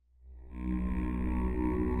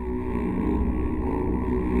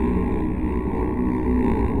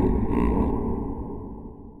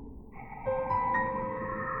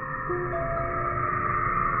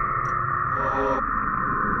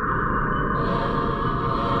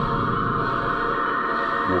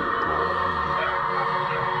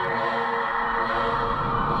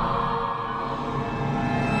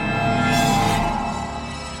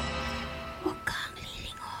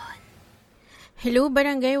Hello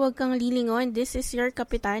Barangay, wag kang lilingon. This is your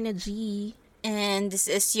Kapitana G. And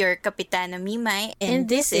this is your Kapitana Mimay.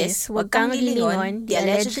 And this is Wag Kang Lilingon, the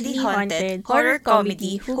allegedly haunted horror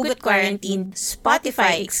comedy Hugot Quarantine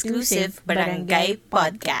Spotify exclusive Barangay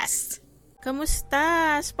podcast.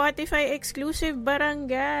 Kamusta? Spotify exclusive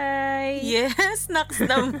Barangay! Yes, naks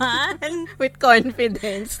naman. With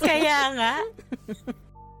confidence. Kaya nga.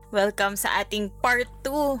 Welcome sa ating part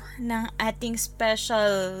 2 ng ating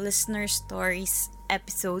special listener stories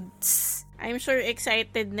episodes. I'm sure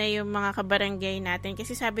excited na yung mga kabarangay natin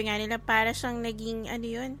kasi sabi nga nila para siyang naging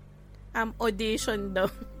audition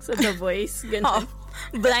daw sa The Voice. Ganun.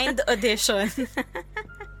 Blind audition.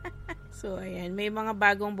 So, ayan. May mga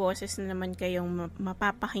bagong boses na naman kayong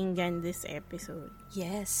mapapakinggan this episode.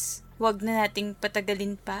 Yes. Huwag na nating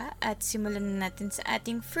patagalin pa at simulan na natin sa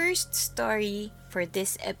ating first story for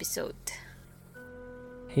this episode.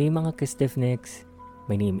 Hey mga Kistifniks!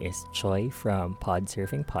 My name is Choi from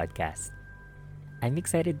Podsurfing Podcast. I'm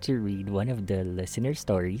excited to read one of the listener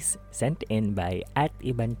stories sent in by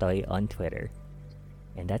 @ibantoy on Twitter.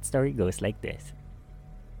 And that story goes like this.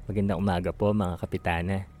 Magandang umaga po mga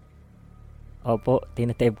kapitana. Opo,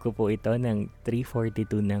 tinatype ko po ito ng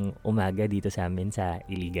 3:42 ng umaga dito sa amin sa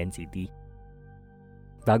Iligan City.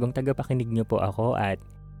 Bagong tagapakinig niyo po ako at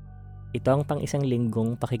ito ang pang-isang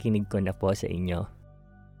linggong pakikinig ko na po sa inyo.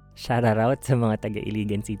 Shoutout sa mga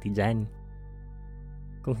taga-Iligan City dyan.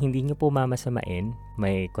 Kung hindi nyo po mamasamain,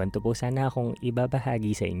 may kwento po sana akong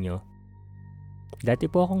ibabahagi sa inyo. Dati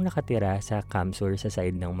po akong nakatira sa Kamsur sa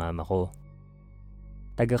side ng mama ko.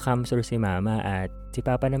 Taga Kamsur si mama at si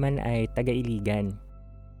papa naman ay taga-Iligan.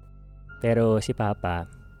 Pero si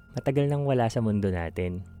papa, matagal nang wala sa mundo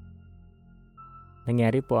natin.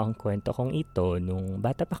 Nangyari po ang kwento kong ito nung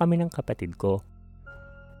bata pa kami ng kapatid ko.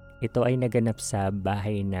 Ito ay naganap sa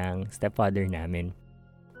bahay ng stepfather namin.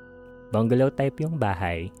 Bungalow type yung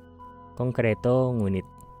bahay, konkreto ngunit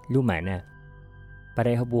luma na.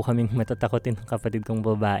 Pareho po kaming matatakotin ng kapatid kong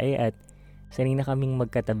babae at sanay na kaming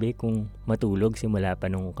magkatabi kung matulog simula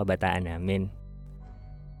pa nung kabataan namin.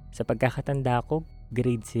 Sa pagkakatanda ko,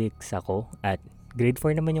 grade 6 ako at grade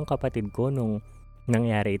 4 naman yung kapatid ko nung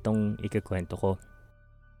nangyari itong ikikwento ko.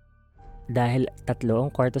 Dahil 3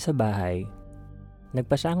 ang kwarto sa bahay,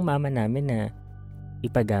 nagpasya ang mama namin na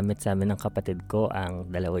ipagamit sa amin ng kapatid ko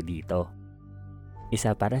ang 2 dito.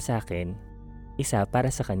 Isa para sa akin, isa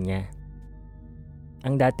para sa kanya.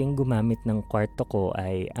 Ang dating gumamit ng kwarto ko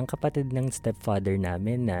ay ang kapatid ng stepfather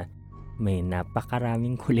namin na may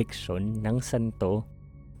napakaraming koleksyon ng santo.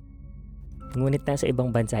 Ngunit nasa ibang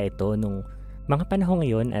bansa ito nung mga panahong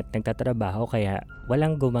iyon at nagtatrabaho kaya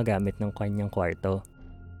walang gumagamit ng kanyang kwarto.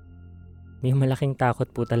 May malaking takot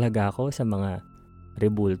po talaga ako sa mga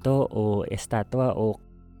rebulto o estatwa o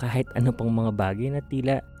kahit ano pang mga bagay na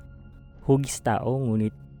tila hugis tao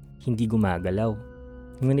ngunit hindi gumagalaw.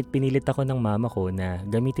 Ngunit pinilit ako ng mama ko na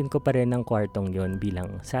gamitin ko pa rin ang kwartong yon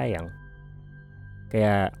bilang sayang.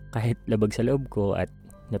 Kaya kahit labag sa loob ko at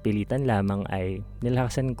napilitan lamang ay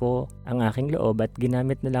nilakasan ko ang aking loob at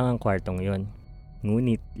ginamit na lang ang kwartong yon.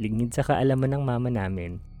 Ngunit lingid sa kaalaman ng mama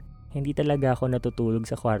namin, hindi talaga ako natutulog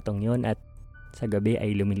sa kwartong yon at sa gabi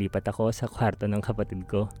ay lumilipat ako sa kwarto ng kapatid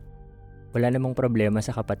ko. Wala namang problema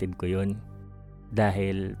sa kapatid ko yun.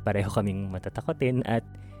 Dahil pareho kaming matatakotin at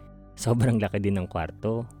sobrang laki din ng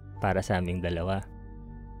kwarto para sa aming 2.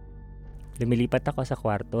 Lumilipat ako sa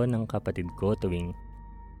kwarto ng kapatid ko tuwing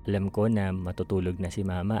alam ko na matutulog na si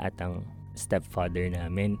mama at ang stepfather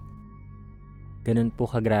namin. Ganun po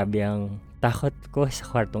kagrabe ang takot ko sa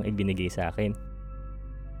kwartong ibinigay sa akin.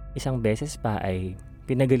 Isang beses pa ay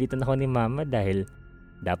pinagalitan ako ni mama dahil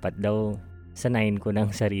dapat daw sanayin ko ng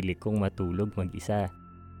sarili kong matulog mag-isa.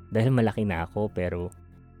 Dahil malaki na ako pero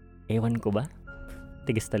ewan ko ba?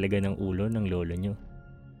 Tigas talaga ng ulo ng lolo nyo.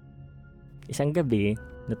 Isang gabi,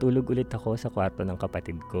 natulog ulit ako sa kwarto ng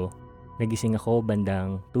kapatid ko. Nagising ako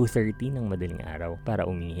bandang 2:30 ng madaling araw para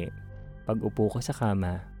umihi. Pag upo ko sa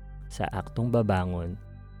kama, sa aktong babangon,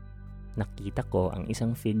 nakita ko ang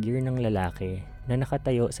isang figure ng lalaki na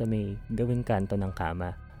nakatayo sa may gawing kanto ng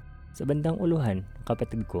kama sa bandang uluhan ng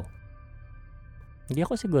kapatid ko. Hindi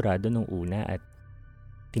ako sigurado nung una at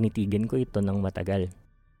tinitigan ko ito ng matagal.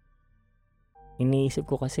 Iniisip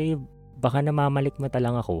ko kasi baka namamalikmata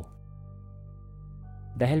lang ako.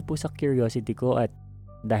 Dahil po sa curiosity ko at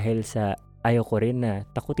dahil sa ayaw ko rin na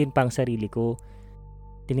takutin pa ang sarili ko,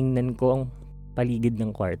 tiningnan ko ang paligid ng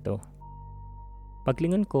kwarto.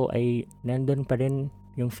 Paglingon ko ay nandun pa rin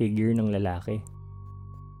yung figure ng lalaki.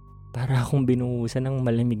 Para akong binuhusan ng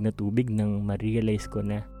malamig na tubig nang ma-realize ko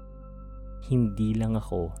na hindi lang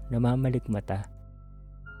ako namamalikmata.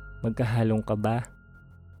 Magkahalong kaba,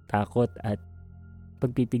 takot at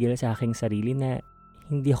pagpipigil sa aking sarili na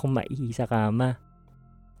hindi ako maihi sa kama.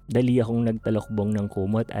 Dali akong nagtalokbong ng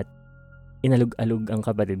kumot at inalog-alog ang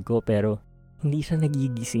kapatid ko pero hindi siya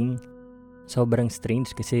nagigising. Sobrang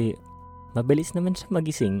strange kasi mabilis naman siya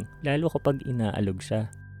magising lalo kapag inaalog siya.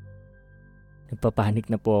 Nagpapanik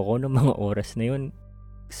na po ako noong mga oras na yun.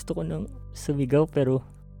 Gusto ko nang sumigaw pero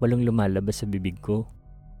walang lumalabas sa bibig ko.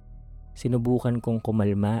 Sinubukan kong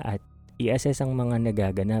kumalma at i-assess ang mga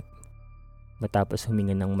nagaganap. Matapos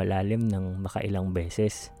huminga ng malalim ng makailang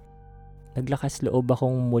beses, naglakas loob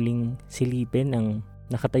akong muling silipin ang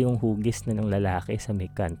nakatayong hugis na ng lalaki sa may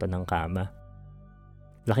kanto ng kama.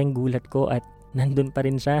 Laking gulat ko at nandun pa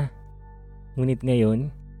rin siya. Ngunit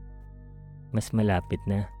ngayon, mas malapit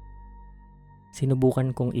na.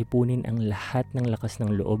 Sinubukan kong ipunin ang lahat ng lakas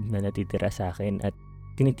ng loob na natitira sa akin at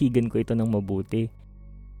tinitigan ko ito ng mabuti.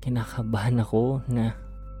 Kinakabahan ako na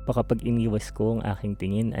baka pag iniwas ko ang aking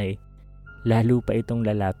tingin ay lalo pa itong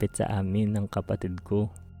lalapit sa amin ng kapatid ko.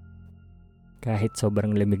 Kahit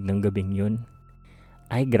sobrang lamig ng gabing yun,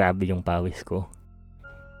 ay grabe yung pawis ko.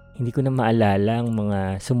 Hindi ko na maalala ang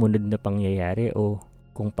mga sumunod na pangyayari o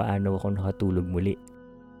kung paano ako nakatulog muli.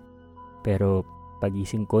 Pero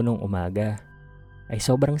pagising ko nung umaga, ay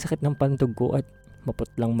sobrang sakit ng pantog ko at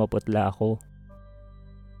maputla ako.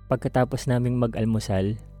 Pagkatapos naming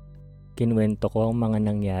mag-almusal, kinuwento ko ang mga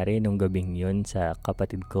nangyari nung gabing yun sa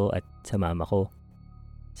kapatid ko at sa mama ko.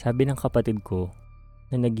 Sabi ng kapatid ko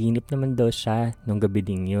na naginip naman daw siya nung gabi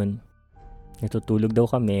ding yun. Natutulog daw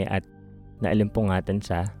kami at naalimpungatan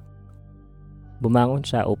siya. Bumangon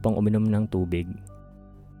siya upang uminom ng tubig.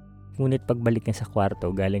 Ngunit pagbalik niya sa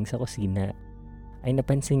kwarto galing sa kusina, ay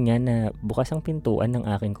napansin niya na bukas ang pintuan ng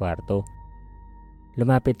aking kwarto.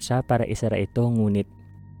 Lumapit siya para isara ito ngunit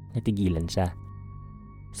natigilan siya.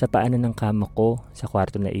 Sa paanan ng kama ko sa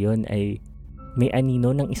kwarto na iyon ay may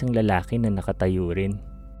anino ng isang lalaki na nakatayo rin.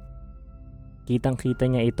 Kitang-kita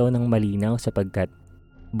niya ito ng malinaw sapagkat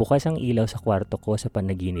bukas ang ilaw sa kwarto ko sa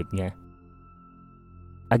panaginip niya.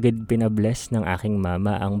 Agad pinabless ng aking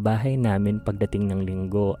mama ang bahay namin pagdating ng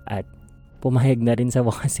linggo at pumayag na rin sa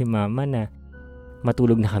wakas si mama na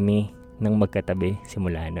matulog na kami ng magkatabi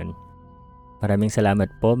simula nun. Maraming salamat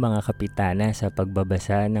po mga kapitana sa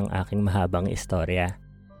pagbabasa ng aking mahabang istorya.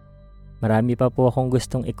 Marami pa po akong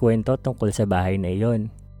gustong ikwento tungkol sa bahay na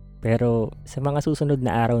iyon. Pero sa mga susunod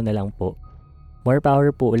na araw na lang po, more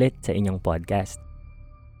power po ulit sa inyong podcast.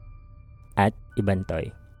 At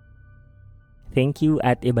Ibantoy. Thank you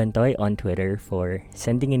at Ibantoy on Twitter for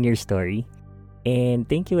sending in your story. And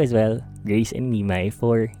thank you as well, Grace and Mimay,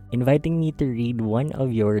 for inviting me to read one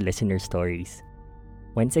of your listener stories.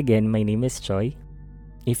 Once again, my name is Choi.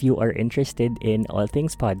 If you are interested in all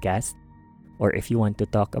things podcast, or if you want to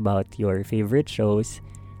talk about your favorite shows,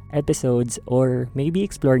 episodes, or maybe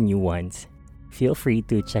explore new ones, feel free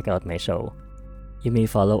to check out my show. You may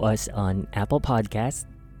follow us on Apple Podcasts,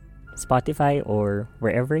 Spotify, or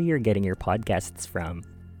wherever you're getting your podcasts from.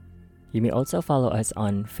 You may also follow us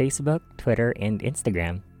on Facebook, Twitter, and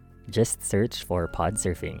Instagram. Just search for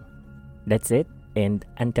Podsurfing. That's it, and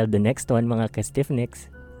until the next one mga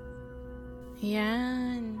ka-stiffnicks.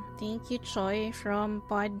 Yan. Thank you, Choi, from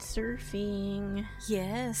Podsurfing.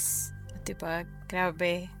 Yes. Diba?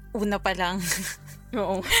 Grabe. Una pa lang.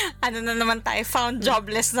 Oo. Ano na naman tayo? Found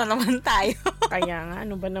jobless na naman tayo. Kaya nga,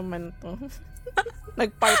 ano ba naman to?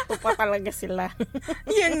 Nag-part 2 pa talaga sila.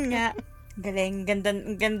 Yun nga. Galing.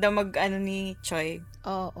 Ganda ni Choi.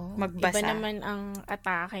 Oo. Magbasa. Iba naman ang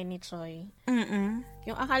atake ni Choi. Mm-mm.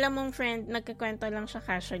 Yung akala mong friend, nagkikwento lang siya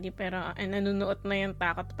casually, pero nanunuot na yung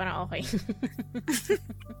takot, parang okay.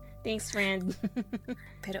 Thanks, friend.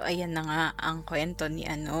 Pero ayan na nga ang kwento ni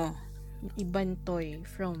Ibantoy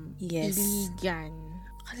from Iligan.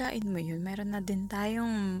 Akalain mo yun, meron na din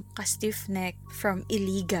tayong ka-stiff neck from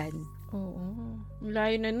Iligan. Oo.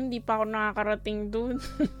 Layo na nun, di pa ako nakakarating dun.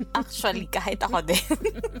 Actually, kahit ako din.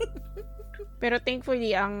 Pero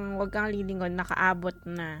thankfully, ang Wag Kang Lilingon nakaabot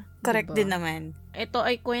na. Correct diba? din naman. Ito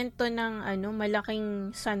ay kwento ng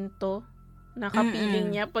malaking santo na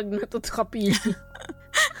kapiling niya pag natutukapiling.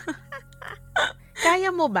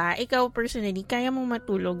 Kaya mo ba, ikaw personally, kaya mo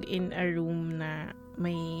matulog in a room na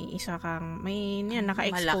may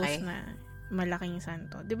naka-expose malaki na malaking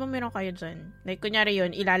santo? Di ba meron kayo dyan? Like, kunyari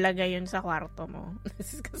yun, ilalagay yun sa kwarto mo.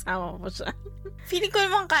 Kasama mo siya. Feeling ko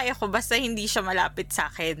naman kaya ko, basta hindi siya malapit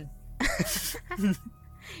sa akin.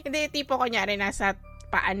 Hindi, tipo kunyari nasa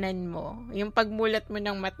paanan mo. Yung pagmulat mo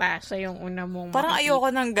ng mata, siya yung una mong parang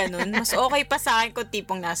ayoko ng ganun. Mas okay pa sa akin kung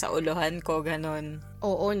tipong nasa uluhan ko, ganun.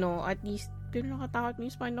 Oo, no. At least, pero nakatakot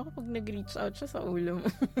minsan paano ako pag nag-reach out siya sa ulo mo.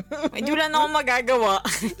 Medyo wala na akong magagawa.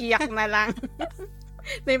 Iyak na lang.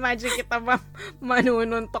 Na-imagine kita ba,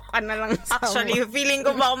 manununtok ka na lang sa Actually, feeling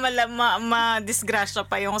ko baka ma-disgrasya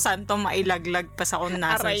pa yung santo, mailaglag pa sa kung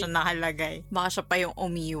nasan siya nakalagay. Baka siya pa yung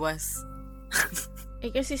umiwas.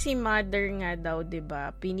 Kasi si mother nga daw, 'di ba?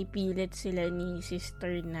 Pinipilit sila ni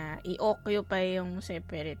sister na i-occupy yung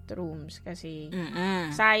separate rooms kasi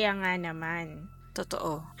sayang nga naman.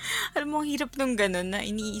 Totoo. Alam mo, ang hirap nung ganun na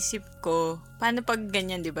iniisip ko, paano pag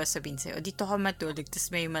ganyan, 'di ba, sabihin sa'yo, dito ka matulog,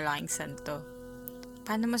 tapos may malaking santo.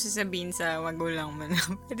 Paano mo sasabihin sa magulang mo na,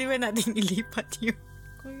 pwede ba natin ilipat yun?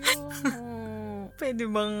 Pwede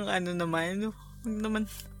bang wag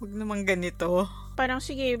naman ganito. Parang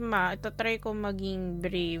sige ma, itatry ko maging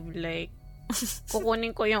brave, like,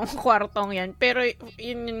 kukunin ko yung kwartong yan. Pero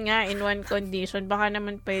yun nga, in one condition, baka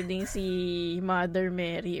naman pwedeng si Mother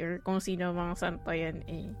Mary or kung sino mang santo yan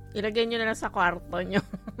ilagay nyo na lang sa kwarto nyo.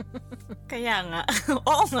 Kaya nga.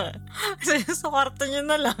 Oo nga. Sa kwarto nyo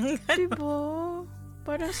na lang. Diba?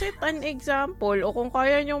 Para set an example. O kung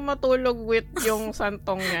kaya nyo matulog with yung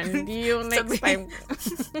santong yan, hindi yung next time.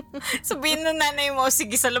 Sabihin ng nanay mo,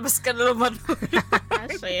 sige, sa labas ka na matulog.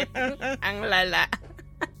 Shit. Ang lala.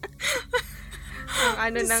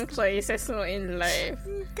 Ang ng choices mo in life.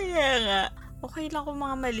 Kaya nga. Okay lang kung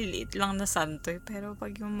mga maliliit lang na santo pero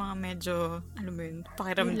pag yung mga medyo, alam mo yun,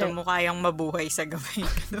 pakiramdam mo kayang mabuhay sa gabi.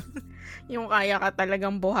 Yung kaya ka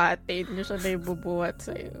talagang buhatin, yung siya na yung bubuhat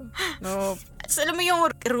sa'yo. No. So, alam mo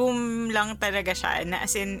yung room lang talaga siya, na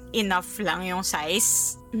as in, enough lang yung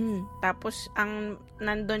size. Tapos, ang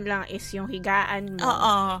nandun lang is yung higaan mo.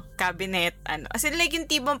 Oo, cabinet. As in, like yung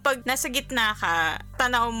tibang pag nasa gitna ka,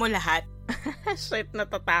 tanaw mo lahat. Shit,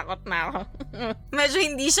 natatakot na ako. Medyo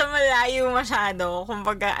hindi siya malayo masyado.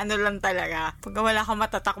 Kumbaga, lang talaga. Pag wala kang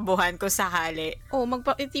matatakbuhan kung sakali.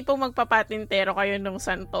 Tipong magpapatintero kayo nung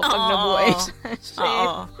santo pag nabuhay siya. Shit.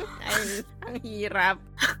 Ay, ang hirap.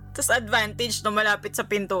 Tapos advantage no, malapit sa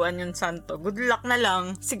pintuan yung santo. Good luck na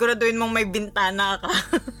lang. Siguraduhin mong may bintana ka.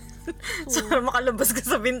 So, makalabas ka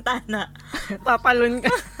sa bintana. Papalon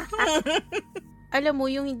ka. Alam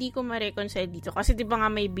mo, yung hindi ko ma-reconcile dito, kasi di ba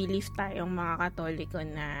nga may belief tayong mga Katoliko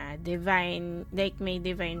na divine, like may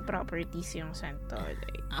divine properties yung santo.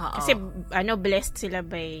 Like, kasi, blessed sila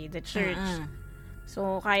by the church.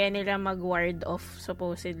 So, kaya nila mag-ward off,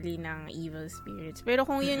 supposedly, ng evil spirits. Pero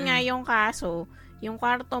kung yun nga yung kaso, yung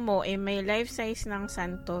kwarto mo, may life-size ng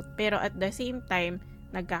santo, pero at the same time,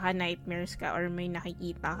 nagkaka-nightmares ka or may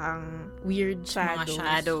nakikita kang weird shadows. Mga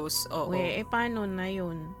shadows, oo. Paano na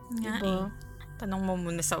yun? Diba? Tanong mo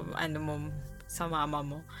muna sa sa mama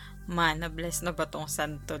mo, na-bless na ba tong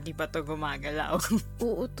santo? Di ba to gumagalaw?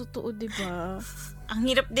 Oo, totoo, di ba? Ang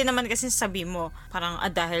hirap din naman kasi sabi mo, parang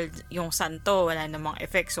dahil yung santo, wala namang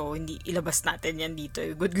effect, so hindi ilabas natin yan dito.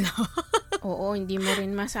 Good luck. Oo, hindi mo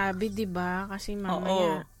rin masabi, di ba? Kasi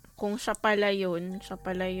mamaya, kung siya pala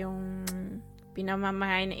yung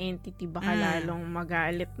pinamamahay na entity, baka lalong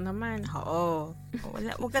magalit naman. Oo.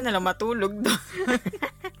 Huwag ka nalang matulog doon.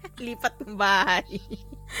 Lipat ng bahay.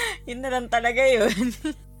 Yun na lang talaga yun.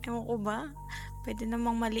 Ewan ko ba? Pwede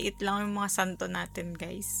namang maliit lang yung mga santo natin,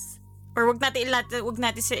 guys. Or wag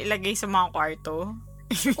natin sila ilagay sa mga kwarto.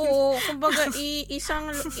 Oo, kumbaga,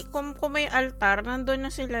 kung may altar, nandun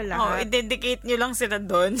na sila lahat. I-dedicate nyo lang sila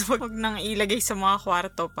doon. Wag nang ilagay sa mga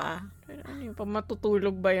kwarto pa. Pero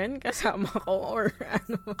matutulog ba yan kasama ko or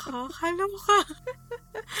ano? Kakala mo ka.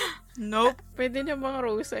 Nope. Pwede na bang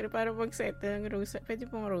rosary para mag-set ng rosary? Pwede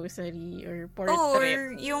pong rosary or portrait. Or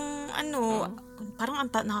yung parang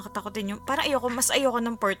nakakatakot din yung, parang mas ayoko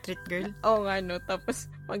ng portrait, girl. Oo nga,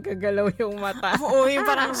 tapos magagalaw yung mata. Oo, yung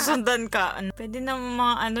parang susundan ka. Pwede na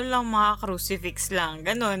mga crucifix lang.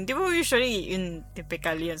 Ganon. Di ba usually, yung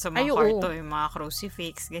typical yan sa mga kwarto, yung mga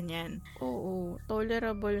crucifix, ganyan. Oo,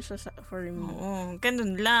 tolerable siya for me. Oo,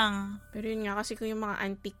 ganun lang. Pero yun nga, kasi kung yung mga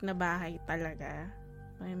antique na bahay talaga,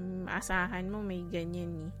 may asahan mo may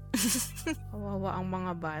ganyan Kawawa ang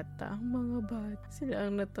mga bata. Sila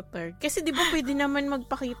ang natatarget. Kasi di ba pwede naman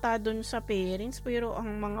magpakita dun sa parents, pero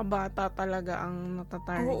ang mga bata talaga ang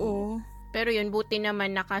natatarget. Oo. Pero yun, buti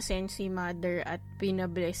naman nakasend si mother at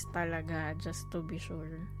pinabless talaga, just to be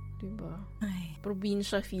sure. Diba? Ay.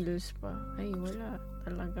 Probinsya feels pa. Ay, wala.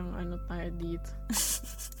 Talagang tayo dito.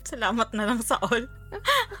 Salamat na lang sa all.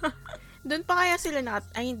 Doon pa kaya sila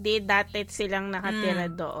hindi, dati silang nakatira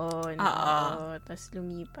doon. Oo. Tapos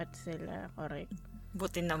lumipat sila, correct.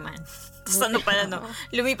 Buti naman. Tapos ano pala, no?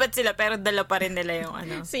 Lumipat sila pero dala pa rin nila yung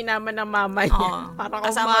ano. Sinama ng mama niya. Parang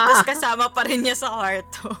kasama pa rin niya sa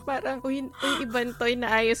kwarto. Parang, uy, ibang toy,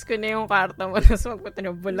 naayos ko na yung kwarto mo. Tapos magpunta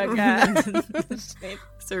ng bulaga.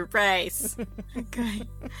 Surprise. Okay.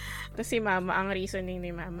 Tapos si mama, ang reasoning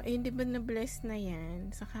ni mama, di ba na-bless na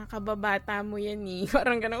yan? Sa kakababata mo yan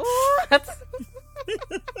Parang gano'n, what?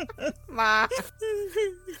 Ma,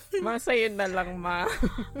 sa'yo na lang, ma.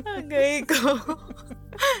 Agay ko.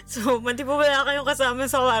 So, di pa wala kayong kasama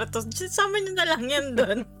sa kwarto. Sama nyo na lang yan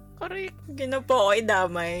doon. Correct. Ginapo ko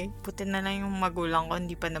damay. Puti na lang yung magulang ko,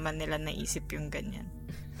 hindi pa naman nila naisip yung ganyan.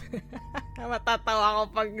 Matatawa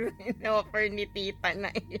ko pag in-offer ni tita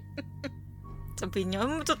na yun. Sabi niyo,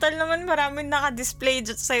 total naman maraming naka-display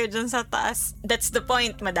sa'yo dyan sa taas. That's the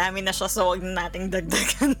point. Madami na siya, so huwag na nating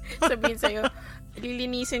dagdagan. Sabihin sa'yo,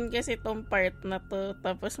 lilinisin kasi tong part na to,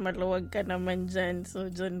 tapos maluwag ka naman dyan, so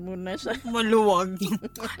dyan muna siya. Maluwag?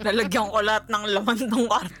 Lalagyan ko lahat ng laman ng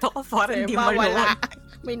kwarto ko para hindi maluwag.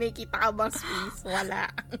 May nakikita ka bang space? Wala.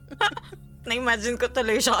 Na-imagine ko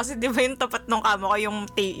tuloy siya kasi di ba yung tapat ng kama ko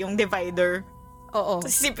yung divider? Oo.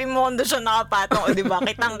 Sipin mo kung doon siya nakapatong, o diba?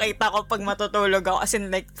 Kitang-kita ko pag matutulog ako, as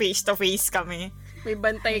in like face-to-face kami. May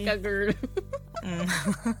bantay ka, girl.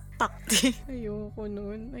 Takti. Ayoko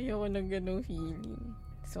nun. Ayoko ng ganong feeling.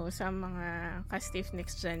 So, sa mga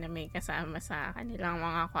ka-stiffnecks dyan na may kasama sa kanilang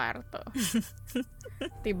mga kwarto,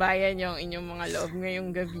 tibayan yung inyong mga loob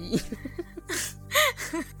ngayong gabi.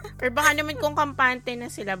 Or baka naman kung kampante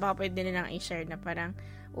na sila, baka pwede nilang i-share na parang,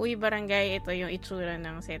 uy, barangay, ito yung itsura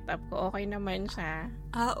ng setup ko. Okay naman siya.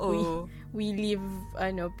 Oo. We live,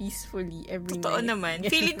 peacefully every Totoo night. naman.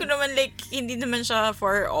 Feeling ko naman like, hindi naman siya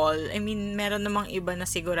for all. I mean, meron namang iba na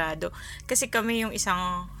sigurado. Kasi kami yung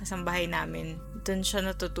isang bahay namin, doon siya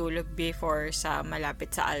natutulog before sa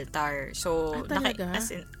malapit sa altar. So, talaga?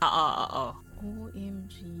 Oo.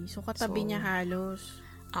 OMG. So, katabi niya halos.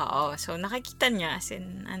 Oo. So, nakikita niya as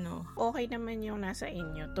in, Okay naman yung nasa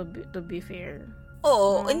inyo, to be fair.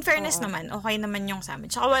 Oo, in fairness naman, okay naman yung sa amin.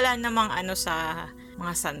 Tsaka wala namang sa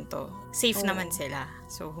mga santo. Safe naman sila.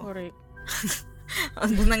 So, correct.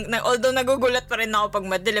 Although nagugulat pa rin ako pag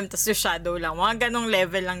madilim, tas yung shadow lang. Mga ganong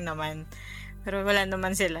level lang naman. Pero wala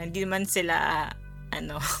naman sila. Hindi man sila,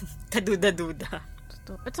 kaduda-duda.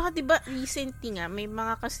 At saka diba, recently nga, may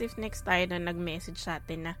mga ka-stiffnecks tayo na nag-message sa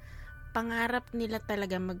atin na pangarap nila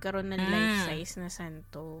talaga magkaroon ng life-size na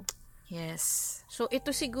santo. Yes. So,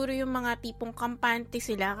 ito siguro yung mga tipong kampante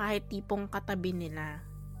sila kahit tipong katabi nila.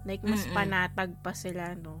 Like, mas panatag pa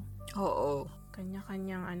sila, no? Oo.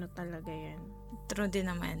 Kanya-kanyang talaga yan. True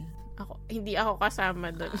din naman. Hindi ako kasama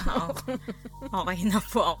doon. Okay na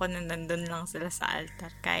po ako na nandun lang sila sa altar.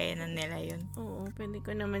 Kaya na nila yun. Oo, pwede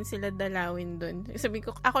ko naman sila dalawin doon. Sabi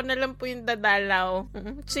ko, ako na lang po yung dadalaw.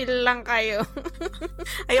 Chill lang kayo.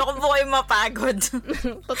 Ayoko po kayo mapagod.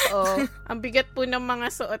 Totoo. Ang bigat po ng mga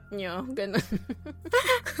suot nyo. Ganun.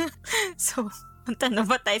 So, punta na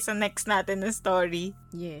ba tayo sa next natin na story?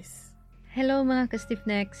 Yes. Hello mga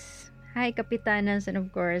ka-stiffnecks. Hi Kapitanas and of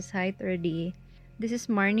course, hi 3D. This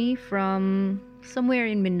is Marnie from somewhere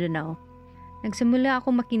in Mindanao. Nagsimula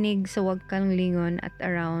ako makinig sa Wag Kang Lingon at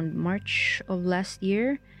around March of last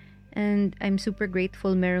year, and I'm super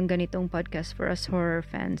grateful merong ganitong podcast for us horror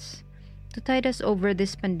fans to tide us over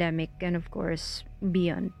this pandemic and of course,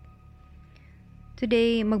 beyond.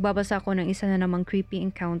 Today, magbabasa ako ng isa na namang creepy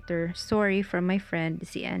encounter story from my friend,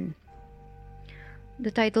 si Ann.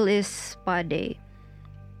 The title is Spa Day.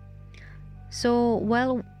 So,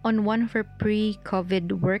 while on one of her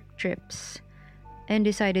pre-COVID work trips, Anne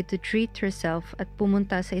decided to treat herself at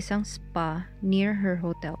pumunta sa isang spa near her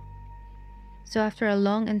hotel. So, after a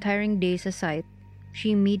long and tiring day sa site,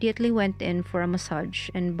 she immediately went in for a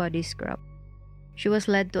massage and body scrub. She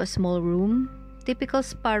was led to a small room, typical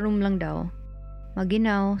spa room lang daw.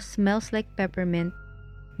 Maginaw, smells like peppermint,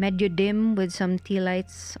 medyo dim with some tea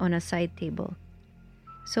lights on a side table.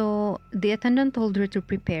 So, the attendant told her to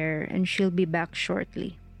prepare and she'll be back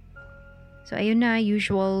shortly. So, ayun na,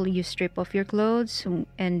 usual, you strip off your clothes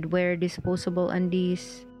and wear disposable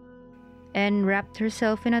undies. And wrapped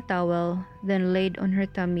herself in a towel, then laid on her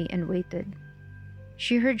tummy and waited.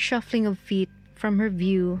 She heard shuffling of feet from her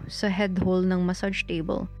view sa head hole ng massage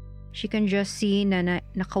table. She can just see na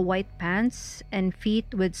naka-white pants and feet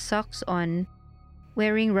with socks on,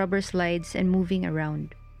 wearing rubber slides and moving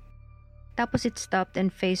around. Tapos it stopped and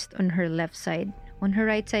faced on her left side. On her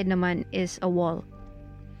right side naman is a wall.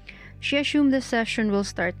 She assumed the session will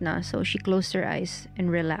start na, so she closed her eyes and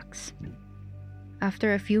relaxed.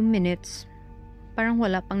 After a few minutes, parang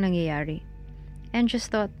wala pang nangyayari. And just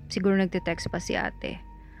thought, siguro nagte-text pa si ate.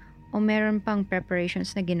 O meron pang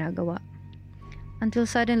preparations na ginagawa. until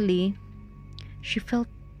suddenly, she felt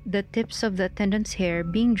the tips of the attendant's hair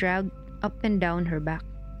being dragged up and down her back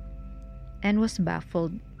and was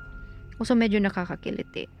baffled. Also medyo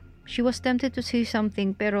nakakakiliti. She was tempted to say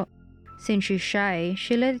something pero since she's shy,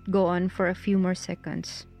 she let it go on for a few more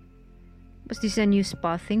seconds. Was this a new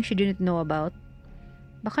spa thing she didn't know about?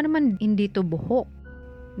 Baka naman hindi to buhok.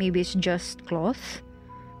 Maybe it's just cloth?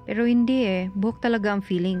 Pero hindi buhok talaga ang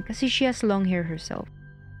feeling kasi she has long hair herself.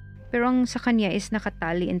 Pero ang sa kanya is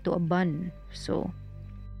nakatali into a bun. So,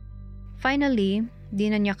 finally, di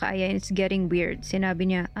na niya kaya and it's getting weird. Sinabi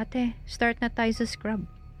niya, ate, start na tayo sa scrub.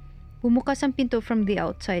 Bumukas ang pinto from the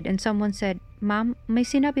outside and someone said, ma'am, may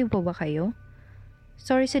sinabi po ba kayo?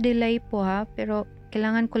 Sorry sa delay po ha, pero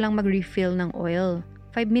kailangan ko lang mag-refill ng oil.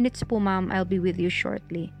 5 minutes po ma'am, I'll be with you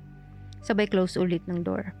shortly. Sabay close ulit ng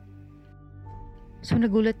door. So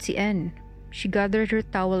nagulat si Anne. She gathered her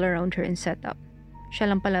towel around her and sat up. Siya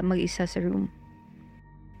lang pala mag-isa sa room.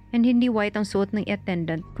 And hindi white ang suot ng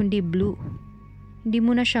attendant, kundi blue. Hindi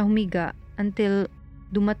muna siya humiga until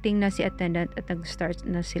dumating na si attendant at nag-start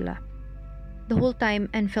na sila. The whole time,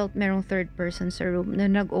 Anne felt merong third person sa room na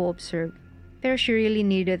nag-o-observe. Pero she really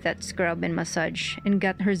needed that scrub and massage and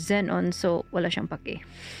got her zen on so wala siyang pake.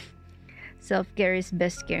 Self-care is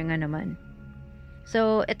best care nga naman.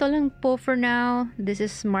 So, ito lang po for now. This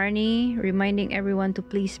is Marnie reminding everyone to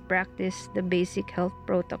please practice the basic health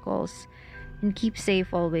protocols and keep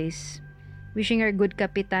safe always. Wishing our good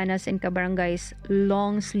kapitanas and kabarangays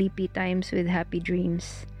long sleepy times with happy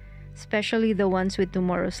dreams, especially the ones with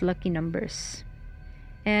tomorrow's lucky numbers.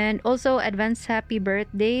 And also, advance happy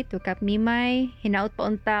birthday to Kap Mimay. Hinaut pa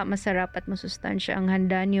unta, masarap at masustansya ang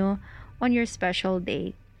handa nyo on your special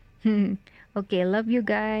day. Okay, love you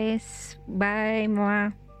guys. Bye,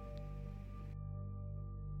 mwah.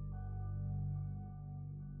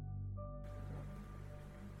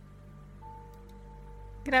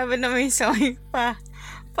 Grabe naman yung song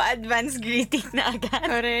pa-advance greeting na agad.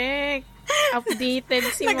 Correct. Updated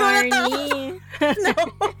si Marnie. No.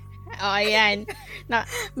 Oh, ayan.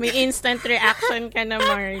 May instant reaction ka na,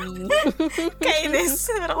 Marnie. Kainis.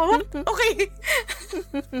 Okay.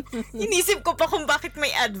 Inisip ko pa kung bakit may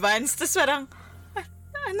advance. Tapos parang,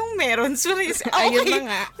 anong meron? Sorry. Okay. Ayun na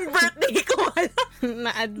nga. Birthday ko wala.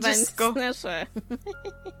 Na-advance Diyos ko. na siya.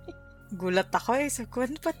 Gulat ako Sabi ko,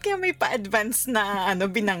 ba't kaya may pa-advance na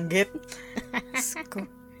binanggit? Sabi ko,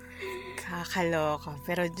 kakaloka.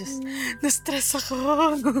 Pero just, na-stress ako.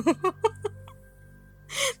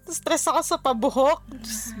 Na-stress ako sa pabuhok.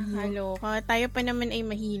 Haloka. Tayo pa naman ay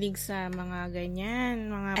mahilig sa mga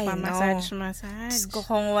ganyan. Mga pa-massage-massage. Ko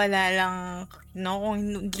kung wala lang, kung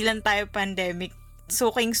hindi lang tayo pandemic,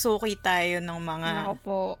 suking-suki tayo ng mga Ako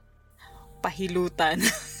po. pahilutan.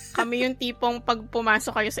 Kami yung tipong pag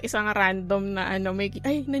pumasok kayo sa isang random na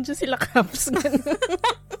ay, nandiyan sila Caps.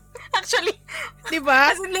 Actually,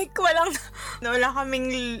 diba? Kasi like, wala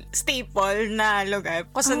kaming staple na lugar.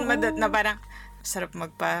 Kasi na parang, sarap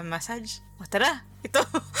magpa-massage. O, tara. Ito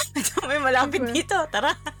may malapit dito.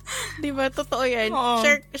 Tara. Diba? Totoo yan. Oo.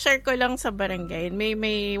 Share ko lang sa barangay.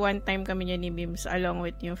 May one time kami niya ni Bims along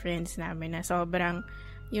with yung friends namin na sobrang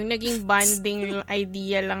yung naging bonding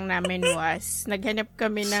idea lang namin was naghanap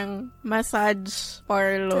kami ng massage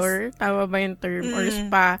parlor. Tama ba yung term? Or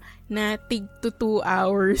spa na tig to 2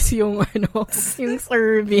 hours yung yung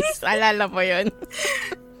service. Alala mo yun?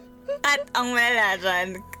 At ang malala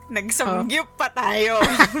dyan, nagsamgyup pa tayo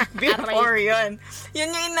before yun. Yun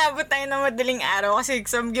yung inabot tayo ng madaling araw kasi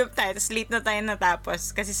samgyup tayo, tapos late na tayo natapos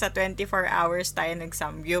kasi sa 24 hours tayo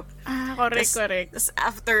nagsamgyup. Correct. Tapos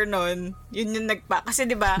after nun, yun yung kasi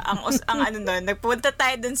diba, ang nun, nagpunta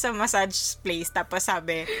tayo dun sa massage place, tapos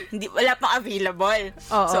sabi, wala pang available.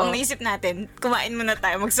 Oo. So, ang naisip natin, kumain muna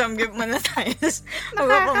tayo, magsamgyup muna tayo, tapos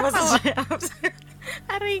magpapamassage.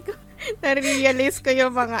 Aray ko. Na-realize ko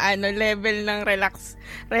yung mga level ng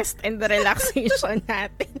rest and relaxation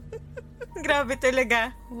natin. Grabe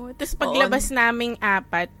talaga. Tapos paglabas naming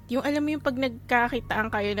 4, yung alam mo yung pag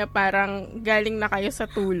nagkakitaan kayo na parang galing na kayo sa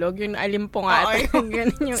tulog, yung alimpungatan, yung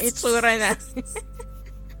ganun yung itsura natin.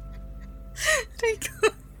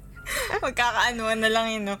 Magkakaanuan na lang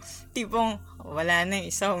yun, tipong, wala na,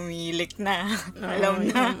 isa humilik na. Alam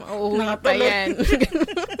na. Uuwi pa yan.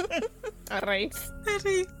 Aray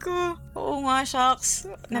ko. Oo nga, shucks.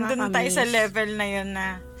 Nandun tayo sa level na yun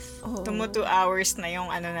na 2 hours na yung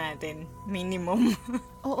natin. Minimum.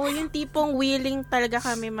 Oo, yung tipong willing talaga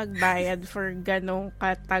kami magbayad for ganong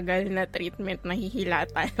katagal na treatment na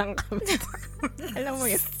hihilata lang kami. Alam mo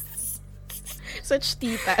yun? Such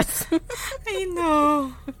titas. I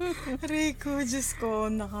know. Rico, Diyos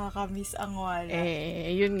ko, nakakamiss ang wala.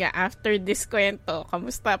 Yun nga, after this kwento,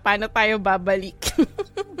 kamusta? Paano tayo babalik?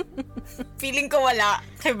 Feeling ko wala.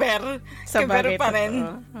 Kay Ber. Sa Kay Ber bagay, pa rin.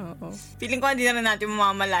 Oo. Feeling ko hindi na natin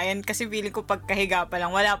mamamalayan kasi feeling ko pagkahiga pa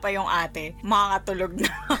lang, wala pa yung ate. Makakatulog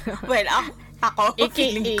na. Well, ako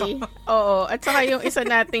feeling ko. Oo. At saka yung isa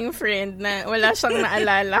nating friend na wala siyang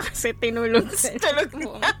naalala kasi tinulog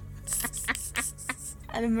na.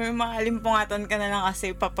 Alam mo, makalimpungatan ka na lang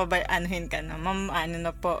kasi anuhin ka na. Ma'am, ano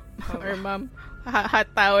na po. Or ma'am,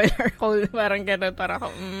 hot towel or cold, parang gano'n.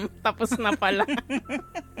 Parang tapos na pala.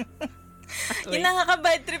 Yung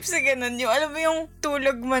nakaka-bad trip sa ganun, yung alam mo yung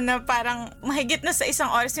tulog mo na parang mahigit na sa 1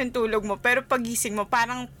 oras yung tulog mo, pero pagising mo,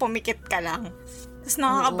 parang pumikit ka lang. Tapos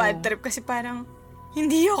nakaka-bad trip kasi parang,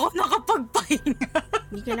 hindi ako nakapagpahinga.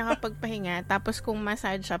 Hindi ka nakapagpahinga. Tapos kung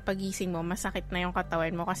massage siya, pagising mo, masakit na yung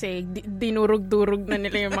katawan mo kasi dinurog-durog na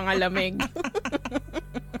nila yung mga lamig.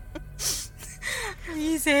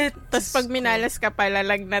 Visit. Tapos pag minalas ka pa,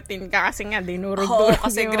 lalagnatin ka kasi nga dinurog-durog. Oo,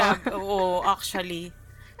 kasi grabe. Oo, actually.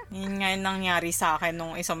 Yun nga yung nangyari sa akin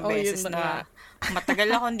nung isang beses na matagal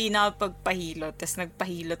ako hindi nakapagpahilot. Tapos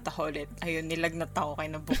nagpahilot ako ulit. Ayun, nilagnat ako kay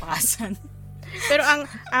nabukasan. Pero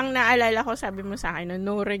ang naalala ko, sabi mo sa akin,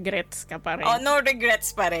 no regrets ka pa rin. Oh, no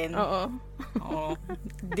regrets pa rin. Oo. Oo.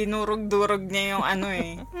 Dinurog-durog niya yung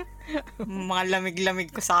mga lamig-lamig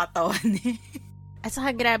ko sa katawan At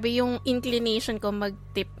saka grabe yung inclination ko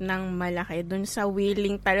mag-tip ng malaki dun sa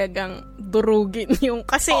willing talagang durugin yung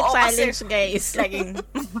kasi challenge, guys. Laging,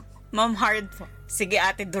 ma'am, hard po. Sige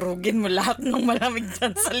ate, durugin mo lahat ng malamig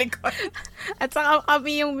dyan sa likod. At saka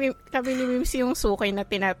kami ni Mims yung sukay na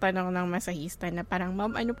tinatanong ng masahista na parang,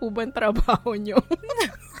 ma'am, ano po ba ang trabaho nyo?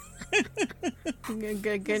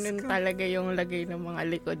 Ganun talaga yung lagay ng mga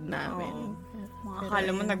likod namin.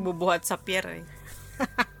 Akala mo nagbubuhat sa pier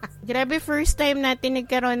Grabe, first time natin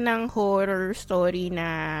nagkaroon ng horror story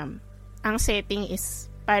na ang setting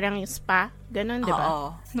is parang spa. Ganon, di ba? Oo.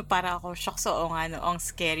 No, para ako, shocks ang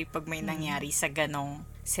scary pag may nangyari sa ganong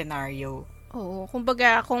scenario. Oo.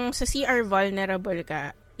 Kumbaga, kung sa CR vulnerable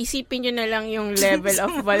ka, isipin nyo na lang yung level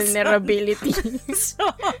of vulnerability.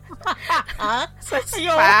 Sa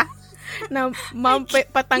spa, na ma'am,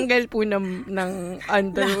 patanggal po ng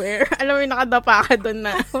underwear. Alam mo yung nakadapa ka doon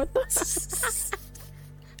na.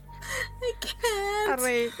 I can't.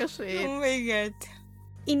 Aray, kasi. Oh my God.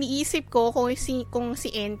 Iniisip ko kung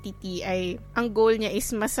si entity ay ang goal niya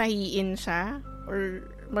is masahiin siya or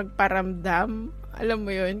magparamdam. Alam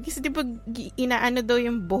mo yun? Kasi di ba inaano daw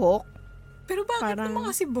yung buhok? Pero bakit naman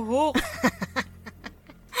kasi buhok?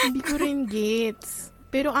 Hindi ko rin gets.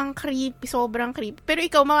 Pero ang creepy, sobrang creepy. Pero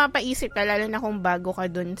ikaw mapapaisip ka lalo na kung bago ka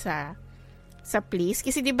dun sa place.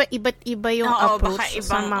 Kasi di ba iba't iba yung approach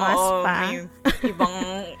sa mga spa. Ibang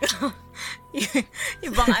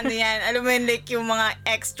ibang ano yan. Alam mo yun, like yung mga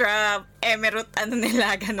extra emerald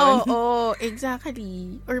nila, ganun. Oo,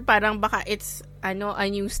 exactly. Or parang baka it's a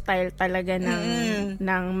new style talaga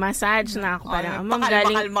ng massage na ako parang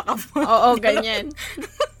pakal-kalma ka mo. Oo, ganyan.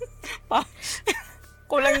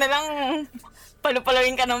 Kulang na lang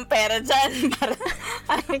palupalawin ka ng pera dyan para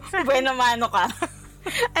bueno mano ka.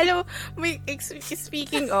 Alam mo,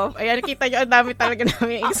 speaking of, ayan, kita nyo, ang dami talaga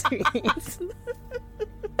namin experience.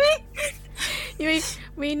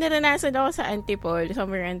 may naranasan ako sa Antipolo,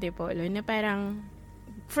 somewhere Antipolo, na parang,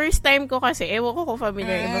 first time ko kasi, ewan ko kung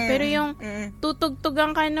familiar iba, pero yung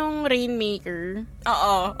tutugtugan ka nung rainmaker.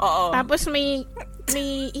 Oo. Tapos may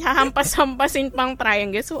ihahampas-hampasin pang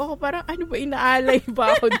triangle. So ako parang, ano ba, inaalay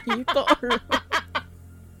ba ako dito?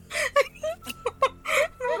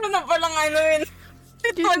 Ano na palang yun?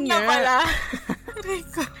 Ito na pala.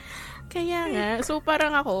 Kaya nga, so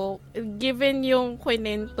parang ako, given yung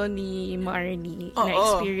kwento ni Marnie na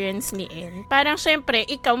experience ni En, parang syempre,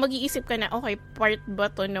 ikaw mag-iisip ka na, okay, part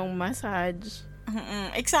ba to ng massage?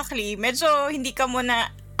 Exactly. Medyo hindi ka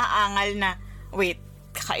muna aangal na, wait,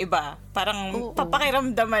 kakaiba. Parang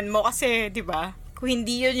papakiramdaman mo kasi, di ba? Kung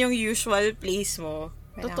hindi yun yung usual place mo.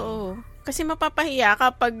 Totoo. Kasi mapapahiya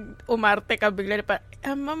ka pag umarte ka bigla pa,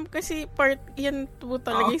 ma'am, kasi part, yan po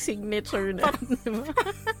talaga yung signature na.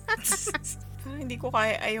 Hindi ko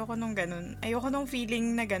kaya, ayoko nung ganun. Ayoko nung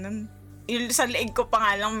feeling na ganun. Sa leeg ko pa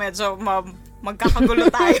nga lang medyo magkakagulo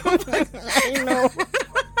tayo. I know.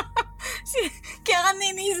 Kaya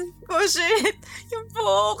kaninisip ko, shit, yung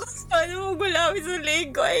focus, paano mo gulawin sa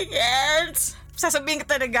leeg ko, I can't. Sasabihin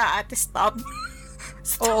ka talaga, ate, stop.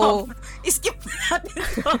 Oo. Skip natin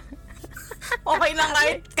to. Okay lang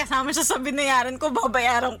kahit kasama siya sa binayaran ko,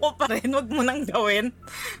 babayaran ko pa rin. Wag mo nang gawin.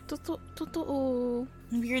 Totoo.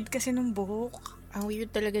 Weird kasi nung buhok. Ang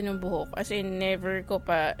weird talaga ng buhok. Kasi never ko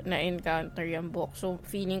pa na-encounter yung buhok. So,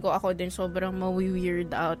 feeling ko ako din sobrang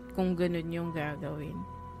mawi-weird out kung ganun yung gagawin.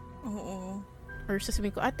 Oo. Or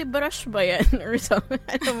sasabihin ko, ate, brush ba yan? Or something.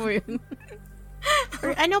 Alam mo yun?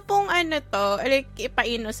 Or ano pong ano to? Like,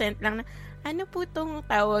 ipa-innocent lang na, ano po tong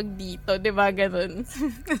tawag dito? Diba ganun?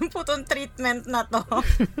 Ano po tong treatment na to?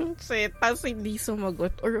 Shit, tapos hindi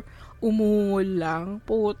sumagot. Or umungol lang.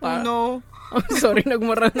 Puta. Oh, no. Oh, sorry,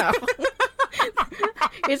 nagmura na ako.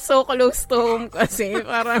 It's so close to home kasi.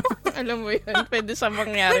 Parang, alam mo yun, pwede siya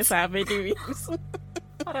mangyari sa amin ni Wims.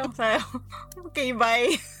 Parang sa'yo. Okay, bye.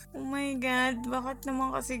 Oh my God, bakit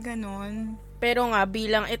naman kasi ganun? Pero nga,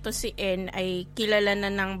 bilang ito si N ay kilala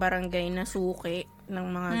na ng barangay na suki ng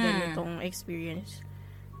mga ganitong experience.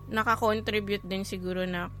 Nakakontribute din siguro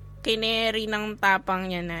na kineri ng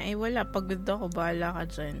tapang niya na, wala, pagod ako, bahala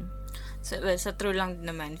ka dyan. Sa true lang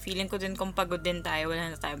naman, feeling ko din kung pagod din tayo,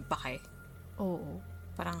 wala na tayong pake. Oo.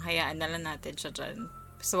 Parang hayaan na lang natin siya dyan.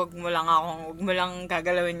 Basta wag mo lang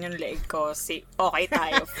gagalawin yung leg ko. Okay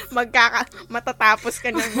tayo. Matatapos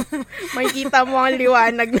ka na. Makikita mo ang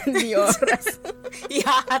liwanag ng di oras.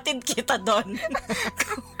 Ihahatid kita doon.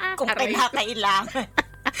 Kung kailangan.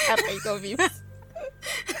 Aray ko, Vips.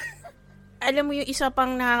 Alam mo yung isa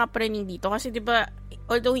pang nakakapraning dito kasi 'di ba,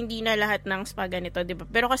 although hindi na lahat ng spa ganito, 'di ba?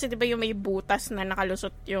 Pero kasi 'di ba yung may butas na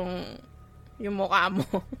nakalusot yung mukha mo.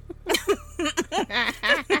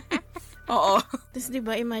 Oo. Tapos 'di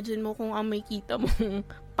ba, imagine mo kung ang may kita mong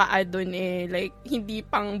paa doon like hindi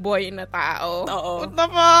pang boy na tao. Oo. Puta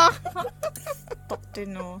pa. Tokte,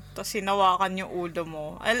 no. Tapos hinawakan yung ulo mo.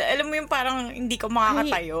 Alam mo yung parang hindi ka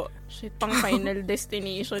makakatayo. Shit, pang Final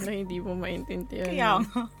Destination na hindi mo maintindihan. Kaya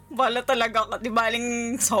bala talaga ka. Di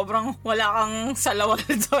baling sobrang wala kang salawal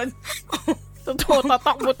doon. Totoo,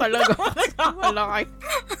 tatakbo talaga. Wala kay.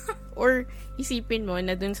 Or isipin mo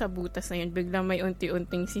na dun sa butas na yun, biglang may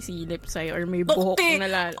unti-unting sisilip sa'yo or may buhok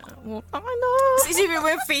na ano? Isipin mo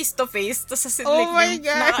yung face to face, tapos sa oh my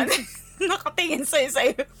God! Nakatingin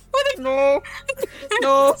sa'yo. No!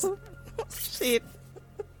 No! Shit.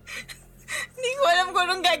 Hindi ko alam kung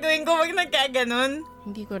anong gagawin ko pag nagkaganon.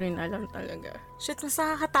 Hindi ko rin alam talaga. Shit, mas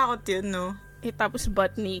nakakatakot yun, no? Tapos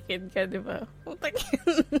butt naked ka, di ba? Putak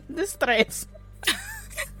yun. The stress.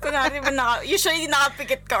 Kunwari ba usually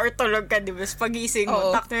nakapikit ka or tulog ka, di ba? Pagising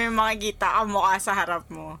mo, takto yung makikita ka mukha sa harap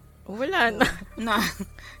mo. Wala na.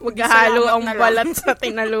 Maghahalo ang balat sa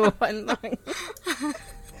tinaluhan.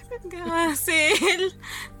 Gasil.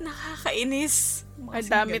 Nakakainis. Ang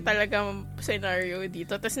dami talagang scenario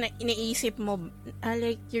dito. Tapos iniisip mo,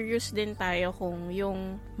 like, curious din tayo kung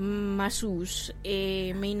yung masus,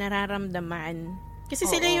 may nararamdaman. Kasi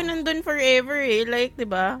sila yun nandun forever like,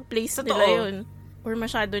 diba? Place Totoo. nila yun. Or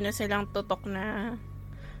masyado na silang tutok na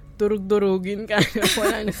durug-durugin ka.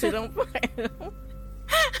 Wala na silang pakialam.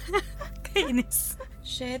 Kainis.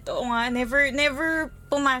 Shit, oo nga. Never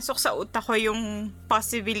pumasok sa utak ko yung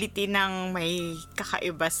possibility ng may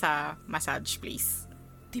kakaiba sa massage place.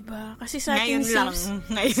 Diba? Kasi sa ating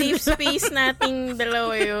Ngayon safe space nating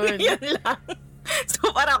dalawa yun. Ngayon lang.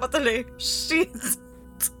 So, parang ako tuloy, shit.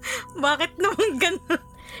 Bakit naman ganun?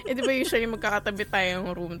 Diba usually magkakatabi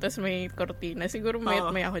tayong room tapos may kortina. Siguro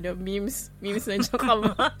may ako dyan. Memes nandiyan ka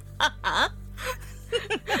ba?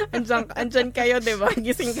 Andyan kayo, diba?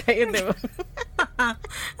 Gising kayo, diba?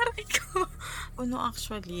 Aray ko. No,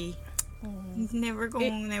 actually, never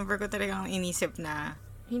ko talagang inisip na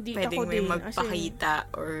hindi pwedeng ako may din, magpakita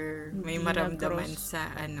or may maramdaman sa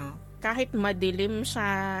kahit madilim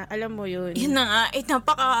siya, alam mo yun. Yun na nga,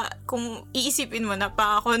 kung iisipin mo,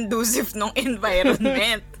 napaka-conducive ng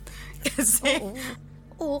environment. Kasi,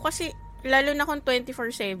 Oo, kasi, lalo na kung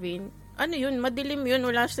 24/7, ano yun, madilim yun,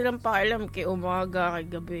 wala silang pakialam kay umaga, kay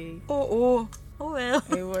gabi. Oo. Oh well.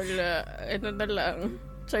 Wala. Ano na lang,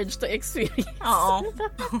 charge to experience. Oo.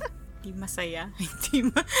 Hindi masaya.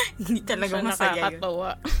 Hindi talaga masaya yun. Nakakatawa.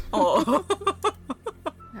 Oo.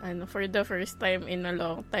 For the first time in a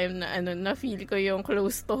long time na feel ko yung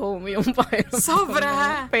close to home yung pakiramdam.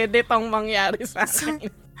 Sobra! Pwede pang mangyari sa akin.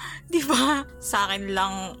 Di ba? Sa akin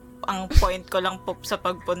lang, ang point ko lang po sa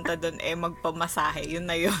pagpunta doon magpamasahe. Yun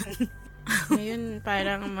na yun. Ngayon,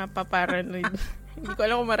 parang mapaparanoid. Hindi ko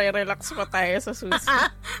alam kung marerelax pa tayo sa susunod.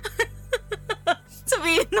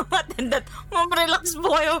 Sabihin ng attendant, relax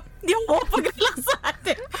po kayo. Hindi ako pag-relax sa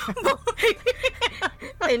atin.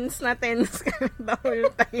 tense ka the whole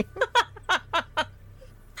time.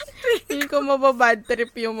 Hindi ko mababad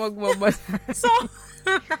trip yung magmabasa. So,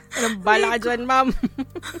 bala ka dyan, ma'am.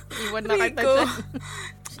 Iwan na kita dyan.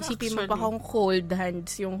 Isipin mo pa kung cold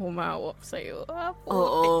hands yung humawak sa'yo.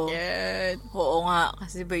 Oo. Yan. Oo nga.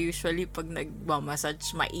 Kasi ba usually pag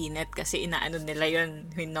nagmamassage, mainit kasi inaano nila yun.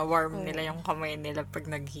 Hina-warm nila yung kamay nila pag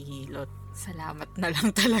naghihilot. Salamat na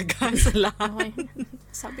lang talaga sa lahat.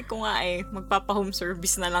 Sabi ko nga magpapa-home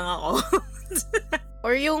service na lang ako.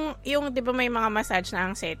 Or yung 'di ba may mga massage na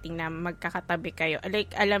ang setting na magkakatabi kayo.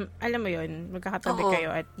 Like alam mo 'yun, magkakatabi kayo,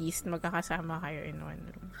 at least magkakasama kayo in one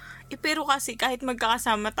room. Pero kasi kahit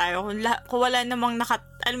magkakasama tayo, kung wala namang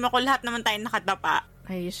alam mo, kung lahat naman tayo nakatapa.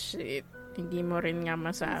 Ay shit, hindi mo rin nga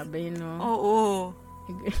masabi, no? Oo.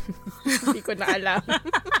 Hindi ko na alam.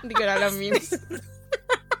 Hindi ko na alam means.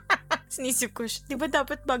 Sinisip ko, di ba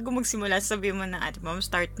dapat bago magsimula, sabihin mo na, ma'am,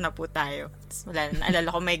 start na po tayo. Tapos wala na,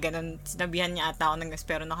 alala ko may ganun, sinabihan niya ata ako ng gas,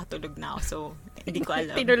 pero nakatulog na ako, so hindi ko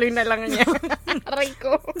alam. Tinuloy na lang niya. Aray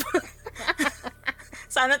ko.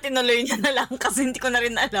 Sana tinuloy niya na lang kasi hindi ko na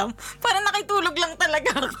rin alam. Parang nakitulog lang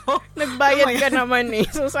talaga ako. Nagbayad ka naman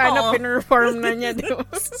so sana pinperform na niya, di ba?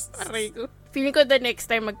 Aray ko. Feeling ko the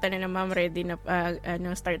next time magtanong na, ma'am, ready na,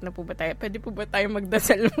 start na po ba tayo? Pwede po ba tayo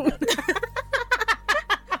magdasal muna?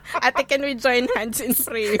 Ate, can we join hands in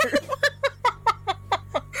prayer?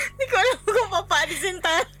 Hindi ko alam kung papaalisin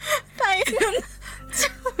tayo nun.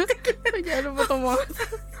 Ano ba itong mga...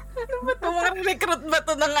 Mga recruit ba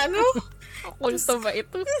ito ng ano? Kulto ba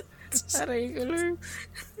ito? Aray ko, Lord.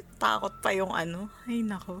 Takot pa yung ano. Ay,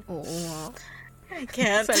 nako. Oo nga. I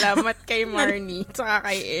can't. Salamat kay Marnie,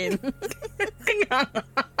 tsaka kay En. Kaya nga.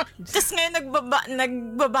 Tapos ngayon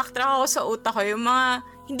nagbabacktrack ako sa utak ko, yung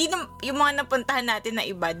mga napuntahan natin na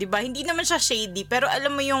iba, 'di ba? Hindi naman siya shady, pero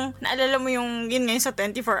alam mo naalala mo yung yun ngayon sa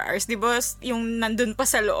 24 hours, 'di ba? Yung nandun pa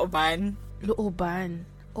sa looban. Looban.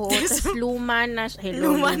 Oo, tas luma na.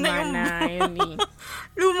 Luma na yun eh.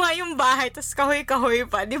 Luma yung bahay, tas kahoy-kahoy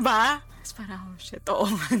pa, 'di ba? Tapos parang, shit,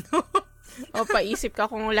 ano. O paisip ka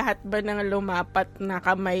kung lahat ba ng lumapat na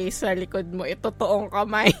kamay sa likod mo, totoong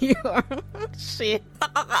kamay yun. Shit.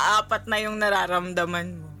 Nakakaapat na yung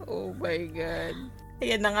nararamdaman mo. Oh my God.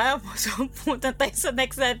 Ayan na nga. So, pumunta tayo sa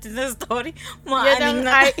next natin na story.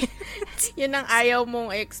 Yan ang ayaw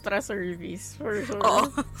mong extra service. For sure. Oo,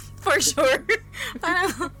 for sure.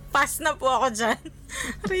 Parang pass na po ako dyan.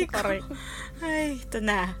 Correct. Ay, ito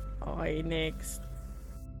na. Okay, next.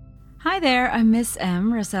 Hi there, I'm Miss M.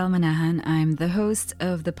 Rosel Manahan. I'm the host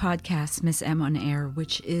of the podcast Miss M on Air,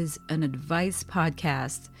 which is an advice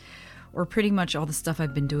podcast, or pretty much all the stuff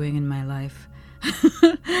I've been doing in my life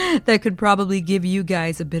that could probably give you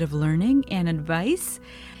guys a bit of learning and advice.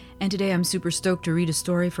 And today I'm super stoked to read a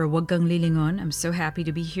story for Wag Kang Lilingon. I'm so happy to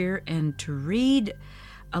be here and to read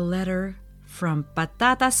a letter from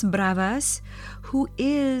Patatas Bravas, who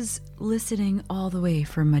is listening all the way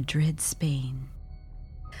from Madrid, Spain.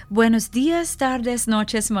 Buenos dias, tardes,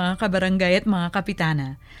 noches mga kabarangay at mga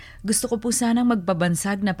kapitana. Gusto ko po sanang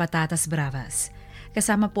magbabansag na Patatas Bravas.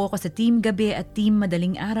 Kasama po ako sa Team Gabi at Team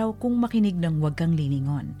Madaling Araw kung makinig ng Wag Kang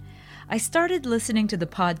Lilingon. I started listening to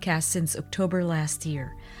the podcast since October last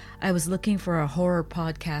year. I was looking for a horror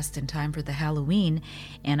podcast in time for the Halloween,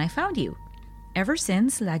 and I found you. Ever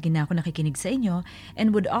since, lagi na ako nakikinig sa inyo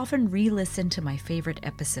and would often re-listen to my favorite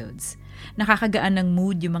episodes. Nakakagaan ng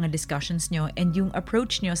mood yung mga discussions nyo and yung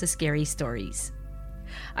approach nyo sa scary stories.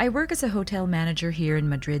 I work as a hotel manager here in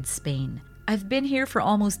Madrid, Spain. I've been here for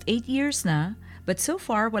almost 8 years na, but so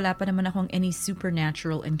far wala pa naman akong any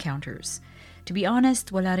supernatural encounters. To be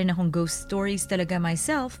honest, wala rin akong ghost stories talaga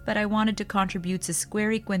myself, but I wanted to contribute sa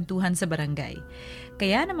squarey kwentuhan sa barangay.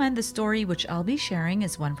 Kaya naman the story which I'll be sharing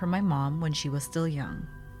is one from my mom when she was still young.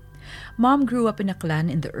 Mom grew up in Aklan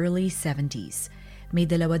in the early 70s. May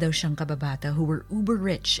dalawa daw siyang kababata who were uber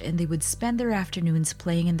rich and they would spend their afternoons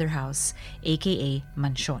playing in their house, aka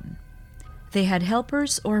mansyon. They had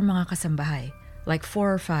helpers or mga kasambahay, like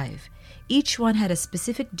 4 or 5. Each one had a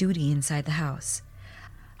specific duty inside the house.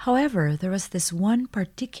 However, there was this one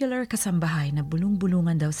particular kasambahay na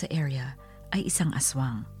bulung-bulungan daw sa area, ay isang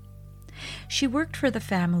aswang. She worked for the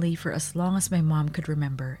family for as long as my mom could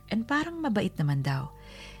remember and parang mabait naman daw,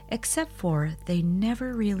 except for they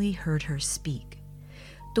never really heard her speak.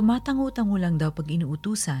 Tumatango-tango lang daw pag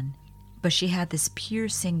inuutusan, but she had this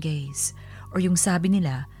piercing gaze, or yung sabi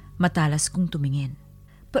nila, matalas kung tumingin.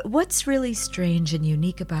 But what's really strange and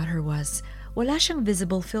unique about her was, wala siyang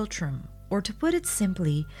visible philtrum, or to put it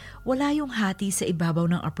simply, wala yung hati sa ibabaw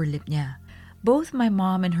ng upper lip niya. Both my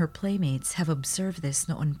mom and her playmates have observed this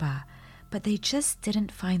noon pa, but they just didn't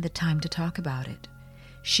find the time to talk about it.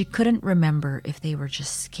 She couldn't remember if they were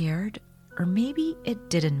just scared, or maybe it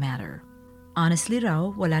didn't matter. Honestly raw,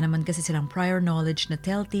 wala naman kasi silang prior knowledge na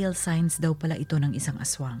telltale signs daw pala ito ng isang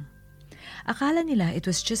aswang. Akala nila it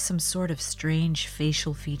was just some sort of strange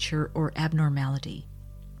facial feature or abnormality.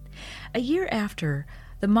 A year after,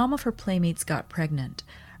 the mom of her playmates got pregnant.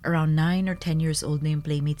 Around 9 or 10 years old na yung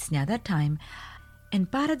playmates niya that time, and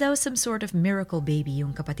para daw some sort of miracle baby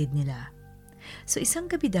yung kapatid nila. So isang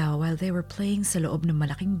gabi daw while they were playing sa loob ng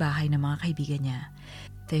malaking bahay ng mga kaibigan niya,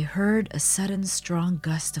 they heard a sudden strong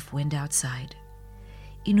gust of wind outside.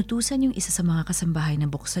 Inutusan yung isa sa mga kasambahay na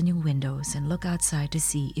buksan yung windows and look outside to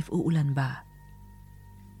see if uulan ba.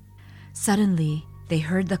 Suddenly, they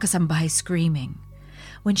heard the kasambahay screaming.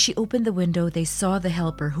 When she opened the window, they saw the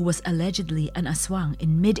helper who was allegedly an aswang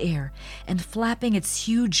in midair and flapping its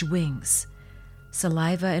huge wings.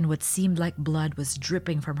 Saliva and what seemed like blood was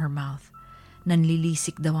dripping from her mouth.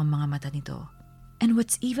 Nanlilisik daw ang mga mata nito. And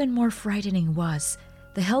what's even more frightening was,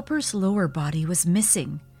 the helper's lower body was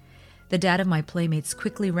missing. The dad of my playmates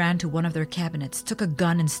quickly ran to one of their cabinets, took a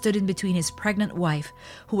gun, and stood in between his pregnant wife,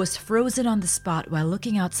 who was frozen on the spot while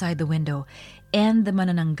looking outside the window, and the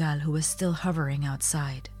manananggal, who was still hovering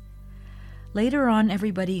outside. Later on,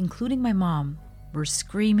 everybody, including my mom, were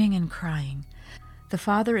screaming and crying. The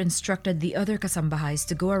father instructed the other kasambahays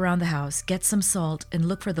to go around the house, get some salt, and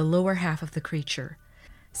look for the lower half of the creature.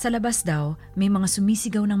 Sa labas daw, may mga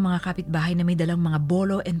sumisigaw ng mga kapitbahay na may dalang mga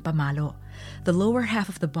bolo and pamalo. The lower half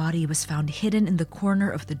of the body was found hidden in the corner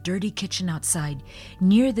of the dirty kitchen outside,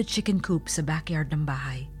 near the chicken coop sa backyard ng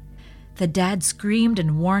bahay. The dad screamed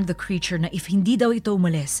and warned the creature na if hindi daw ito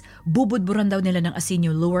umalis, bubudburan daw nila ng asin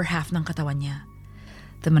yung lower half ng katawan niya.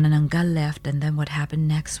 The manananggal left, and then what happened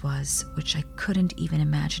next was, which I couldn't even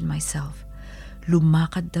imagine myself.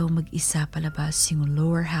 Lumakad daw mag-isa palabas yung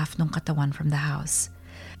lower half ng katawan from the house.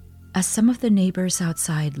 As some of the neighbors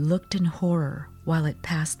outside looked in horror while it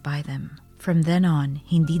passed by them. From then on,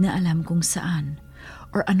 hindi na alam kung saan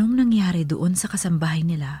or anong nangyari doon sa kasambahay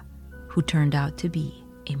nila who turned out to be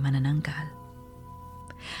a manananggal.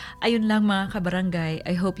 Ayun lang mga kabarangay,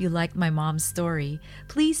 I hope you liked my mom's story.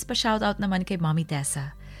 Please pa-shoutout naman kay Mommy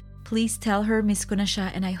Tessa. Please tell her miss ko na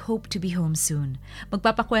siya and I hope to be home soon.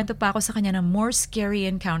 Magpapakwento pa ako sa kanya ng more scary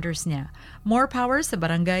encounters niya. More power sa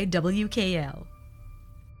Barangay WKL.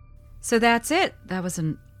 So that's it. That was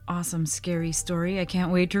an awesome, scary story. I can't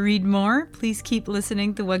wait to read more. Please keep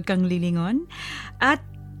listening to Wag Kang Lilingon. At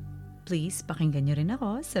please, pakinggan nyo rin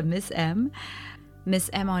ako sa Miss M. Miss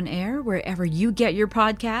M on Air, wherever you get your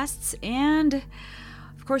podcasts. And,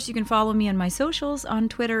 of course, you can follow me on my socials. On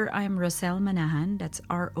Twitter, I'm Rosel Manahan. That's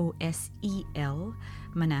R-O-S-E-L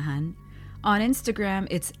Manahan. On Instagram,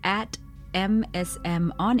 it's at MSM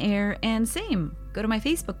on Air. And same, go to my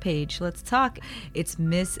Facebook page. Let's talk. It's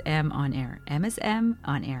Miss M on Air. MSM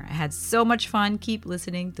on Air. I had so much fun. Keep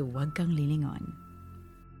listening to Wag Kang Lilingon.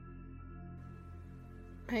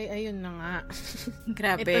 Ay, ayun na nga.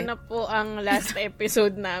 Grabe. Ito na po ang last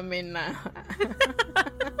episode namin na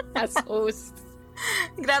as host.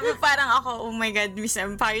 Grabe, parang ako, oh my God, Miss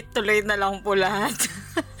M, kahit tuloy na lang po lahat.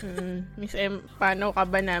 Miss M, paano ka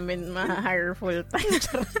ba namin ma-hire full-time?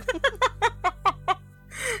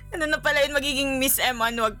 Ano na pala yun, magiging Miss M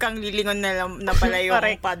on Wag Kang Lilingon na pala yung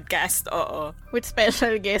podcast. Oo. With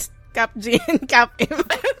special guest, Cap G and Cap M.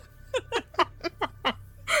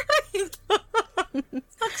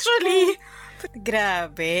 Actually,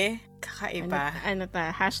 grabe. Kakaiba.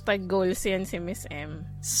 Hashtag goals yan si Miss M.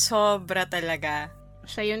 Sobra talaga.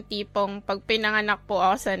 Siya yung tipong, pag pinanganak po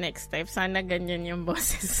ako sa next step, sana ganyan yung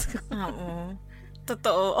boses ko. Oo.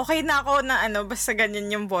 Totoo. Okay na ako na basta ganyan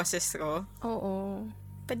yung boses ko. Oo.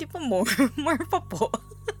 Pwede po more. More pa po.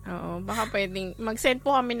 Oo. Baka pwedeng, mag-send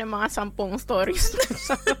po kami ng mga 10 stories.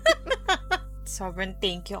 Sobrang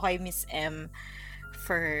thank you kay Miss M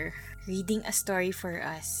for reading a story for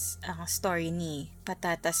us. Ang story ni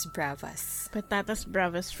Patatas Bravas. Patatas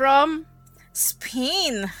Bravas from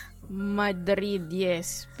Spain! Madrid,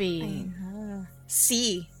 yes, Spain. I know.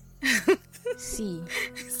 C. C.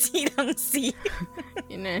 C lang C.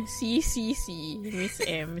 Yun na, C, Miss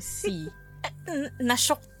M, C.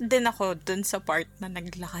 Na-shock din ako dun sa part na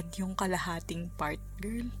naglakad yung kalahating part,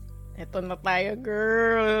 girl. Eto na tayo,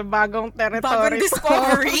 girl. Bagong territory. Bagong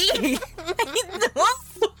discovery. I know.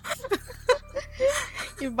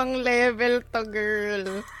 Ibang level to,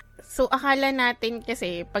 girl. So, akala natin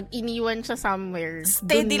kasi, pag iniwan siya somewhere,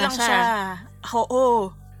 steady dun na lang siya.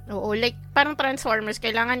 Oo. Oo, like, parang Transformers,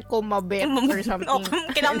 kailangan kumabit or something.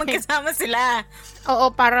 Kailangan magkasama sila.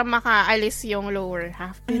 Oo, para makaalis yung lower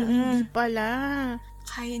half. Pero hindi pala.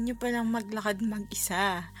 Kaya niyo palang maglakad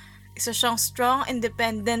mag-isa. Isa siyang strong,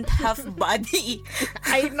 independent half body.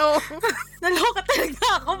 I know. Naloka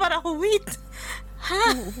talaga ako para wait.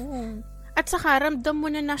 Ha? At saka, ramdam mo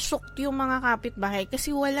na na-shocked yung mga kapitbahay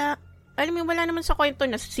kasi wala, alam mo, wala naman sa kwento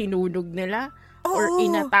na sinunog nila or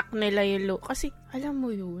inattack nila yung kasi, alam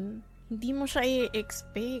mo yun, hindi mo siya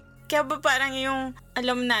i-expect. Kaya ba parang yung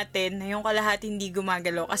alam natin na yung kalahati hindi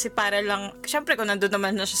gumagalaw kasi para lang, syempre kung nandun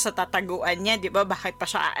naman na siya sa tataguan niya, di ba, bakit pa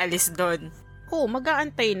siya aalis doon? Oo,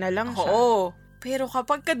 mag-aantay na lang siya. Oo. Pero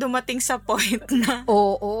kapag ka dumating sa point na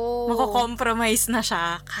mako-compromise na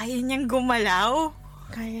siya, kaya niyang gumalaw.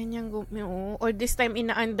 Kaya niyang or this time,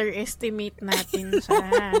 ina-underestimate natin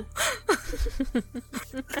siya.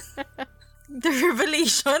 The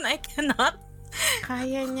revelation, I cannot.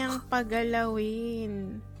 Kaya niyang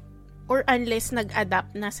pagalawin. Or unless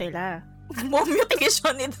nag-adapt na sila.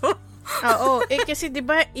 Mutation ito. Oo. Kasi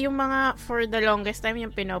diba, yung mga for the longest time,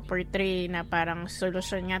 yung pinoportray na parang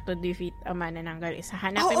solusyon nga to defeat a manananggal. Isa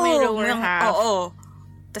hanapin mo yung lower half. Oo.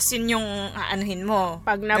 Tapos yun yung aanuhin mo.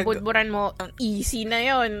 Pag nabudburan mo, easy na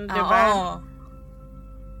yun, di ba?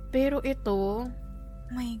 Pero ito,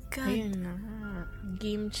 my God. Ayun na.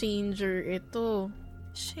 Game changer ito.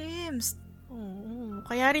 Shims. Oo.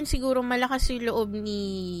 Kaya rin siguro malakas yung loob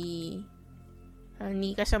ni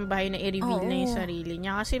kasambahay na i-reveal na yung sarili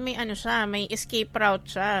niya. Kasi may may escape route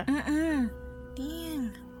siya. Damn.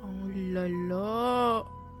 Ang lala.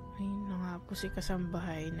 Ayun na nga po si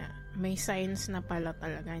kasambahay na may signs na pala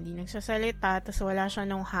talaga. Hindi nagsasalita, tapos wala siya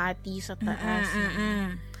nung hati sa taas.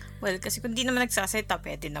 Well, kasi kung di naman nagsasalita,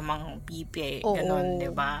 pwede namang pipi. Ganon,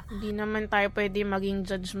 di ba? Hindi naman tayo pwede maging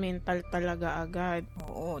judgmental talaga agad.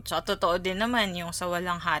 Oo. Tsaka totoo din naman, yung sa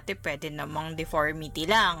walang hati, pwede namang deformity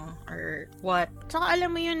lang. Or what? Tsaka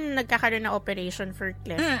alam mo yun, nagkakaroon na operation for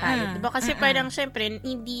cleft palate. Diba? Kasi parang syempre,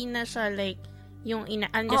 hindi na siya like, yung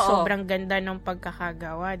sobrang ganda ng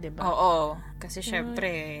pagkakagawa, diba? Oo. Kasi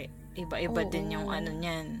syempre, iba-iba din yung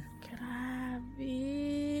niyan. Grabe.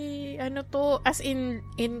 Ano to? As in,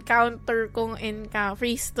 encounter kong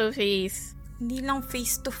face to face. Hindi lang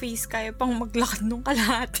face to face, kaya pang maglakad nung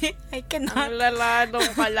kalahati. I cannot. Ang lala nung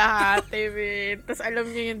kalahati, man. Tapos alam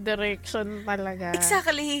niyo yung direction talaga.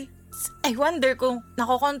 Exactly. I wonder kung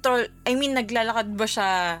naglalakad ba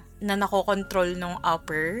siya na nakokontrol nung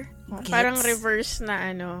upper? Parang reverse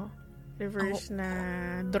na reverse na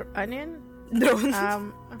ano yun? Drone.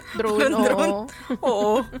 Drone, oo.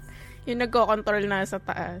 Oo. Yung nagko-control na sa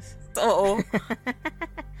taas. Oo.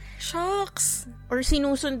 Shucks. Or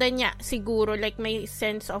sinusundan niya siguro, like may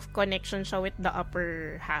sense of connection siya with the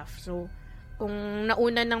upper half. So, kung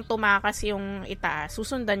nauna nang tumakas yung itaas,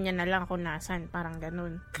 susundan niya na lang kung nasan. Parang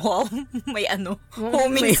ganun. Wow, may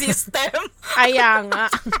homing system. Kaya nga.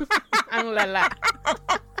 Ang lala.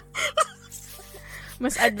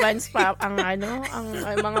 Mas advanced pa ang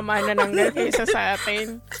mga manananggal kaysa sa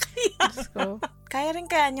atin. So, kaya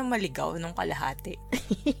niyang maligaw nung kalahati.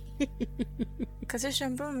 Kasi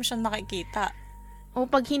syempre, mo siyang nakikita. O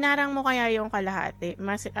pag hinarang mo kaya yung kalahati,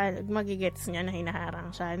 magigets niya na hinaharang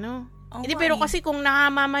siya, no? Hindi, pero kasi kung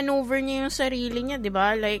nakamamaneuver niya yung sarili niya, di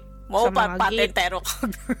ba? Like, sa mga patentero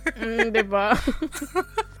cover. Di ba?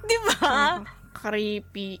 Di ba?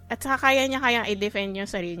 Creepy. At saka kaya niya i-defend yung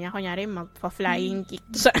sarili niya. Kunyari, magpa-flying kick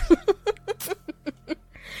siya.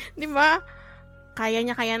 Di ba? Kaya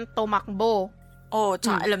niya tumakbo. Oh,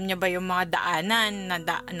 tsaka alam niya ba yung mga daanan na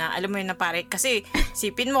alam mo yun na pare, kasi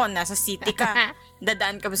sipin mo, nasa city ka,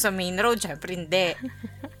 dadaan ka ba sa main road? Syempre hindi.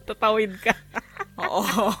 Tatawid ka.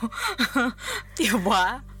 Oo.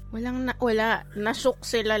 Diba? Wala. Nashook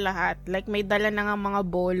sila lahat. Like, may dala na nga mga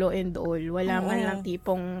bolo and all. Wala man lang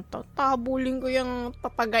tipong,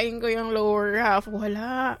 tatagain ko yung lower half.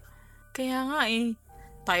 Wala. Kaya nga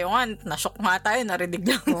tayo nga, nashock nga tayo, narinig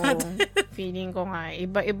lang natin. Feeling ko nga,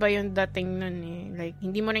 iba-iba yung dating nun Like,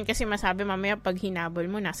 hindi mo rin kasi masabi mamaya pag hinabol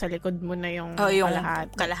mo, nasa likod mo na yung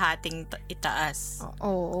kalahating itaas.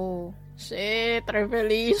 Oo. Shit,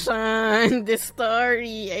 revelation, this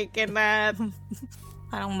story, I cannot.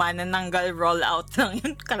 Parang manananggal roll out lang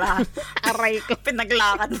yun. Aray ko.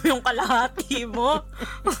 Pinaglakad mo yung kalahati mo.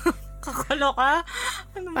 Kakalo ka?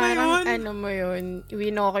 Ano ba parang, yun? mo yun,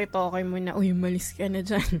 winokay-tokay mo na, uy, malis ka na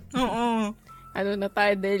dyan. Oo. Na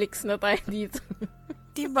tayo, delix na tayo dito.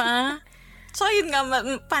 Diba? So, yun nga,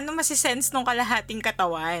 paano masisense nung kalahating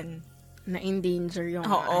katawan? Na in danger yung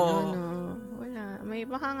wala.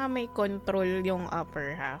 Baka nga may control yung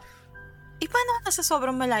upper half. Paano nasa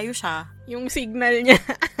sobrang malayo siya? Yung signal niya.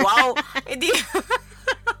 Wow! Edi,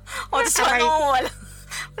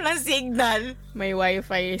 walang signal. May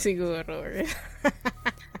wifi siguro.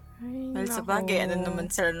 Well, sabagay, naman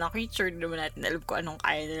sila na creature, naman natin alam ko anong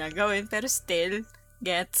kaya nila gawin, pero still,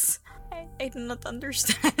 I do not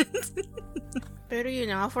understand. Pero yun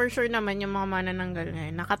nga, for sure naman yung mga manananggal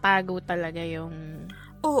ngayon, nakatago talaga yung...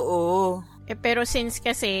 Oo. Pero since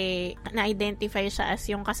kasi na-identify siya as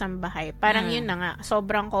yung kasambahay, parang yun na nga,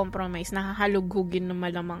 sobrang compromise, nakahalughugin na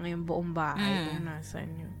malamang yung buong bahay kung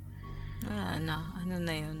nasan yun. Ano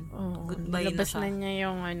na yun? Goodbye na siya. Labas na niya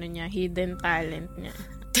yung hidden talent niya.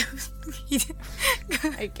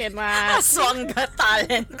 I cannot. Aswangga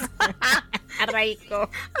talent. Aray ko.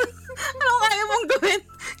 Ano kaya mong gawin?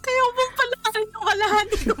 Kaya ko pang palakan yung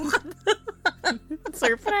kalahati yung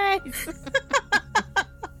surprise.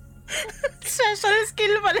 Special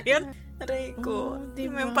skill pala yun. Aray ko.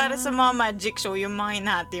 Diba? Yung para sa mga magic show, yung mga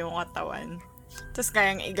hinati yung katawan. Tapos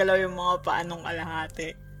kayang igalaw yung mga paanong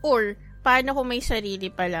kalahati. Or, paano kung may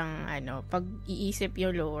sarili palang, pag iisip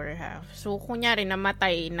yung lower half. So, kunyari,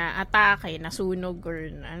 namatay, na atake, nasunog, or,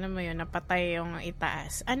 napatay yung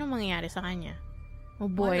itaas. Ano mangyayari sa kanya?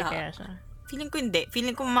 Buhay kaya siya? Feeling ko hindi.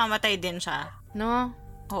 Feeling ko mamamatay din siya. No?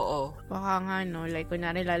 Oo. Baka nga, like,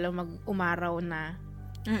 kunyari, lalo mag-umaraw na.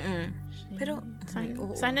 Pero,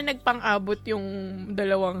 sana nagpang-abot yung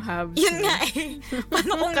dalawang halves. Yun nga eh.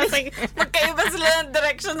 Paano kung magkaiba sila ng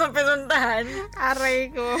direction ng pinuntahan?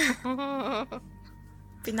 Aray ko.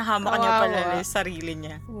 Pinahama niya pala yung sarili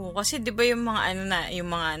niya. Oo, kasi di ba yung mga yung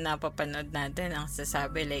mga napapanood natin, ang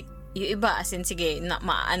sasabi like, yung iba, as in, sige,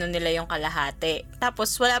 maano nila yung kalahati.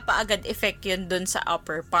 Tapos, wala pa agad effect yun dun sa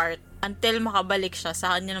upper part. Until makabalik siya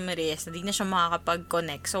sa kanya ng Marias, hindi na siya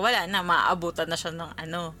makakapag-connect. So, wala na, maaabutan na siya ng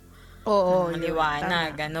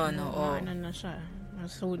liwanag, gano'n. Na siya.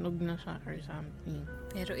 Nasunog na siya or something.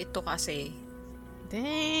 Pero ito kasi,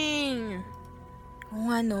 dang!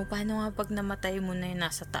 Paano nga pag namatay mo na yung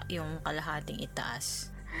nasa yung kalahating itaas?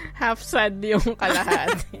 Half sad yung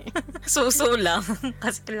kalahati. Suso lang.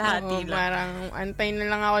 Kasi kalahati lang. Parang antay na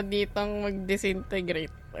lang ako ditong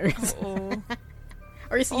mag-disintegrate.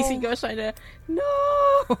 Or sisigaw siya na, no!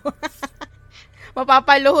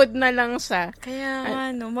 Mapapaluhod na lang siya.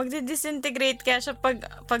 Kaya magdi-disintegrate kaya siya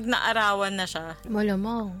pag naarawan na siya.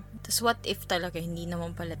 Malamang. Tapos what if talaga, hindi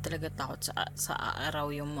naman pala talaga takot sa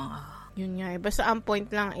araw yung mga... Yun nga, basta ang point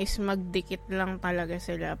lang is magdikit lang talaga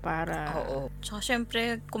sila para... Oo. Tsaka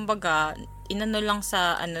syempre, kumbaga, inano lang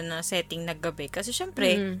sa na setting na gabi. Kasi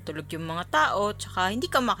syempre, tulog yung mga tao, tsaka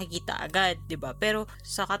hindi ka makikita agad, 'di ba? Pero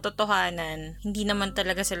sa katotohanan, hindi naman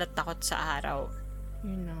talaga sila takot sa araw.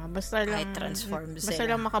 Yun na, basta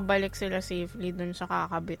lang makabalik sila safely dun sa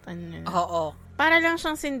kakabitan nila. Oo. Para lang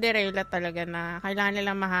siyang Cinderella talaga na kailangan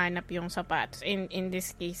nilang mahanap yung sapatos. In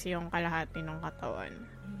this case, yung kalahati ng katawan.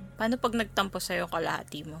 Paano pag nagtampo sa'yo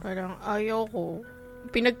kalahati mo? Parang, ayaw ko.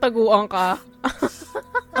 Pinagtaguan ka.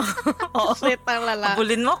 Shit ang lala.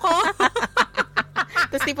 Abulin mo ko.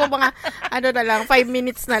 Tapos tipo mga, 5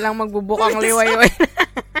 minutes na lang magbubukang liwayway.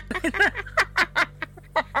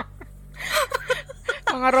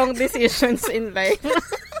 Mga wrong decisions in life.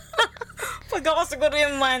 Pag ako siguro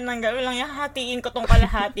yung manang gawin lang, hatiin ko tong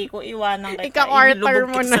kalahati ko, iwanan kita. Ika-quarter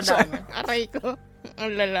mo na siya. Aray ko.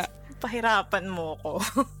 Ang lala. Pahirapan mo ko.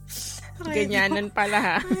 Ganyanan pala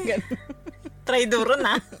ha. Try duro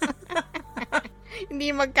na. Hindi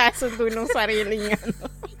magkasundo ng sariling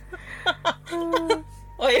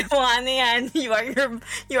O yung yan, you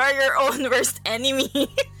are your own worst enemy.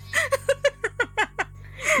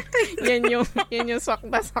 yan yung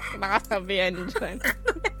sakta kasabihan dyan.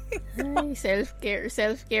 Ay,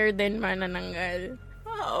 self-care din manananggal.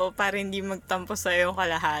 Oo, para hindi magtampo sa'yo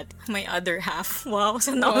kalahati. May other half. Wow,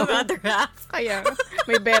 saan ako may other half? Kaya,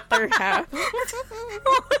 may better half.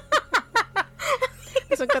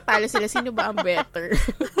 So, katalo sila, sino ba ang better?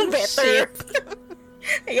 Better.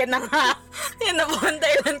 Ayan na nga. Ayan na po ang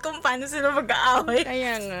dahilan kung paano sila mag-aaway.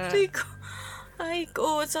 Kaya nga. Ay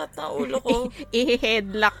ko, sat na ulo ko.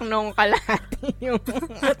 I-headlock nung kalahati yung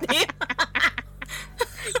ati.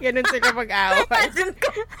 Ganun sila mag-aaway.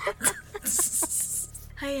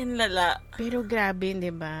 Ay, ang lala. Pero grabe,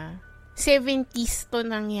 di ba? 70s to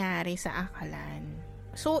nangyari sa Akalan.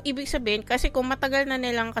 So, ibig sabihin, kasi kung matagal na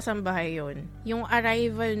nilang kasambahay yun, yung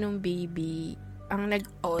arrival ng baby, ang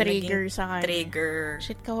nag-trigger sa kanya. Trigger.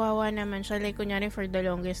 Shit, kawawa naman siya. Like, kunyari, for the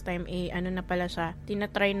longest time, na pala siya,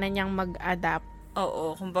 tinatry na niyang mag-adapt.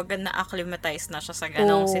 Oo, kumbaga na-acclimatize na siya sa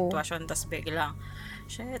ganong sitwasyon, tas biglang,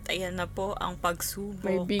 shit, ayan na po ang pagsubok.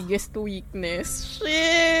 My biggest weakness.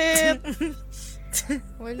 Shit!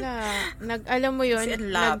 Wala. Alam mo yun,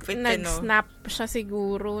 nag-snap siya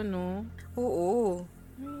siguro, no? Oo.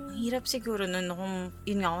 Hirap siguro nun kung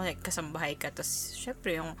yun nga kung kasambahay ka. Tapos,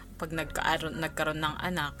 syempre, yung pag nagkaroon ng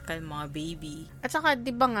anak, mga baby. At saka,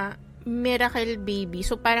 di ba nga, miracle baby.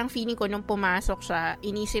 So, parang feeling ko nung pumasok siya,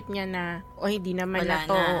 inisip niya na, hindi naman wala na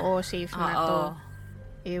to. Oo, safe na to.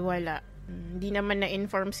 Wala. Hindi naman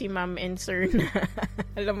na-inform si ma'am and sir na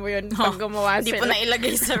alam mo yun, pag gumawa Hindi sila. po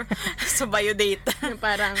nailagay sa biodata.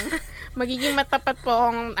 Parang magiging matapat po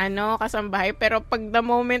akong kasambahay, pero pag the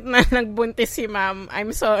moment na nagbuntis si ma'am,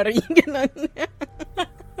 I'm sorry. Ganun.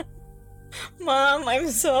 Ma'am, I'm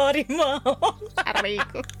sorry, ma'am. Aray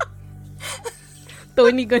ko.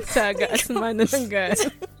 Tony Gonzaga as mano ng gas.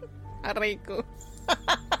 Aray ko.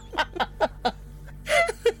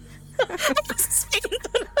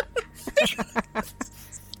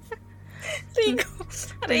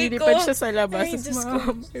 Nilipad siya sa labas. Ay, Diyos ko.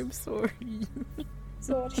 Ma'am, I'm sorry.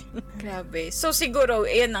 Sorry. Grabe. So, siguro,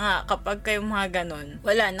 ayan na nga, kapag kayong mga ganun,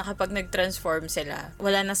 wala na kapag nag-transform sila.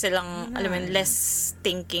 Wala na silang, alam mo, less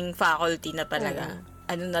thinking faculty na talaga.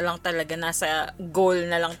 Ano na lang talaga, nasa goal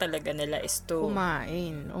na lang talaga nila is to...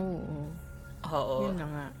 Kumain. Oo. Oo. Yun na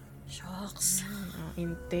nga. Shocks.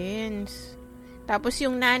 Intense. Tapos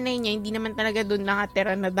yung nanay niya, hindi naman talaga doon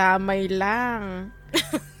nakatira, na damay lang.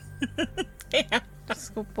 Tapos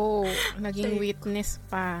ko po, naging witness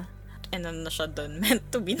pa. Ano na siya doon. Meant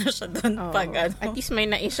to be na siya doon. Oo. Pag ano. At least may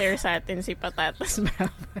na-share sa atin si Patatas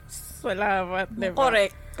Bravas. Salamat, diba?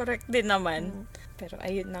 Correct. Correct din naman. Pero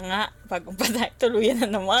ayun na nga, bago pa tayo tuluyan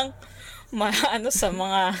na namang sa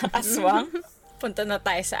mga aswang, punta na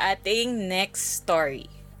tayo sa ating next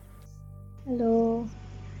story. Hello,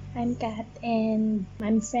 I'm Kat and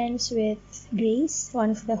I'm friends with Grace,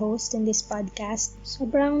 one of the hosts in this podcast.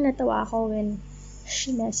 Sobrang natawa ako when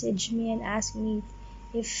she messaged me and asked me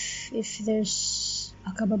if there's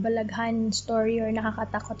a kababalaghan story or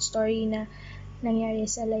nakakatakot story na nangyari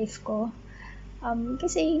sa life ko.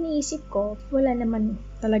 Kasi iniisip ko, wala naman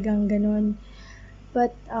talagang ganun.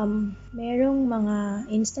 But merong mga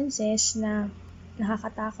instances na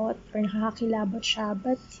nakakatakot or nakakakilabot siya,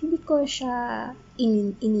 but hindi ko siya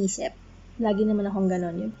inisip. Lagi naman akong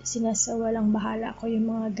ganon. Yung sinasawalang bahala ko yung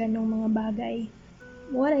mga ganong mga bagay.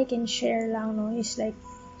 What I can share lang, is like,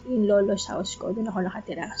 yung lolo's house ko, doon ako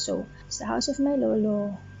nakatira. So, it's the house of my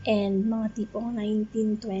lolo, and mga tipong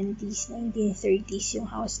 1920s, 1930s yung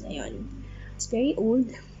house na yon. It's very old.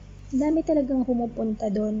 Dami talagang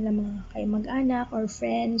pumupunta doon na mga mag-anak or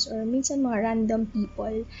friends or minsan mga random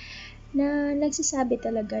people na nagsasabi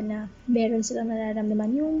talaga na meron silang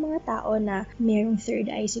nararamdaman, yung mga tao na merong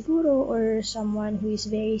third eye siguro or someone who is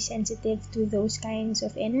very sensitive to those kinds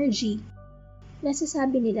of energy.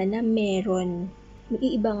 Nasasabi nila na meron.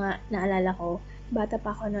 May iba nga, naalala ko, bata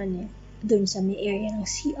pa ako noon doon sa may area ng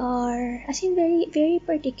CR. As in, very, very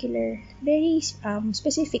particular. Very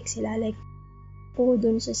specific sila. Like,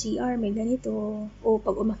 doon sa CR may ganito.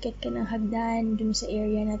 Pag umakyat ka ng hagdan, doon sa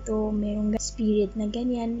area na to, merong spirit na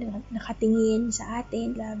ganyan, nakatingin sa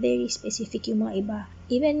atin. Very specific yung mga iba.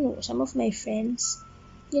 Even some of my friends,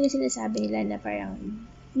 yun ang sinasabi nila na parang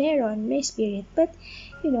may spirit. But,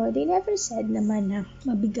 they never said naman na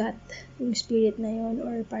mabigat yung spirit na yun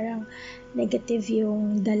or parang negative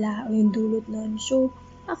yung dala o yung dulot nun. So,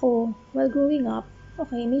 ako, while growing up,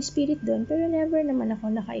 okay, may spirit doon, pero never naman ako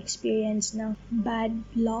naka-experience ng bad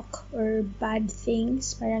luck or bad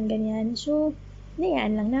things, parang ganyan. So,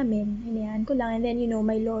 hinayaan lang namin. Hinayaan ko lang. And then,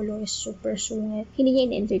 my lolo is super sungit. Hindi niya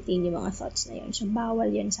in-entertain yung mga thoughts na yun. So, bawal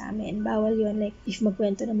yun sa amin. Bawal yun, like, if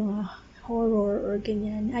magkwento ng mga horror or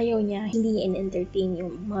ganyan, ayaw niya, hindi niya in-entertain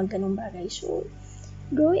yung mga ganong bagay. So,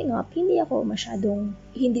 growing up, hindi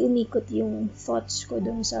umikot yung thoughts ko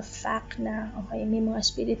dun sa fact na, okay, may mga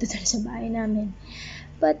spirito dun sa bahay namin.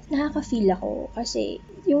 But, nakaka-feel ako kasi,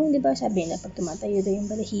 di ba sabi na pag tumatayo daw yung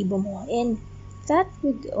balahibo mo, and that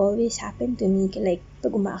would always happen to me, like,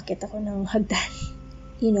 pag umaakit ako ng hagdan,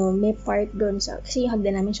 may part dun sa, kasi yung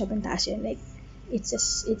hagdan namin sobrang taas yun, like, it's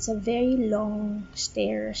a very long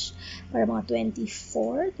stairs, para mga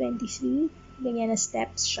 24, 23, ganyan na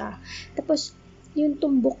steps siya. Tapos, yung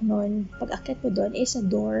tumbok nun, pag akit mo doon, is a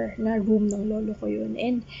door na room ng lolo ko yun.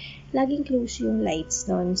 And, laging close yung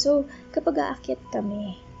lights nun. So, kapag aakyat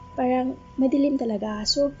kami, parang madilim talaga.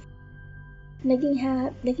 So, naging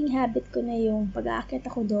habit ko na yung pag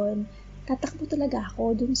aakyat ako doon, tatakbo talaga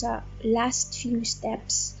ako dun sa last few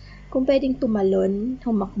steps. Kung pwedeng tumalon,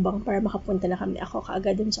 humakbang para makapunta na kami ako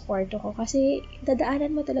kaagad dun sa kwarto ko. Kasi,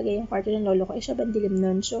 dadaanan mo talaga yung kwarto ng lolo ko. Sobrang dilim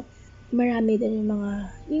nun. So, marami din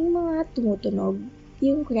yung mga tumutunog.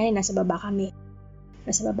 Yung kunyari, nasa baba kami,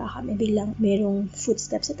 biglang merong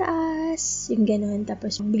footsteps sa taas, yung ganon,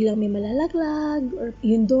 tapos biglang may malalaglag, or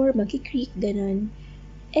yung door magkikreak, ganon.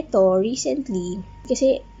 Eto, recently,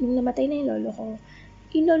 kasi nung namatay na yung lolo ko,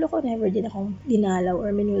 yung lolo ko, never din akong dinalaw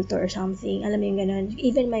or minulto or something. Alam mo yung ganun.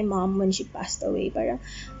 Even my mom, when she passed away, parang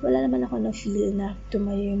wala naman ako na-feel na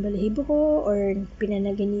tumayo yung balahibo ko or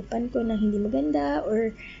pinanaginipan ko na hindi maganda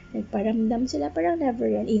or nagparamdam sila. Parang never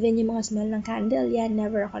yan. Even yung mga smell ng candle, yan,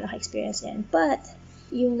 never ako naka-experience yan. But,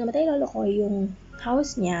 yung namatay lolo ko, yung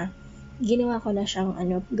house niya, ginawa ko na siyang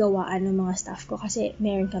gawaan ng mga staff ko kasi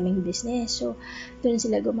meron kaming business. So, doon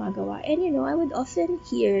sila gumagawa. And I would often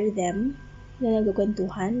hear them na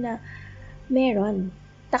nagkukwentuhan na meron.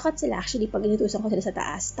 Takot sila actually pag inutusan ko sila sa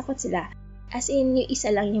taas. Takot sila. As in, yung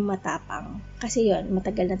isa lang yung matapang. Kasi yon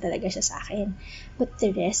matagal na talaga siya sa akin. But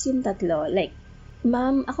the rest, yung tatlo, like,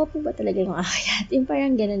 ma'am, ako po ba talaga yung aakyat? Yung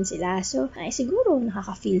parang ganun sila. So, siguro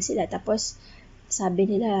nakaka-feel sila. Tapos, sabi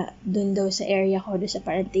nila, dun daw sa area ko, dun sa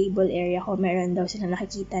parang table area ko, meron daw sila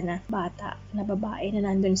nakikita na bata, na babae na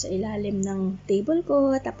nandun sa ilalim ng table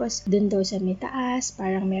ko. Tapos, dun daw sa may taas,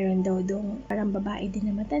 parang meron daw dong parang babae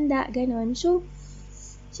din na matanda, ganon. So,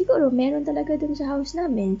 siguro, meron talaga dun sa house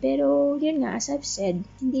namin. Pero, yun nga, as I've said,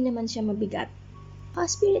 hindi naman siya mabigat.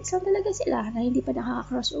 Spirits lang talaga sila na hindi pa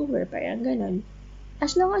nakaka-crossover, parang ganon.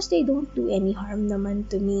 As long as they don't do any harm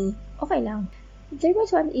naman to me, okay lang. There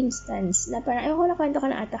was one instance na parang, ako nakwento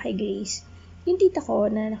ka na ata kay Grace. Yung tita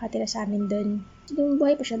ko na nakatira sa amin doon, nung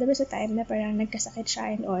buhay pa siya, there was a time na parang nagkasakit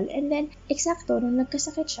siya and all. And then, eksakto, nung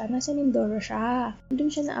nagkasakit siya, nasa Mindoro siya.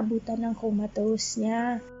 Doon siya naabutan ng comatose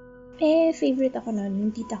niya. Favorite ako nun,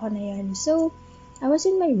 yung tita ko na yan. So, I was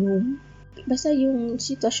in my room. Basta yung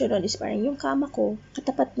sitwasyon nun is parang yung kama ko,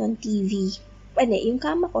 katapat nun TV. Yung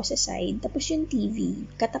kama ko sa side, tapos yung TV,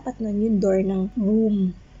 katapat nun yung door ng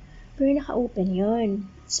room. Pero naka-open yun.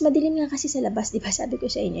 Tapos madilim nga kasi sa labas, di ba? Sabi ko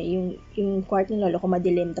sa inyo, yung kwarto ng lolo ko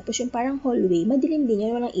madilim. Tapos yung parang hallway, madilim din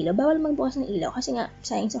yun, walang ilaw. Bawal magbukas ng ilaw kasi nga,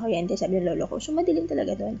 sayang sa kuryente, sabi ng lolo ko. So madilim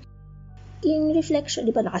talaga doon. Yung reflection,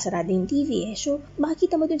 di ba, nakasarado yung TV eh. So,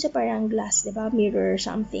 makikita mo dun sa parang glass, di ba, mirror or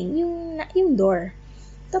something, yung door.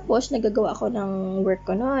 Tapos, nagagawa ako ng work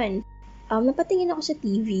ko noon. Napatingin ako sa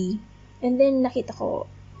TV, and then nakita ko,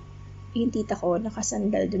 yung tita ko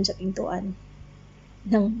nakasandal dun sa pintuan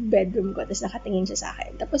ng bedroom ko, tapos nakatingin siya sa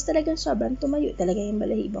akin. Tapos talagang sobrang tumayo talaga yung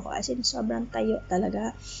balahibo ko, as in sobrang tayo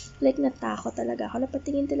talaga, like natakot talaga ako,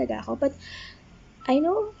 napatingin talaga ako. But I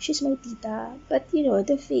know she's my tita, but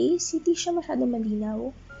the face, hindi siya masyadong malinaw.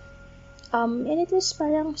 And it was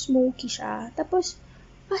parang smoky siya. Tapos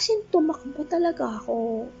as in tumakbo talaga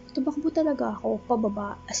ako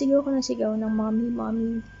pababa. Sigaw ko ng sigaw ng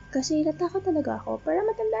mommy. Kasi natakot talaga ako. Para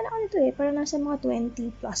matanda na ako nito eh. Para nasa mga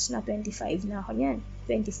 20 plus na, 25 na ako niyan.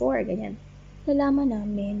 24, ganyan. Nalaman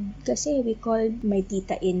namin. Kasi we called my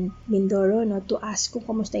tita in Mindoro, to ask kung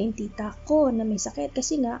kamusta yung tita ko na may sakit.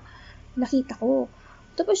 Kasi nga, nakita ko.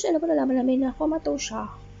 Tapos, nalaman namin na comatose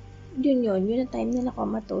siya. Yun yung time na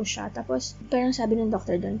na-comatose siya. Tapos, parang sabi ng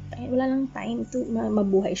doctor doon, wala lang time to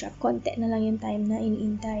mabuhay siya. Konti na lang yung time na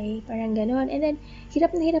iniintay. Parang ganon. And then,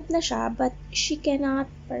 hirap na siya, but she cannot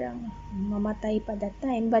parang mamatay pa that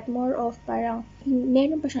time. But more of parang,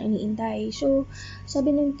 meron pa siyang iniintay. So,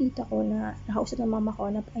 sabi ng tita ko na, nakausap ng mama ko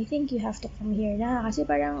na, I think you have to come here na. Kasi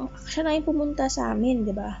parang, siya na yung pumunta sa amin,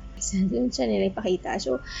 diba? Doon siya nila ipakita.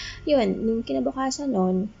 So, yun, nung kinabukasan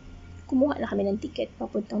nun, kumuha na kami ng ticket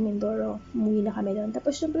papuntang Mindoro. Umuwi na kami doon.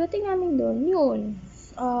 Tapos, yung pagdating namin doon,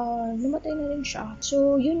 namatay na rin siya.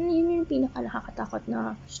 So, yun yung pinaka nakakatakot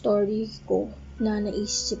na story ko na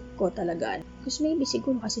naisip ko talaga. Because maybe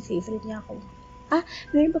siguro kasi favorite niya ako.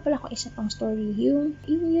 Meron pa pala ako isa pang story. Yung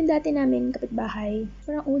dati namin kapitbahay,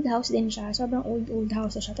 parang old house din siya. Sobrang old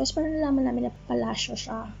house siya. Tapos parang nalaman namin na palasyo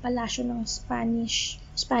siya. Palasyo ng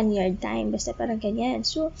Spaniard time. Basta parang ganyan.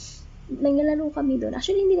 So, naglalaro kami doon.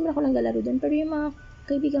 Actually, hindi naman ako naglalaro doon. Pero yung mga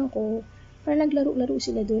kaibigan ko, parang naglaro-laro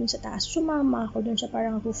sila doon sa taas. Sumama ako doon sa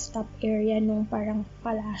parang rooftop area nung parang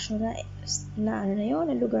palasyo na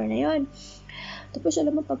lugar na yon. Tapos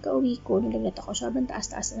alam mo, pagka-uwi ko, nilagnat ako. Sobrang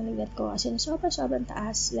taas-taas na nilagnat ko. As in, sobrang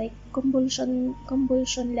taas. Like,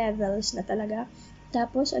 convulsion levels na talaga.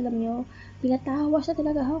 Tapos, alam nyo, pinatawas na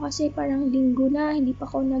talaga ako kasi parang linggo na, hindi pa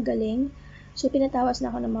ako nagaling. So, pinatawas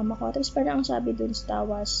na ako ng mama ko. Tapos, parang ang sabi doon sa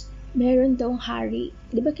tawas, meron daw hari.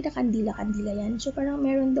 Di ba kinakandila-kandila yan? So, parang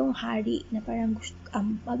meron daw hari na parang gusto,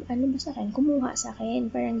 sa akin? Kumuha sa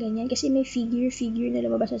akin. Parang ganyan. Kasi may figure na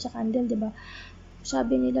lumabas sa candle, di ba?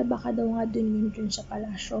 Sabi nila baka daw nga dun sa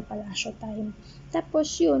palasyo time.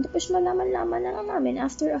 Tapos malaman na namin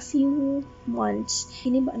after a few months,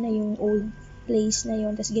 hiniba na yung old place na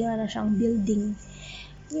yun, tapos ginawa na siyang building.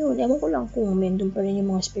 Yun, ewan ko lang kung doon pa rin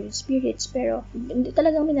yung mga spirits, pero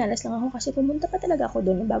talagang minalas lang ako kasi pumunta pa talaga ako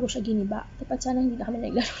doon bago siya giniba. Dapat sana hindi na kami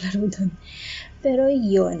naglaro-laro doon. Pero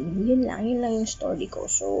yun lang yung story ko.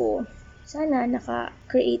 So, sana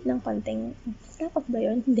naka-create ng konting, dapat ba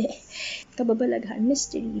yun? Hindi. Kababalaghan,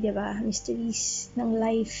 mystery, diba? Mysteries ng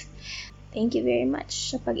life. Thank you very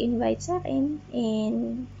much sa pag-invite sa akin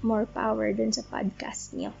and more power dun sa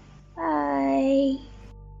podcast niyo. Bye!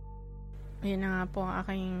 Ayun na nga po ang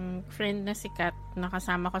aking friend na si Kat,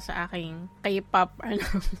 nakasama ko sa aking K-pop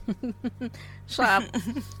shop.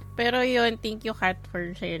 Pero yun, thank you Kat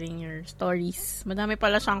for sharing your stories. Madami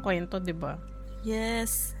pala siyang kwento, diba?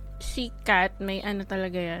 Yes. Si Kat, may ano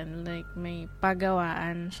talaga yan, like may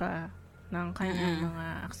pagawaan siya ng kanyang mga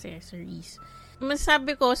accessories.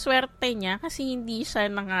 Masabi ko, swerte niya kasi hindi siya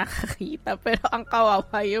nakakakita. Pero ang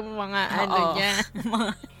kawawa yung mga niya.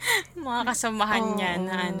 mga kasamahan niya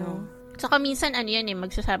na Saka minsan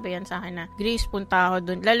magsasabi yan sa akin na, Grace, punta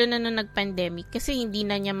ako dun. Lalo na nung nag-pandemic kasi hindi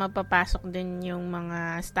na niya mapapasok din yung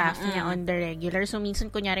mga staff niya on the regular. So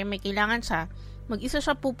minsan kunyari may kailangan siya, mag-isa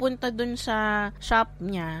siya pupunta dun sa shop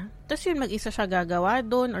niya. Tapos yun, mag-isa siya gagawa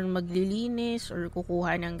dun or maglilinis or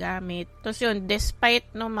kukuha ng gamit. Tapos yun, despite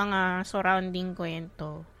no mga surrounding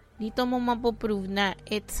kwento, dito mo mapoprove na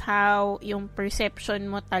it's how yung perception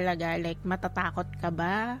mo talaga, like matatakot ka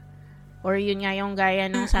ba? Or yun nga yung gaya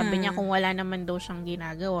nung sabi niya kung wala naman daw siyang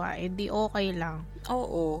ginagawa, di okay lang.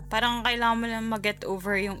 Oo. Parang kailangan mo lang mag-get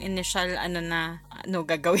over yung initial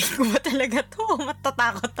gagawin ko ba talaga to?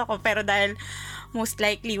 Matatakot ako. Pero dahil most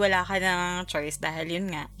likely wala ka ng choice dahil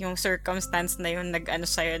yun nga, yung circumstance na yun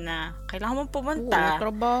sa'yo na kailangan mo pumunta. Oo,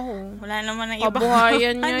 trabaho. Wala naman na iba.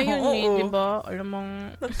 Kabuhayan niya yun diba? Alam mong...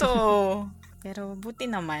 Totoo. Pero buti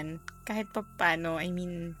naman, kahit pa paano,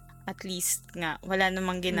 at least nga, wala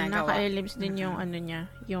namang ginagawa. Naka-ellipse din yung niya,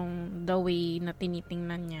 yung the way na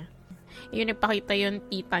tinitingnan niya. Yun, ipakita yung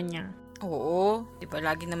tita niya. Oo. Diba,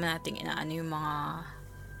 lagi naman nating inaano yung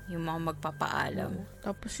mga magpapaalam.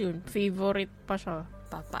 Tapos yun, favorite pa siya.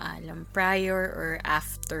 Papaalam. Prior or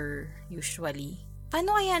after, usually.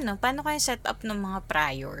 Paano kaya set up ng mga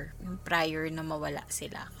prior? Yung prior na mawala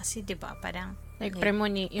sila. Kasi diba, parang... Like,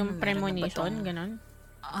 yung premonition, ganon?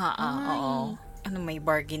 Oo. May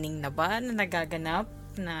bargaining na ba na nagaganap?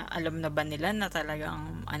 Na alam na ba nila na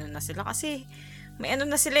talagang na sila? Kasi may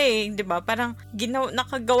na sila di ba? Parang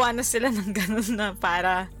nakagawa na sila ng ganun na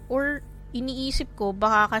para... Or iniisip ko,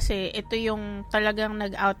 baka kasi ito yung talagang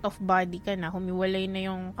nag-out of body ka na, humiwalay na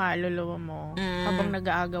yung kaluluwa mo habang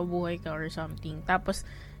nag-aagaw buhay ka or something. Tapos,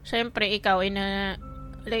 syempre, ikaw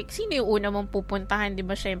like, sino yung una mong pupuntahan, di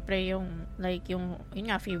ba? Syempre, yun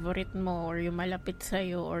nga, favorite mo, or yung malapit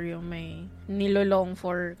sa'yo, or yung may nilolong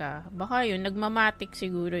for ka. Baka yun, nagmamatik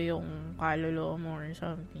siguro yung kaluluwa mo or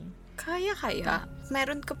something. Kaya?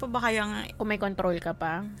 Meron ka pa ba kayang... Kung may control ka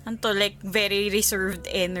pa? Like, very reserved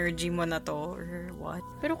energy mo na to, or what?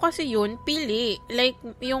 Pero kasi yun, pili. Like,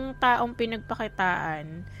 yung taong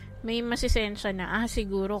pinagpakitaan, may masisensya na,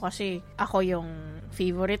 siguro kasi ako yung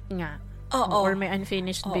favorite nga. Oo. Or may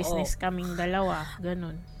unfinished business kaming dalawa.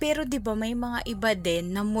 Ganun. Pero 'di ba may mga iba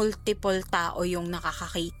din na multiple tao yung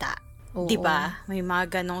nakakakita. 'Di ba? May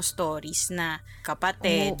mga ganong stories na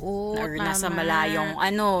kapatid or nasa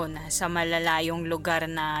malalayong lugar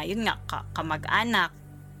na yun nga kamag-anak.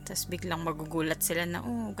 Tapos biglang magugulat sila na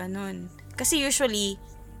ganun. Kasi usually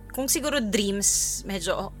kung siguro dreams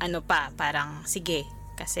medyo parang sige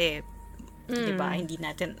kasi 'di ba hindi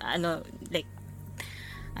natin like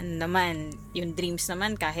naman, yung dreams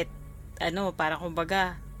naman kahit parang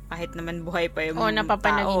kumbaga kahit naman buhay pa yung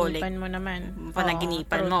napapanaginipan mo naman.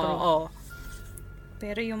 Panaginipan mo, oo.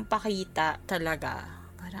 Pero yung pakita talaga,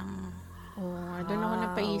 parang doon ako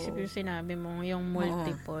napaisip yung sinabi mo, yung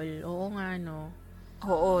multiple. Oo nga, no?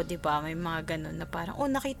 Oo, di ba? May mga ganun na parang,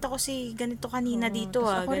 nakita ko si ganito kanina dito,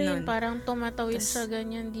 ako ganun. rin, parang tumatawid sa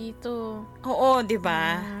ganyan dito. Oo, di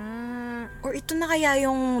ba? Or ito na kaya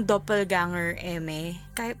yung doppelganger,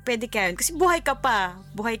 pwede kaya yun. Kasi buhay ka pa.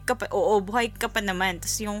 Oo, buhay ka pa naman.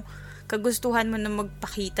 Tapos yung kagustuhan mo na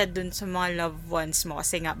magpakita dun sa mga loved ones mo.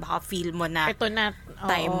 Kasi nga, baka feel mo na ito na,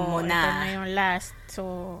 time mo na. Ito na yung last. So,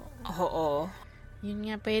 oo. Yun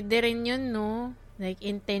nga, pwede rin yun, no? Like,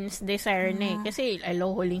 intense desire na Kasi,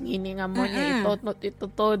 huling hininga mo na ito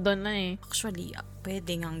todo na Actually,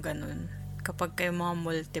 pwede nga ganun. Kapag kayo mga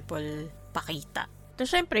multiple pakita.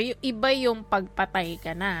 So, syempre, yung iba yung pagpatay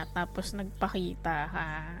ka na, tapos nagpakita ka.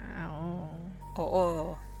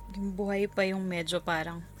 Oo. Yung buhay pa yung medyo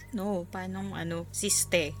parang, paanong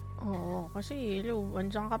siste. Oo, kasi,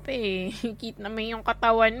 andyan ka pa Kita na may yung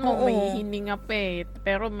katawan mo, may hininga pa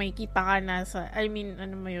pero may kita ka na sa,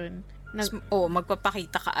 ano mo yun?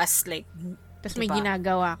 Magpapakita ka as like, tapos may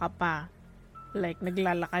ginagawa ka pa. Like,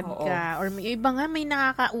 naglalakad ka. Or may iba nga, may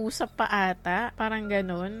nakakausap pa ata. Parang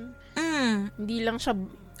ganun. Hindi lang siya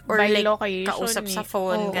or by like location, kausap sa eh.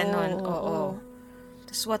 phone, Oo, ganun. oo. Oo.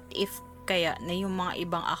 Tapos what if kaya na yung mga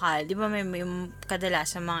ibang akala, di ba may yung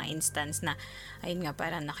kadalasan mga instance na, ayun nga,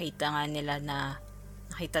 parang nakita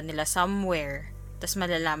nila somewhere, tapos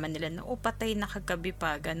malalaman nila na, patay na kagabi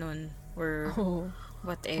pa, ganun, or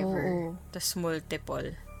whatever. Tapos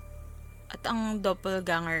multiple. At ang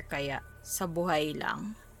doppelganger kaya, sa buhay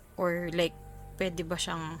lang? Or like, pwede ba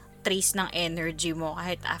siyang trace ng energy mo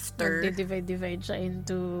kahit after? Divide siya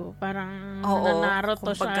into, parang Oo,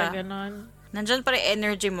 Naruto kumbaga, siya, ganon. Nandyan pa rin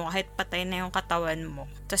energy mo kahit patay na yung katawan mo.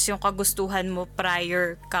 Tapos yung kagustuhan mo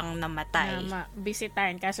prior kang namatay. Na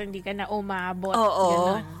bisitahin, kaso hindi ka na umabot.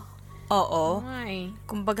 Oo. Ganon. Oo. Ay.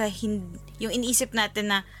 Kumbaga, yung iniisip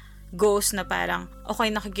natin na ghost na parang,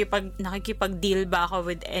 okay, nakikipag-deal ba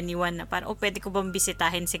ako with anyone na parang, pwede ko bang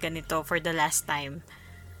bisitahin si ganito for the last time?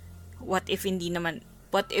 What if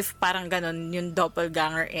parang ganon yung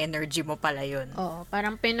doppelganger energy mo pala yun? Oo,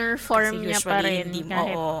 parang pinerform niya pa rin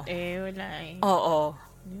kahit wala eh. Oo.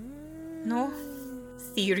 No?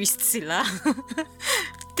 Theorist sila.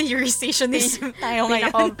 Theorizationism tayo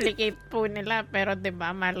ngayon. Pinakomplicate po nila, pero 'di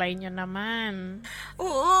ba malay nyo naman.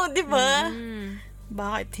 Oo, 'di ba?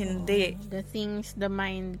 Bakit hindi? The things the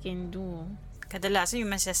mind can do. Kadalasan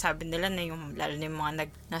yung masasabi nila na yung, lalo na yung mga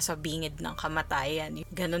nasa bingid ng kamatayan,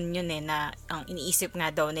 ganun yun na ang iniisip nga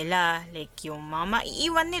daw nila, like yung mga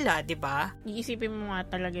maiiwan nila, di ba? Iisipin mo nga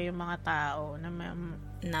talaga yung mga tao na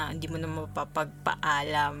hindi mo na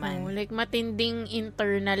mapapagpaalaman. like matinding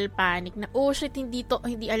internal panic na, shit, hindi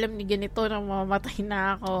alam ni ganito na mamamatay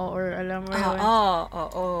na ako, or alam mo yun.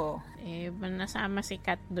 Oo. Nasama si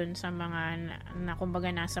Kat dun sa mga na kumbaga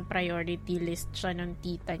nasa priority list siya nung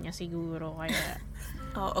tita niya siguro, kaya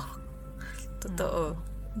oo. Totoo.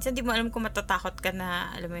 Minsan di mo alam kung matatakot ka na,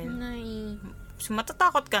 alam mo yun. So,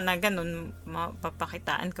 matatakot ka na ganun,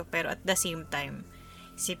 mapapakitaan ka, pero at the same time,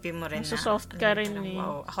 isipin mo rin soft ka rin eh.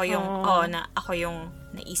 Wow. Ako yung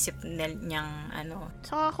naisip niyang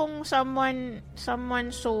Saka kung someone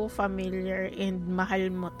so familiar and mahal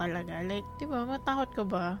mo talaga, like, di ba, matakot ka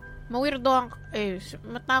ba? Mawirdo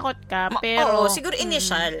matakot ka, pero... Oo, siguro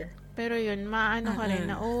initial. Pero yun, maano ka rin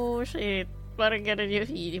na, shit, parang ganun yung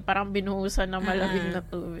feeling, parang binuhusan ng malamig na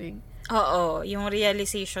tubig. Oo, yung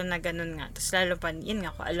realization na ganun nga. Tapos lalo pa, yun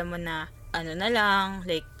nga, kung alam mo na, na lang,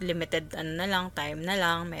 like, limited, na lang, time na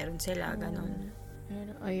lang, meron sila, ganun.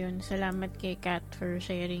 Pero, ayun, salamat kay Kat for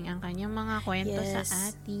sharing ang kanyang mga kwento sa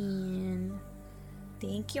atin.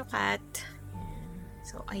 Thank you, Kat.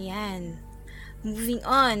 So, ayan. Moving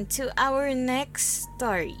on to our next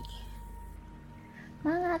story.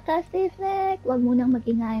 Mga ka-Stiffneck, huwag munang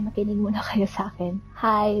magingay, makinig muna kayo sa akin.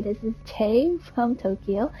 Hi, this is Che from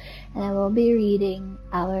Tokyo, and I will be reading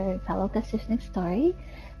our fellow ka-Stiffneck story.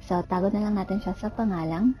 So, tago na lang natin siya sa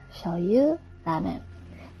pangalang Shoyu Ramen.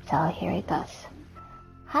 So, here it goes.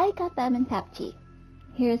 Hi, Kapam and Kapchi.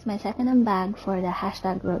 Here's my second bag for the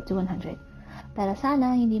hashtag Road to 100. Pero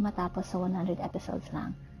sana hindi matapos sa 100 episodes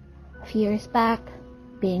lang. A few years back,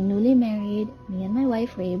 being newly married, me and my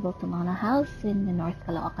wife were able to own a house in the North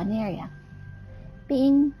Caloocan area.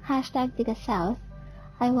 Being hashtag Tiga South,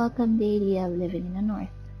 I welcomed the idea of living in the North.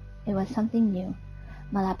 It was something new.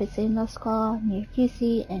 Malapit sa in-laws ko, near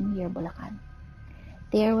QC, and near Bulacan.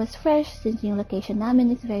 The air was fresh since yung location namin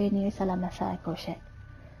is very near sa Lamasa Ecoshed.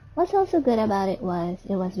 What's also good about it was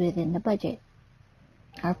within the budget.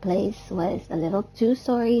 Our place was a little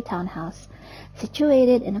 2-story townhouse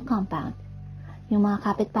situated in a compound. Yung mga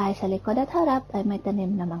kapitbahay sa likod at harap ay may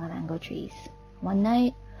tanim na mga mango trees. One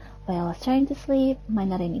night, while I was trying to sleep, may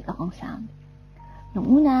narinig akong sound. Nung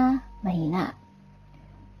una, mahina.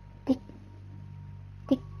 Tik,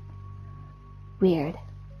 tik. Weird.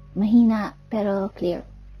 Mahina, pero clear.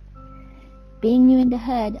 Being new in the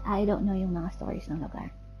hood, I don't know yung mga stories ng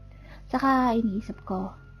lugar. Saka, iniisip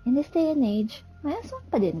ko, in this day and age, may aswang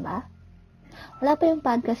pa din ba? Wala pa yung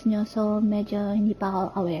podcast nyo, so medyo hindi pa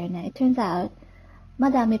ako aware na it turns out,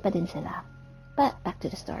 madami pa din sila. But, back to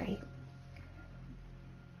the story.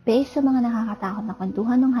 Based sa mga nakakatakot na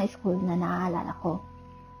kwentuhan ng high school na naaalala ko,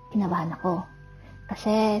 kinabahan ako.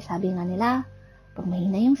 Kasi, sabi nga nila, pag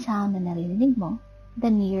mahina yung sound na narinig mo, the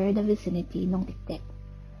nearer the vicinity nung tiktik.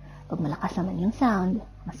 Pag malakas naman yung sound,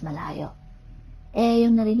 mas malayo.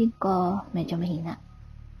 Yung narinig ko, medyo mahina.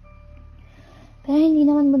 Pero hindi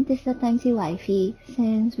naman buntis na time si wifey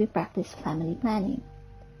since we practice family planning.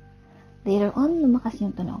 Later on, lumakas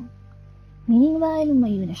yung tunog. Meaning ba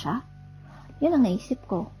lumayo na siya? Yun ang naisip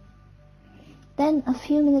ko. Then, a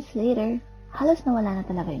few minutes later, halos nawala na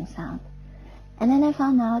talaga yung sound. And then I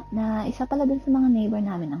found out na isa pala dun sa mga neighbor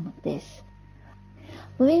namin ang buntis.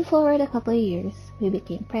 Moving forward a couple of years, we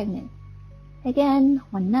became pregnant. Again,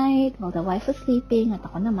 one night, while the wife was sleeping at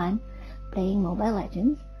ako naman, playing Mobile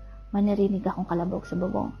Legends, may narinig akong kalabog sa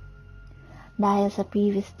bubong. Dahil sa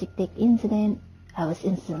previous tik-tik incident, I was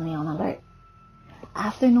instantly on alert.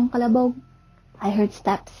 After nung kalabog, I heard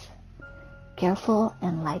steps. Careful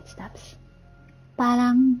and light steps.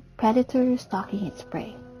 Parang predator stalking its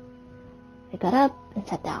prey. I got up and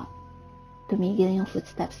sat down. Tumigil yung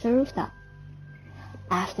footsteps sa rooftop.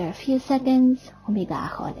 After a few seconds,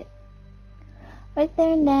 humiga ako ulit. Right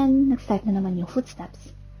there and then, nag-start na naman yung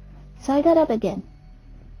footsteps. So I got up again.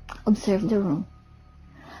 Observed the room.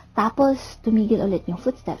 Tapos, tumigil ulit yung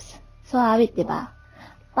footsteps. So awit, diba?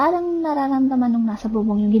 Parang nararamdaman nung nasa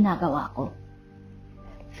bubong yung ginagawa ko.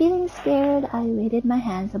 Feeling scared, I weighted my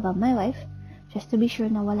hands above my wife just to be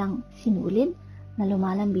sure na walang sinulid na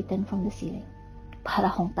lumalambitan from the ceiling.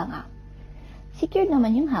 Para akong tanga. Secured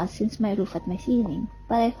naman yung house since may roof at may ceiling,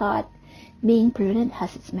 but I thought being prudent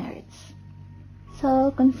has its merits.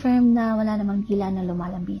 So, confirmed na wala namang gila na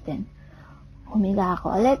lumalambitin. Humiga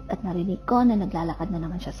ako ulit at narinig ko na naglalakad na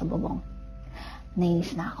naman siya sa bubong.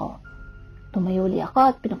 Nainis na ako. Tumayo uli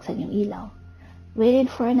ako at pinuksan yung ilaw. Waited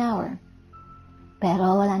for an hour.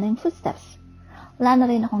 Pero wala na yung footsteps. Wala na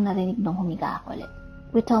rin akong narinig nung humiga ako ulit.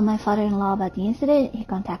 We told my father-in-law about the incident. He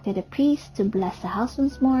contacted a priest to bless the house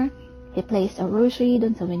once more. He placed a rosary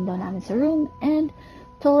dun sa window namin sa room and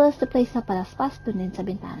told us to place a palaspas dun din sa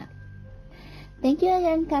bintana. Thank you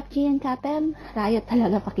again, Cap G and Cap M. Riot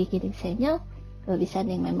talaga pakikinig sa inyo. We'll be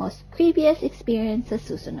sending my most creepiest experience sa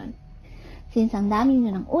susunod. Since ang dami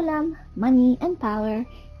nyo ng ulam, money, and power,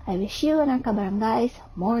 I wish you and our kabarangays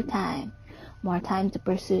more time. More time to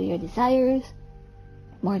pursue your desires.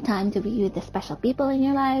 More time to be with the special people in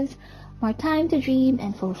your lives. More time to dream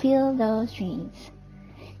and fulfill those dreams.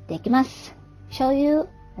 Dekimasu. Shoyu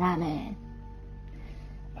ramen.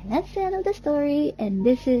 And that's the end of the story. And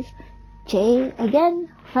this is Jay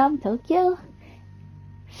again from Tokyo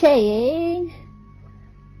saying,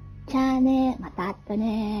 Chane, matato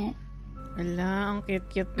ne. Ala, ang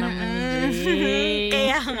cute-cute naman ni Jay.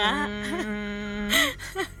 Kaya nga.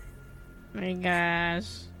 My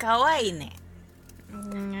gosh. Kawaii ne.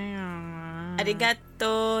 Ngayon.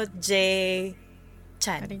 Arigato, Jay.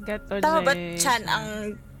 Chan. Arigato, Jay. Tama ba Chan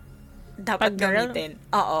ang dapat Pag girl? gamitin?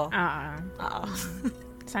 Oo. Oo.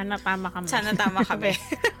 Sana tama kami. Sana tama kami.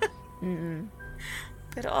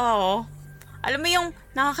 Pero alam mo yung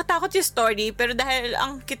nakakatakot yung story, pero dahil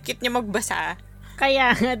ang cute-cute niya magbasa.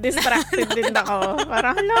 Kaya nga, distracted din ako.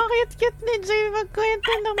 Parang, hala, cute-cute ni Jay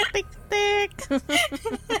magkwento ng tik-tik.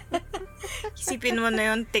 Isipin mo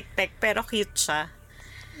na yung tik-tik, pero cute siya.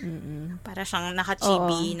 Para siyang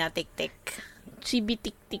naka-chibi na tik-tik. Chibi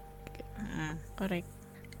tik-tik. Correct.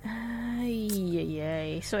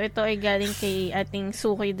 Ay. So, ito ay galing kay ating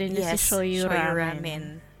suki din na si Shoyu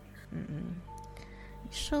Ramen.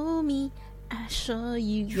 Show me, I show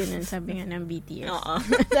you. Ganun sabi nga ng BTS. Oo.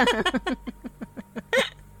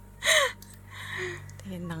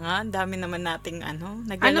 Yan na nga, dami naman nating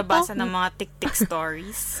naglalabasan ng mga tik-tik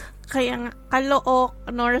stories. Kaya nga,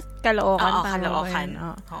 North Caloocan. Oo, Caloocan.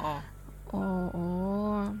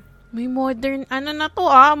 Oo. May modern,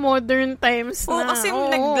 modern times na. Oo, kasi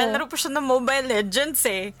naglalaro pa siya ng Mobile Legends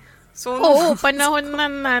eh. So, panahon na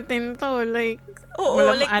natin to. Like,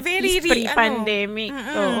 like very pre-pandemic.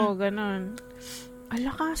 Oo, ganun.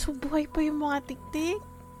 Ala ka, so buhay pa yung mga tik-tik.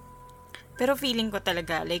 Pero feeling ko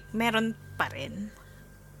talaga, like, meron pa rin.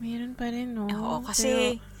 Meron pa rin, no? Oo,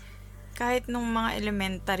 kasi kahit nung mga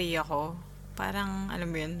elementary ako, parang, alam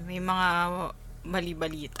mo yun, may mga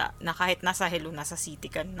bali-balita na kahit nasa Hello, nasa city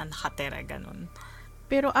ka na nakatera, ganun.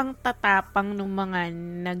 Pero ang tatapang ng mga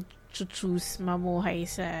nag-choose mamuhay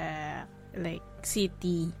sa, like,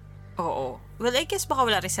 city. Oo. Well, I guess baka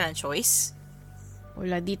wala rin silang choice.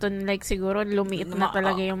 Wala. Dito, like, siguro lumiit na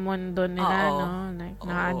talaga yung mundo nila, no? Like,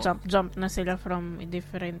 naka-jump na sila from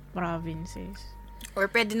different provinces. Or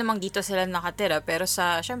pwede namang dito sila nakatira, pero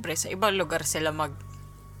syempre, sa ibang lugar sila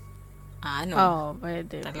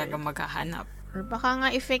pwede. Talaga maghahanap. Or baka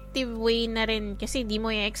nga effective way na rin, kasi di mo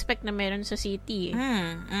i-expect na meron sa city,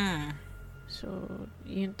 So,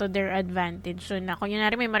 yun to their advantage. So,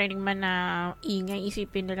 kunyari may marinig man na ingay,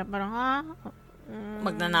 isipin nila parang,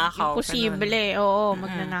 magnanakaw. Imposible. Oo,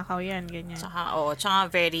 magnanakaw yan, ganyan. Tsaka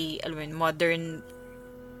very, modern,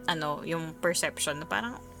 yung perception na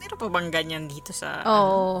parang, meron pa bang ganyan dito sa,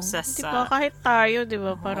 diba, kahit tayo,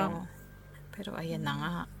 diba, parang. Pero ayan na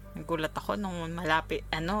nga, nagulat ako nung malapit,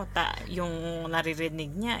 yung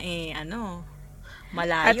naririnig niya,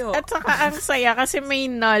 malayo. At saka ang saya kasi may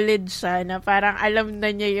knowledge siya na parang alam na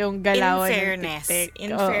niya yung galawan ng tik-tik.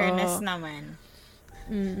 In fairness naman.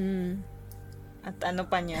 At ano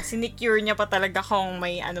pa niya, sinecure niya pa talaga kung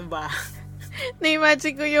may ano ba.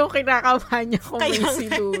 Na-imagine ko yung kinakabahan niya kung may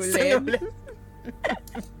sinulid.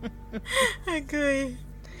 Agoy.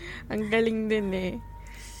 Ang galing din eh.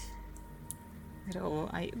 Pero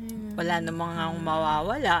wala namang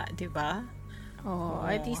mawawala, di ba? Oo,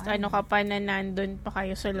 at least ano ka pa na nandun pa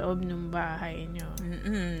kayo sa loob ng bahay niyo.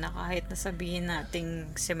 Na kahit nasabihin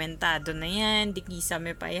nating sementado na yan, di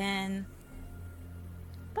kisame pa yan.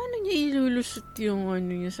 Paano niya ilulusot yung ano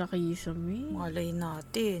niya sa kisame? Malay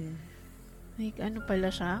natin. Like, ano pala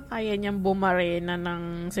siya? Kaya niyang bumarena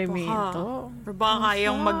ng semento? Or baka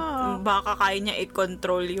kaya niya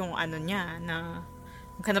i-control yung ano niya na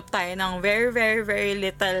maghanap tayo ng very, very, very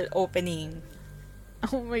little opening.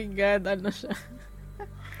 Oh my God, ano siya?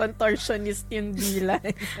 Contortionist yung dila.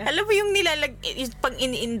 Alam mo yung pang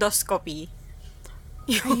ini-endoscopy?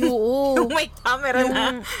 Yung may camera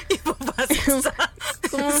na ipapasok sa...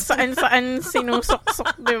 Kung saan-saan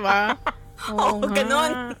sinusok-sok, di ba? Oo,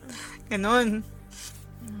 ganun. Ganun.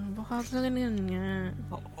 Baka ganun nga.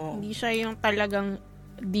 Oo. Hindi siya yung talagang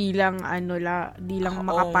dilang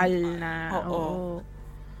makapal na. Oo.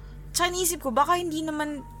 Tsaka naisip ko, baka hindi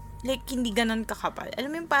naman hindi ganun kakapal. Alam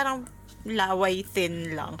mo yung parang laway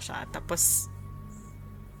thin lang siya. Tapos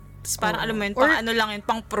parang alam mo yun, pang ano lang yun,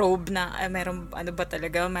 pang probe na meron ba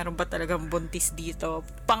talagang buntis dito.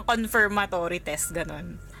 Pang confirmatory test,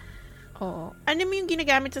 ganun. Oo. Ano mo yung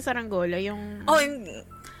ginagamit sa saranggola? Yung yung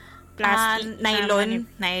plastic nylon.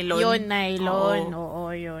 Yun, nylon.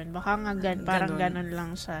 Oo, yun. Baka nga parang ganun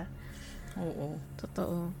lang siya. Oo.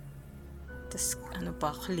 Totoo. Tapos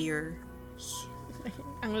clear.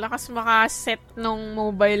 Ang lakas makaset nung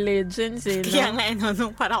Mobile Legends eh. Kaya nga,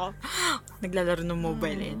 nung parang naglalaro ng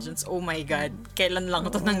Mobile Legends. Oh my God. Kailan lang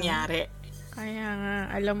ito nangyari? Kaya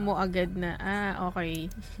nga, alam mo agad na,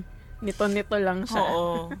 okay. Nito lang siya.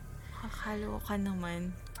 Oo. Kakaloka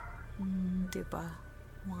naman. Diba?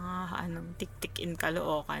 Mga tik-tik-in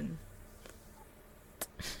kalookan.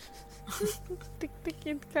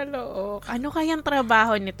 Tik-tikin kalookan. Ano kayang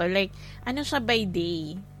trabaho nito? Like, ano siya by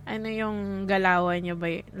day? Ano yung galawan niya ba?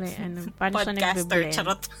 Like, paano siya podcaster, nagbe-blend?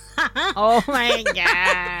 charot. Oh my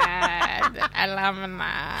God! Alam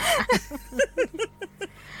na.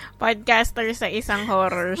 Podcaster sa isang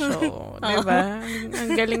horror show. Diba?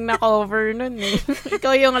 Ang galing na cover nun eh.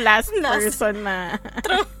 Ikaw yung last person na...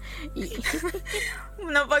 True.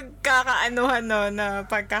 na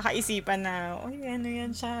pagkakaisipan na, ano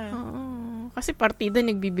yan siya. Oo. Kasi partida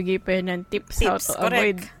nagbibigay pa yun ng tips how to correct.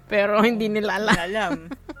 avoid. Pero hindi nila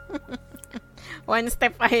alam. One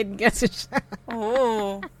step ahead kasi siya.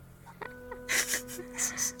 Oo.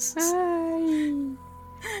 Ay.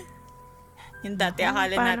 Yung dati,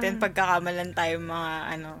 akala natin pagkakamalan tayo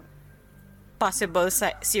mga possible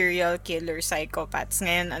serial killer psychopaths.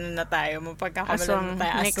 Ngayon, na tayo? Mapagkakamalan na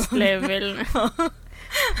tayo. Next level.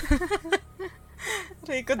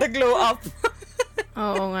 Rico, the glow up.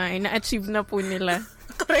 Oo nga, na-achieve na po nila.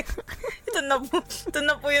 Correct. Ito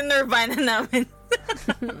na po yung nirvana namin.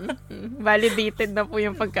 Validated na po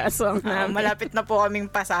yung pagkaaswang namin. Malapit na po kaming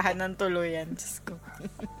pasahan ng tuluyan. Diyos ko.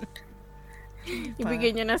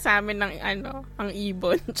 Ibigay nyo na sa amin ng ang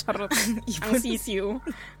ibon. Charot. Ang sisiu.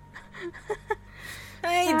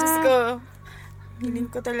 Ay, Diyos ko. Feeling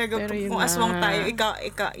ko talaga kung aswang tayo,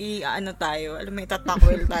 tayo. Alam mo,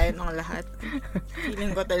 itatakwil tayo ng lahat.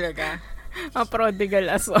 Feeling ko talaga.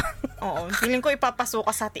 Prodigal aswang. Oo. Feeling ko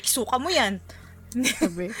ipapasuka sa atin. Isuka mo yan.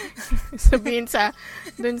 Sabihin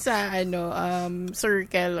dun sa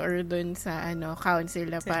circle or dun sa council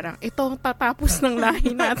na parang itong tatapos ng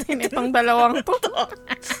lahi natin, itong dalawang to.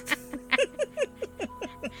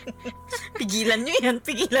 Pigilan nyo yan.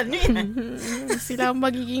 Sila ang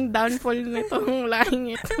magiging downfall nitong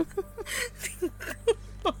lahing ito.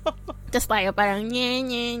 Tapos tayo parang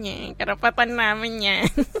nye, karapatan namin yan.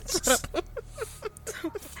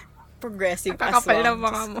 Progressive kakapal aswang. na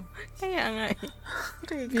mga mo. Kaya nga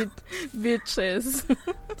bitches.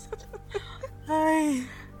 Ay.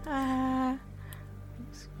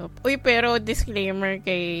 Uy, pero disclaimer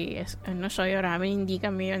kay Shoyo Ramen, hindi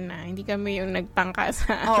kami yung nagtangka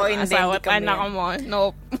sa asawa at anak mo.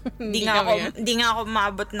 Nope. Hindi nga ako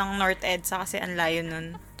maabot ng North EDSA kasi ang layo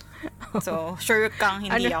nun. So, sure kang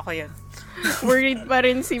hindi ako yun. Worried pa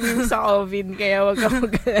rin si Mim sa COVID, kaya wag kang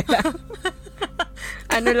mag-alala.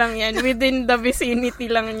 Lang yan, within the vicinity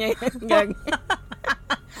lang niya yan.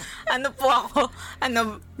 Po ako,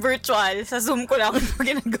 virtual, sa Zoom ko lang ako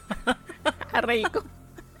ginagawa. Aray ko.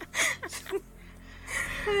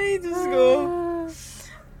 Ay, Diyos ko.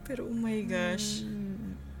 Pero oh my gosh.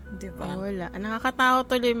 Diba? Wala.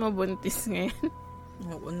 Nakakatakot tuloy mabuntis ngayon.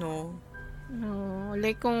 Oo, no. No,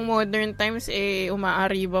 like kung modern times,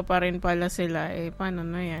 umaariba pa rin pala sila, paano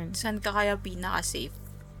na yan? Saan ka kaya pinaka-safe?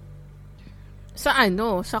 Sa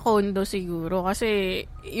sa condo siguro. Kasi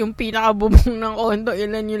yung pinakabubong ng condo,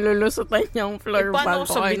 ilan yung lulusutan niyang floor paano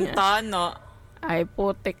bago sa kanya? bintana? Ay,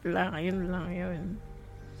 putik lang. Ayun lang yun.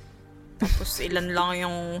 Tapos ilan lang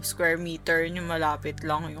yung square meter nyo, malapit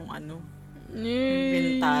lang yung yung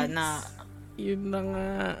bintana. Yun na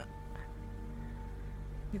nga.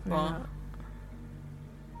 Diba?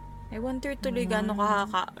 I wonder tuloy gano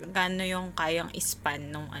yung kayang ispan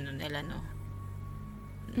nung nila, no?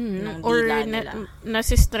 Nung Or dila nila.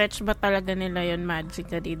 nasi-stretch ba talaga nila yun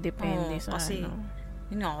magically? Depende sa kasi,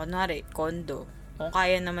 yun nga, kunwari, condo. Kung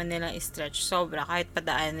kaya naman nilang i-stretch sobra, kahit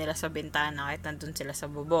padaan nila sa bintana, kahit nandun sila sa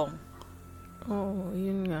bubong. Oo,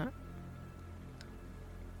 yun nga.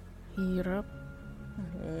 Hirap.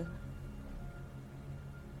 Oo.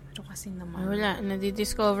 Pero kasi naman. Wala,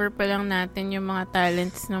 nadidiscover pa lang natin yung mga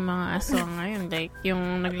talents ng mga aswang ngayon. Like,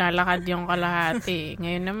 yung naglalakad yung kalahati.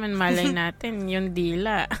 Ngayon naman, malay natin, yung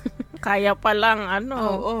dila. Kaya pa lang,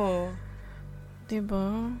 Oo.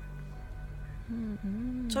 Diba?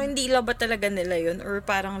 So, hindi ba talaga nila yun? Or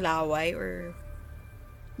parang laway? Or...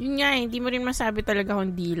 Yun nga, hindi mo rin masabi talaga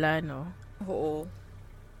kung dila, no? Oo.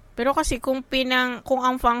 Pero kasi kung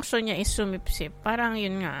ang function niya is sumipsip, parang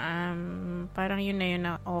yun nga, parang yun na yun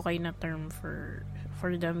na okay na term for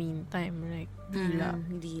the meantime. Like, dila.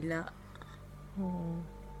 Dila. Oo.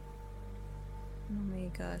 Oh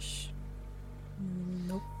my gosh.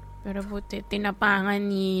 Nope. Pero buti, tinapangan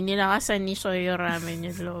nilakasan ni Soyo Ramen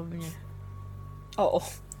yung loob niya. Oo.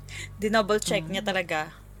 Dinouble check niya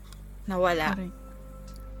talaga. Nawala.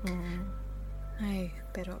 Oo. Ay,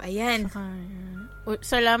 pero ayan.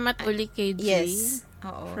 Salamat uli kay Jay. Yes.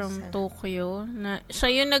 Oo. From Tokyo. Siya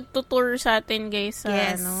yung nagtutour sa atin, guys, sa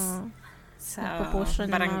sa nagpo-post siya ng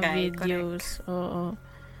mga barangay, videos. Oo.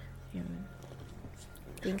 Yun.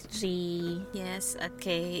 Thanks, Jay. Yes, at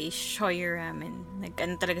kay Shoyu Ramen.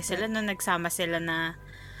 Talaga sila, nagsama sila na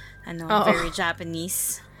very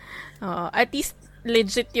Japanese. Oo. At least,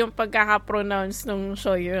 legit yung pagkaka-pronounce ng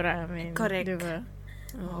Shoyu Ramen. Correct. Diba?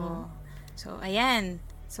 Oo. So, ayan.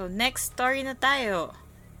 So, next story na tayo.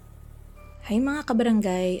 Hi mga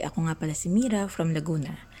kabarangay, ako nga pala si Mira from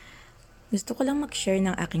Laguna. Gusto ko lang mag-share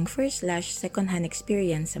ng aking first/second-hand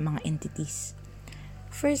experience sa mga entities.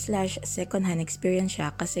 First/second-hand experience siya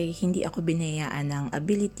kasi hindi ako binayaan ng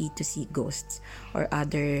ability to see ghosts or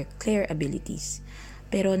other clair abilities.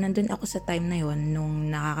 Pero nandun ako sa time na yon nung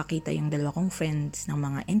nakakakita yung dalawa kong friends ng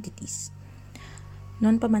mga entities.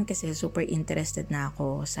 Noon pa man kasi super interested na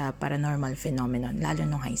ako sa paranormal phenomenon, lalo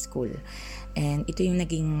nung high school. And ito yung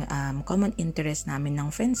naging common interest namin ng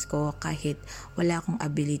friends ko kahit wala akong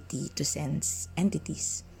ability to sense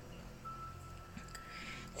entities.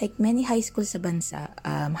 Like many high school sa bansa,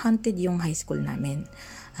 haunted yung high school namin.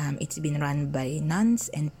 It's been run by nuns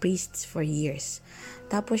and priests for years.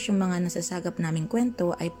 Tapos yung mga nasasagap naming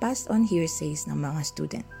kwento ay passed on hearsays ng mga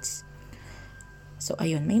students. So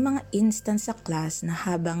ayun, may mga instance sa class na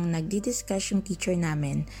habang nagdi-discuss yung teacher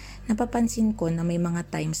namin, napapansin ko na may mga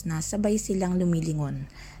times na sabay silang lumilingon,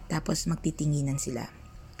 tapos magtitinginan sila.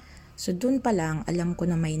 So dun pa lang, alam ko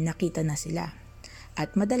na may nakita na sila.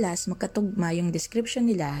 At madalas magkatugma yung description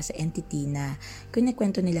nila sa entity na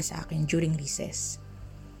kinikwento nila sa akin during recess.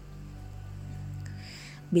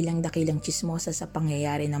 Bilang dakilang chismosa sa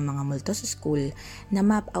pangyayari ng mga multo sa school,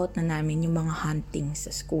 na-map out na namin yung mga hunting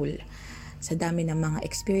sa school. Sa dami ng mga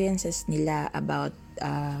experiences nila about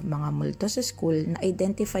mga multo sa school,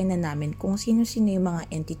 na-identify na namin kung sino-sino yung mga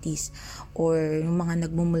entities or yung mga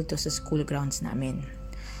nagmumulto sa school grounds namin.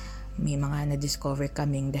 May mga na-discover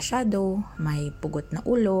kaming the shadow, may pugot na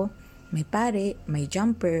ulo, may pare, may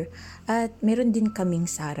jumper, at meron din kaming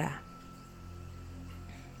Sara.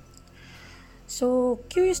 So,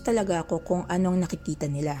 curious talaga ako kung anong nakikita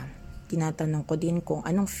nila. Tinatanong ko din kung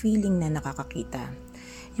anong feeling na nakakakita.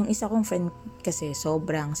 Yung isa kong friend kasi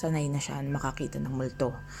sobrang sanay na siya makakita ng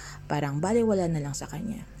multo. Parang baliwala na lang sa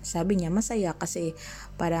kanya. Sabi niya masaya kasi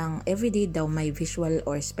parang everyday daw may visual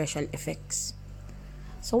or special effects.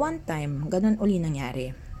 So one time, ganun uli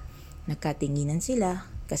nangyari. Nagkatinginan sila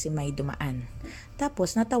kasi may dumaan.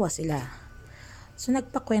 Tapos natawa sila. So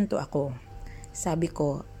nagpakwento ako. Sabi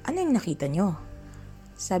ko, ano yung nakita nyo?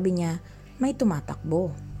 Sabi niya, may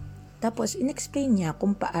tumatakbo. Tapos in-explain niya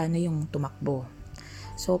kung paano yung tumakbo.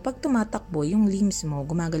 So, pag tumatakbo, yung limbs mo,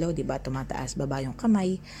 gumagalaw, diba? Tumataas, baba yung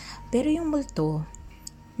kamay. Pero yung multo,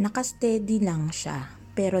 nakasteady lang siya.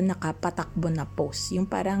 Pero nakapatakbo na pose. Yung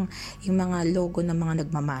parang, yung mga logo ng mga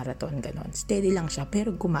nagmamarathon, ganon. Steady lang siya,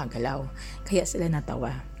 pero gumagalaw. Kaya sila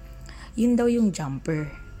natawa. Yun daw yung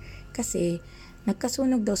jumper. Kasi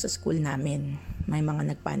nagkasunog daw sa school namin. May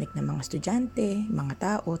mga nagpanik na mga estudyante, mga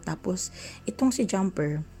tao, tapos itong si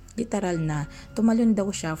Jumper, literal na tumalon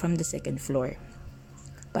daw siya from the second floor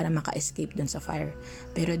para maka-escape dun sa fire.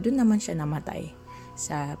 Pero dun naman siya namatay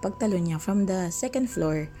sa pagtalon niya from the second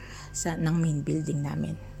floor ng main building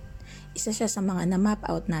namin. Isa siya sa mga na-map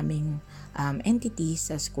out naming entity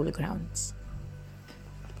sa school grounds.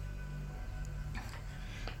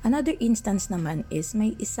 Another instance naman is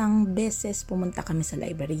may isang beses pumunta kami sa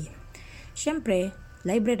library. Siyempre,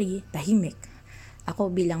 library, tahimik. Ako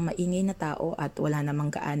bilang maingay na tao at wala namang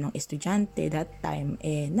gaanong estudyante that time,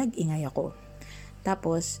 nag-ingay ako.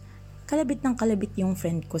 Tapos, kalabit yung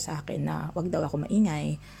friend ko sa akin na wag daw ako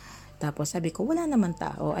maingay. Tapos sabi ko, wala naman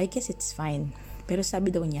tao, I guess it's fine. Pero sabi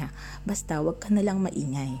daw niya, basta wag ka na lang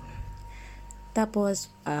maingay. Tapos,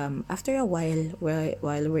 after a while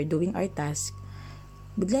we're doing our task,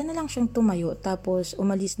 bigla na lang siyang tumayo tapos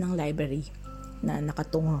umalis ng library na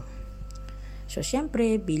nakatungo. So,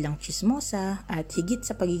 syempre, bilang chismosa at higit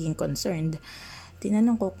sa pagiging concerned,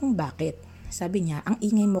 tinanong ko kung bakit. Sabi niya, ang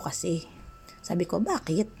ingay mo kasi. Sabi ko,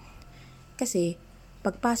 bakit? Kasi,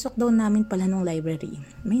 pagpasok daw namin pala ng library,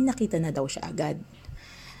 may nakita na daw siya agad.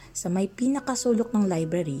 Sa may pinakasulok ng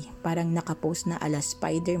library, parang nakapost na ala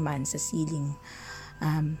Spider-Man sa ceiling.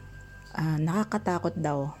 Nakakatakot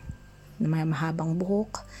daw na may mahabang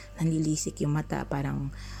buhok, nanlilisik yung mata, parang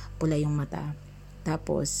pula yung mata.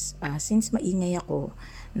 Tapos, since maingay ako,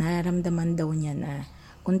 nararamdaman daw niya na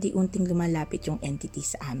unti-unting lumalapit yung entity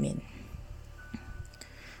sa amin.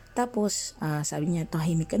 Tapos, sabi niya,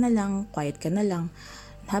 tahimik ka na lang, quiet ka na lang.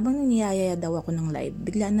 Habang niyayaya daw ako ng live,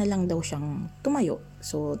 bigla na lang daw siyang tumayo.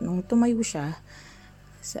 So, nung tumayo siya,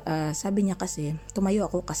 sabi niya kasi, tumayo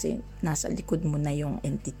ako kasi nasa likod mo na yung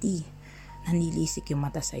entity. Nanlilisik yung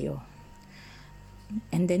mata sa'yo.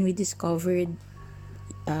 And then we discovered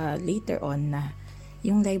later on na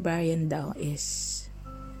yung librarian daw is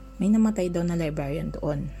may namatay daw na librarian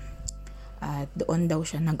doon. At doon daw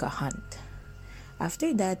siya nag-hunt. After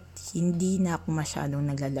that, hindi na ako masyadong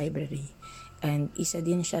nagla-library. And isa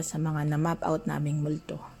din siya sa mga na-map out naming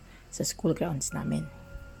multo sa school grounds namin.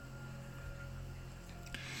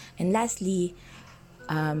 And lastly,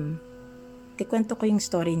 kikwento ko yung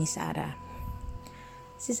story ni Sarah.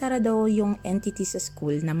 Si Sarah daw yung entity sa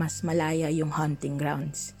school na mas malaya yung hunting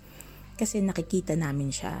grounds. Kasi nakikita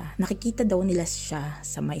namin siya. Nakikita daw nila siya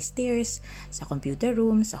sa my stairs, sa computer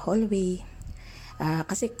room, sa hallway.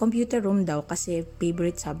 Kasi computer room daw kasi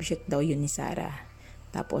favorite subject daw yun ni Sarah.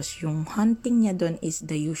 Tapos yung hunting niya doon is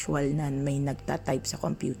the usual na may nagtatype sa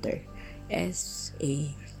computer.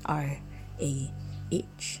 S-A-R-A-H.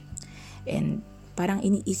 And parang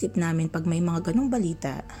iniisip namin pag may mga ganong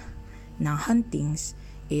balita ng huntings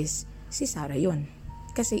is si Sarah yun.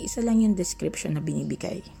 Kasi isa lang yung description na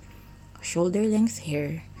binibigay. Shoulder length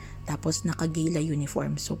hair, tapos nakagila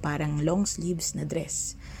uniform. So parang long sleeves na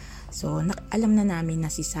dress. So alam na namin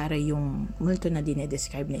na si Sarah yung multo na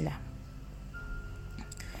dinedescribe nila.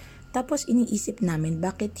 Tapos iniisip namin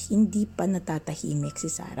bakit hindi pa natatahimik si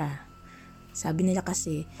Sarah. Sabi nila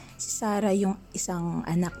kasi si Sarah yung isang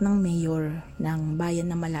anak ng mayor ng bayan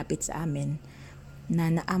na malapit sa amin na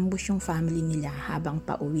na-ambush yung family nila habang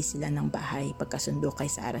pauwi sila ng bahay pagkasundo kay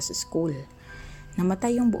Sarah sa school.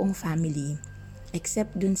 Namatay yung buong family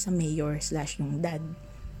except dun sa mayor / yung dad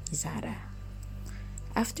ni Sarah.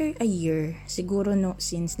 After a year, siguro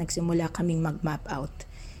since nagsimula kaming mag-map out,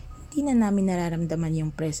 hindi na namin nararamdaman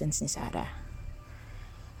yung presence ni Sarah.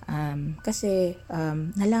 Kasi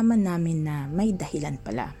nalaman namin na may dahilan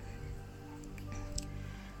pala.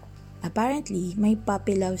 Apparently, may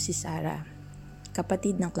puppy love si Sarah,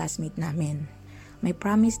 kapatid ng classmate namin. May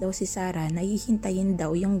promise daw si Sarah na hihintayin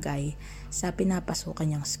daw yung guy sa pinapasukan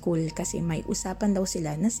niyang school kasi may usapan daw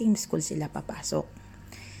sila na same school sila papasok.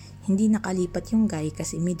 Hindi nakalipat yung guy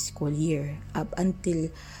kasi mid-school year. Up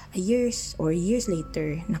until years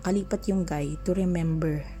later, nakalipat yung guy to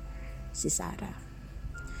remember si Sarah.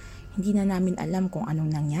 Hindi na namin alam kung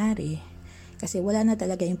anong nangyari kasi wala na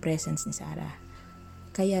talaga yung presence ni Sarah.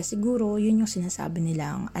 Kaya siguro yun yung sinasabi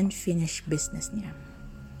nilang unfinished business niya.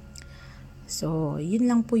 So,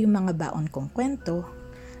 yun lang po yung mga baon kong kwento.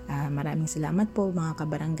 Maraming salamat po mga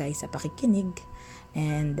kabarangay sa pakikinig.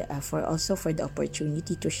 And for the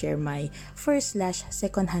opportunity to share my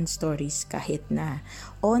first/second-hand stories kahit na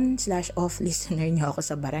on/off listener niyo ako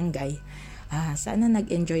sa barangay. Sana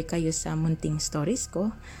nag-enjoy kayo sa munting stories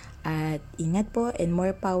ko. At ingat po and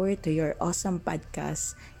more power to your awesome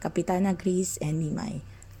podcast, Kapitana Grace and Mimay.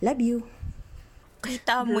 Love you!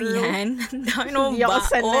 Kita mo yan? Ang dami ng Hindi ako baon.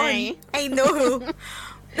 sanay. I know.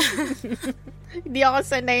 Hindi ako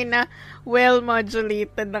sanay na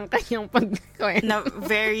well-modulated ng kanyang pagkwento. Na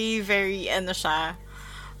very, very, siya.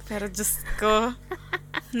 Pero Diyos ko,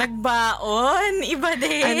 nagbaon. Iba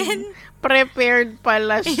din. Prepared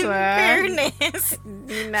pala In siya. fairness.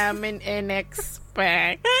 Hindi namin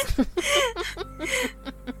in-expect.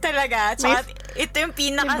 Talaga. Tsaka, ito yung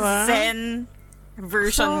pinaka-zen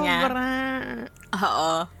version niya. Sobra.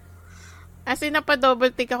 Oo. As in,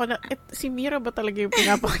 napa-double take ako na, si Mira ba talaga yung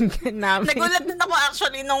pinapakinggan namin? Nagulat din ako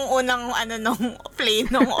actually nung unang, nung play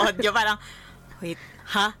nung audio. Parang, wait,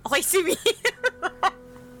 ha? Okay, si Mira.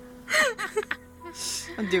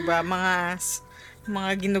 Diba,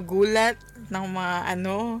 mga ginugulat ng mga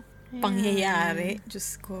pangyayari.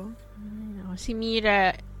 Diyos ko. Si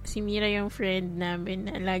Mira yung friend namin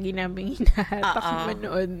na lagi namin hinahatak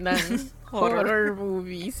manood ng horror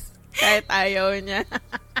movies. Kahit ayaw niya.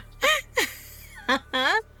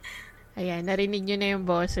 Ayan, narinig nyo na yung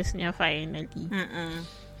boses niya finally.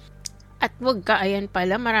 At wag ka, ayan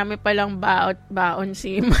pala, marami palang baon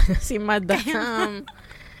si Madam.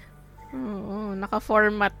 Oo,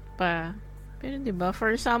 naka-format pa. Pero 'di ba,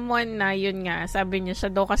 for someone na yun nga, sabi niya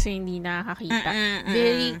siya daw kasi hindi nakakita.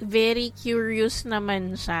 Very very curious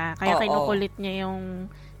naman siya. Kaya kinukulit niya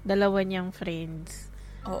yung dalawa niyang friends.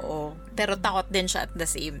 Oo. Pero takot din siya at the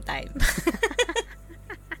same time.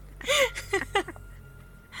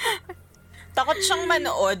 Takot siyang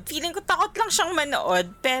manood. Feeling ko takot lang siyang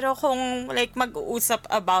manood. Pero kung like mag-uusap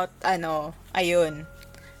about ayun.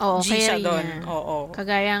 Oo, G siya kaya doon. niya. Oo.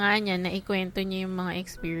 Kagaya nga niya, naikwento niya yung mga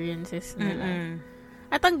experiences nila.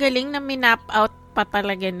 At ang galing na minap out pa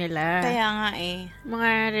talaga nila. Kaya nga Mga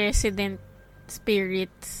resident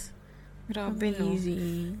spirits. Grabe, no?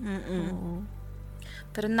 Easy. Oo.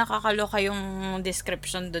 Pero nakakaloka yung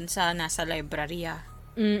description doon sa nasa library,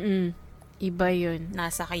 Iba yun.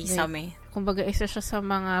 Nasa Kisame. Kumbaga, isa siya sa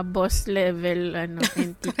mga boss level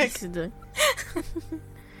entities doon.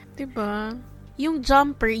 Diba? Yung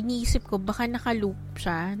jumper, iniisip ko, baka naka-loop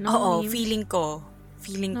siya. No? Oo, feeling ko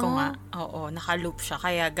No? nga. Oo, naka-loop siya.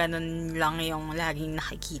 Kaya ganun lang yung laging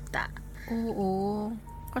nakikita. Oo.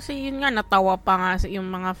 Kasi yun nga, natawa pa nga yung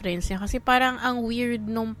mga friends niya. Kasi parang ang weird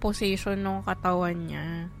nung position nung katawan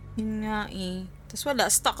niya. Yun nga Tapos wala,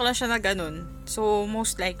 stuck lang siya na ganun. So,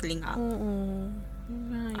 most likely nga. Oo.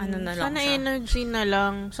 Ano na lang sana siya. energy na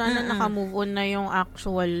lang. Sana nakamove on na yung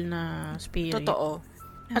actual na spirit. Totoo.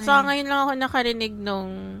 At saka ngayon lang ako nakarinig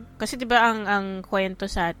nung, kasi diba ang kwento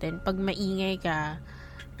sa atin, pag maingay ka,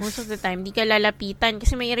 most of the time, di ka lalapitan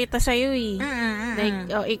kasi may irita sa'yo Like,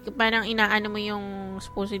 parang inaano mo yung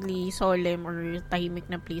supposedly solemn or tahimik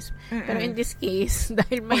na place. Pero in this case,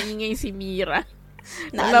 dahil maingay si Mira,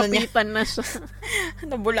 nalapitan na siya.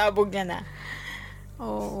 Nabulabog niya na.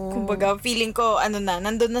 Oo. Kumbaga, feeling ko,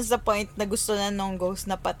 nandun na sa point na gusto na nung ghost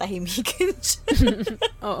na patahimikin siya.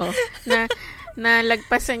 Oo. Na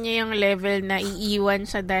lagpasan niya yung level na iiwan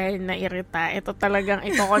siya dahil nairita. Ito talagang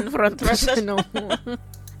iko-confront mo siya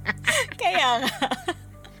Kaya nga.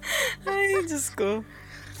 Ay, Diyos ko.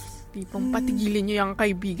 Tipong patigilin niyo yung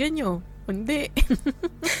kaibigan niyo. Hindi.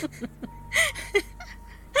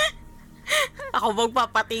 Ako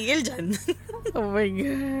magpapatigil dyan. Oh my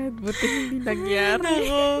God. Buti hindi nangyari.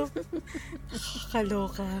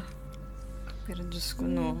 Kaloka. Pero Diyos ko,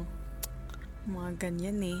 no. Mga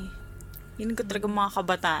ganyan Yun ko talaga mga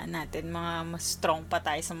kabataan natin. Mga mas strong pa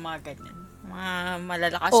tayo sa mga ganyan. Mga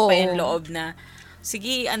malalakas pa yung loob na,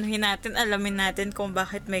 sige, anuhin natin, alamin natin kung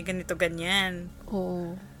bakit may ganito ganyan.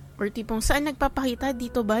 Oo. Or tipong, saan nagpapakita?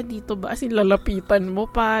 Dito ba? As in, lalapitan mo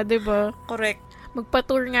pa, diba? Correct.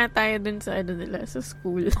 Magpa-tour nga tayo dun sa nila, sa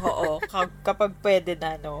school. Oo. Kapag pwede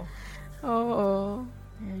na, no? Oo.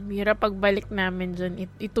 Mira, pagbalik namin dyan,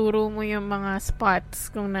 ituro mo yung mga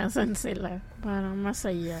spots kung nasan sila. Parang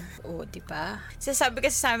masaya. Oo, diba? Sabi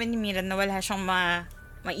kasi sa amin ni Mira na wala siyang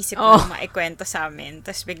maisip na maikwento sa amin.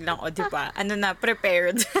 Tapos biglang, diba?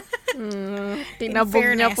 Prepared. Tinabog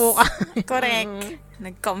niya po ka. Correct.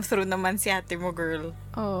 Nag-come through naman si ate mo, girl.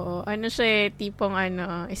 Oo. Tipong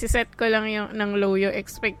isiset ko lang ng low yung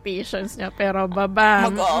expectations niya. Pero baba.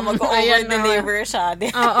 Mag-over-deliver siya.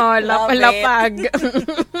 Oo, lapag.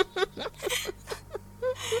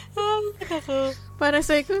 Para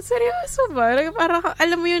sa ko, seryoso ba? Para,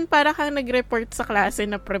 alam mo yun, para kang nag-report sa klase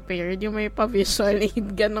na prepared. Yung may pa-visual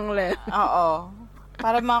aid, ganong level. Oo.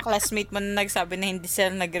 Para mga classmate mo na nagsabi na hindi sila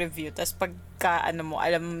nag-review. Tapos pagka, alam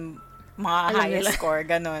mga highest score,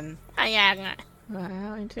 ganon. Kaya nga.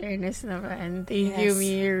 Wow, in fairness naman. Thank you,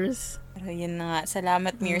 Mears. Pero yun na nga.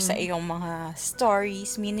 Salamat, Mears, sa iyong mga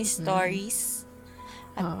stories, mini stories.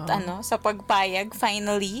 At sa pagpayag,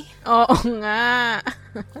 finally. Oo nga.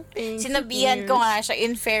 Sinabihan ko nga siya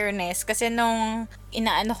in fairness kasi nung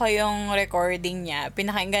inaano ko yung recording niya,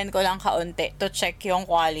 pinakinggan ko lang kaunti to check yung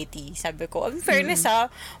quality. Sabi ko, in fairness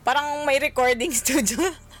parang may recording studio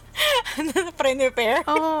na prepare.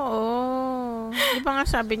 Oo. Di ba nga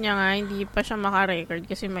sabi niya nga, hindi pa siya makarecord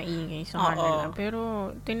kasi maingay sa kanila.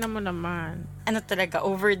 Pero, tingnan mo naman. Ano talaga,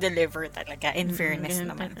 over-deliver talaga, in fairness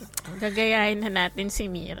naman. Gagayahin na natin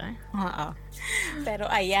si Mira. Oo.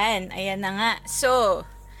 Pero ayan na nga. So,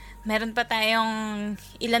 meron pa tayong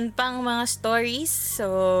ilan pang mga stories.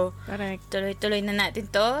 So, correct. Tuloy-tuloy na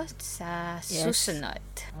natin to sa susunod.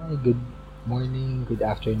 Hi, good morning, good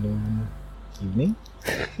afternoon, evening.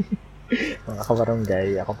 Mga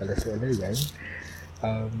kabarangay, ako pala si Alergan.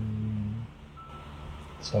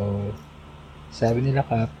 So, sabi nila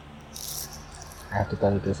Kap, I have to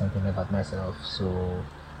tell you something about myself. So,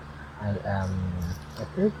 I am a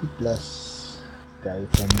 30 plus guy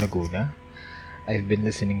from Laguna. I've been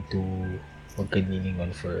listening to Huwag Ka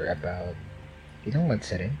Niningon for about ilang months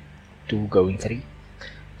na rin? 2 going 3.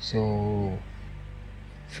 So,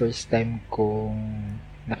 first time kong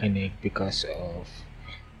nakinig because of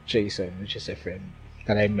Jason, which is a friend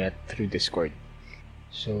that I met through Discord.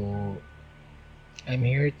 So, I'm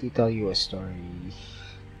here to tell you a story.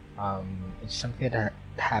 It's something that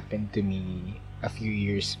happened to me a few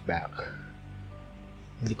years back.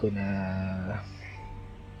 Hindi ko na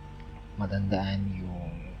matandaan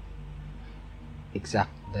yung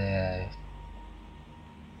exact day.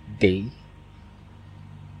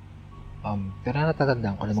 Pero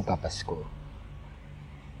natatandaan ko na magpapasko.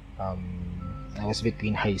 I was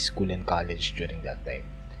between high school and college during that time.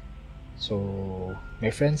 So,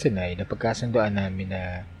 my friends and I, napagkasundoan namin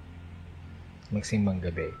na magsimbang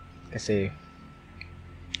gabi. Kasi,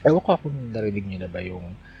 ewan ko kung narinig nyo na ba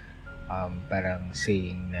yung parang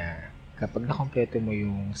saying na kapag nakompleto mo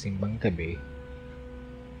yung simbang gabi,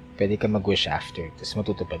 pwede ka mag-wish after, tapos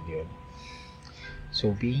matutupad yun.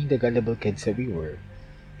 So, being the gullible kids that we were,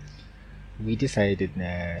 we decided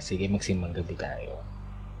na, sige, magsimbang gabi tayo.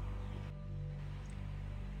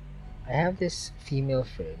 I have this female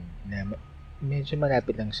friend na medyo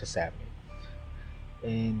malapit lang siya sa amin.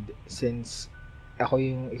 And since ako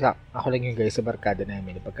lang yung guy sa barkada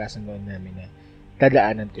namin, napagkasundoan namin na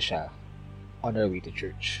dadaanan ko siya on our way to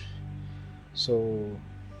church. So,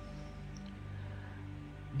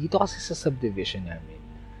 dito kasi sa subdivision namin,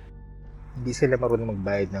 hindi sila marunong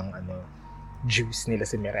magbayad ng juice nila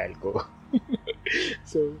sa Meralco.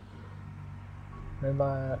 So, may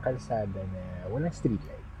mga kalsada na walang street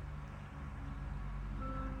light.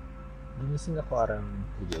 Ginising ako around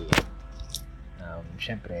 3 a.m.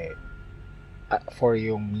 Siyempre, for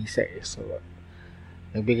yung misa so,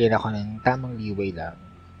 nagbigay na ako ng tamang leeway lang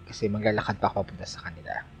kasi maglalakad pa ako papunta sa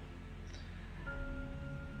kanila.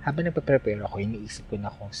 Habang nagpa-prepare ako, iniisip ko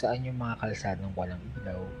na kung saan yung mga kalsadang walang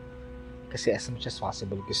ilaw kasi as much as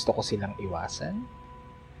possible gusto ko silang iwasan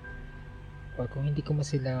or kung hindi ko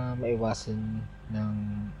sila maiwasan ng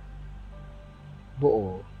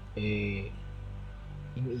buo,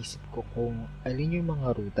 iniisip ko kung alin yung mga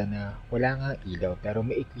ruta na wala nga ilaw pero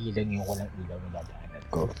maikli lang yung walang ilaw na dadaanan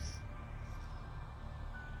ko.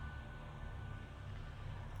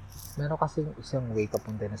 Meron kasi isang way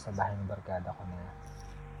papunta na sa bahay ng barkada ko na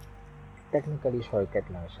technically shortcut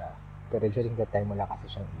lang siya pero during that time wala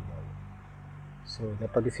kasi siyang ilaw. So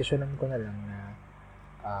napag-desisyonan ko na lang na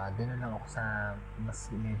doon na lang ako sa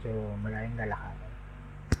mas medyo malayong lalakaran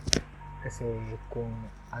kasi kung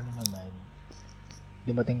ano naman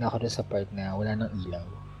dumating na ako doon sa part na wala nang ilaw.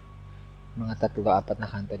 Mga 3-4 na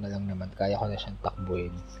kanto na lang naman, kaya ko na siyang takbuhin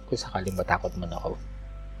kung sakaling matakot man ako.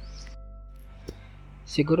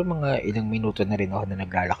 Siguro mga ilang minuto na rin ako na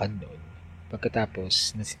naglalakad doon.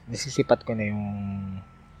 Pagkatapos, nasisipat ko na yung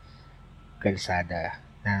kalsada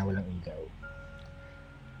na walang ilaw.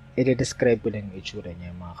 I-describe ko lang yung itsura niya,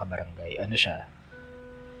 mga kabarangay. Ano siya?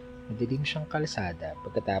 Madilim siyang kalsada.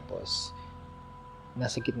 Pagkatapos,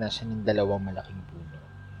 nasa gitna siya ng 2 malaking puno.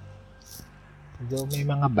 Though may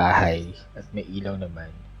mga bahay at may ilaw naman,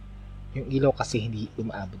 yung ilaw kasi hindi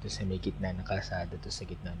umaabot sa may gitna ng kalsada to sa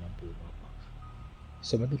gitna ng puno.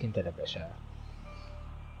 So madilim talaga siya.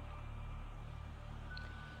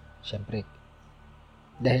 Siyempre,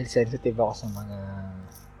 dahil sensitive ako sa mga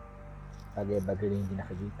bagay-bagay na hindi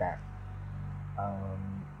nakikita,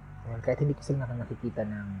 kahit hindi ko sila nakikita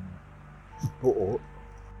ng buo,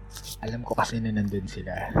 alam ko kasi na nandun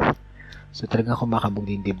sila. So talagang kumakabog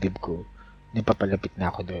din dibdib ko. Napapalapit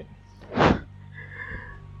na ako doon.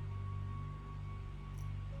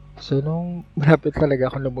 So nung malapit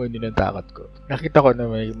talaga ako lumuhin ng takot ko, nakita ko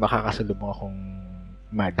na may makakasalubong akong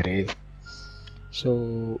madre. So,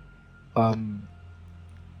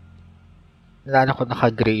 nalala ko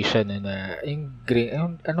naka-gray siya na yung gray,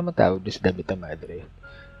 ano man tawag doon sa damit na madre.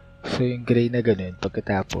 So, yung gray na ganun,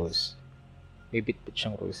 pagkatapos, may bit-bit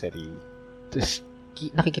siyang rosary. Tapos,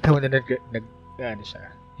 nakikita mo na ano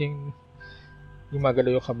siya, yung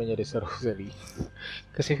magalaw yung kamay niya rin sa rosary.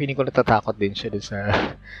 Kasi feeling ko natatakot din siya dun sa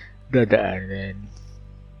dadaanan.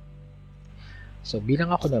 So,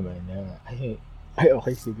 bilang ako naman na, ay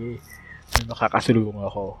okay, sige. May makakasulubong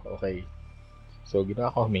ako. Okay. So,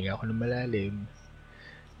 ginawa ko, huminga ako ng malalim.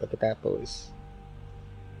 Pagkatapos,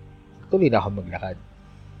 tuloy na ako maglakad.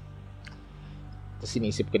 Tapos,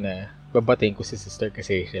 sinisip ko na, babatayin ko si sister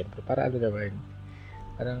kasi, syempre, para ano naman,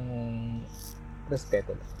 parang,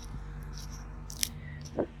 respeto lang.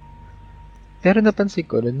 Pero napansin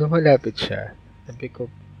ko, nung malapit siya, sabi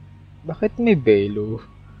ko, bakit may belo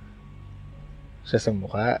siya sa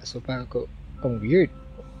mukha? So, parang ko, ang weird.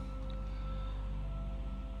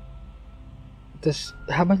 Tapos,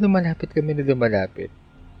 habang lumalapit kami na lumalapit,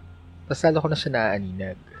 tapos lalo ko na siya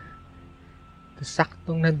naaaninag. Tapos,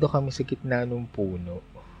 saktong nando kami sa gitna ng puno,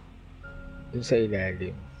 dun sa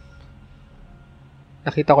ilalim.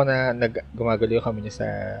 Nakita ko na gumagalaw kami niya sa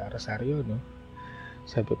Rosario, no?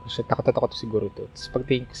 Sabi ko siya, takot siguro to. Tapos,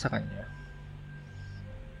 pagtingin ko sa kanya,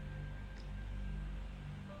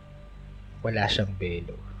 wala siyang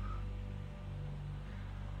belo.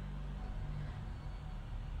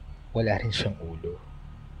 Wala rin siyang ulo.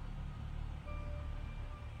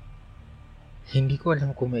 Hindi ko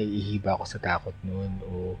alam kung maiihiba ako sa takot noon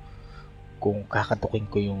o kung kakatukin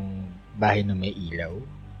ko yung bahay na may ilaw.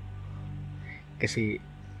 Kasi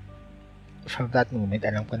from that moment,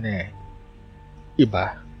 alam ko na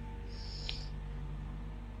iba.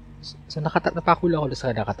 So napakula ko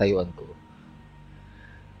sa nakatayuan ko.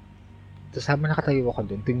 Tapos habang nakatayo ako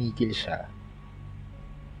doon, tumigil siya.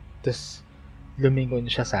 Tapos lumingon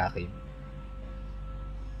siya sa akin.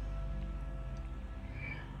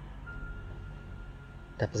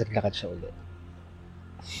 Tapos naglakad siya ulit.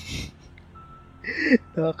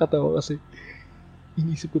 Nakakatawa kasi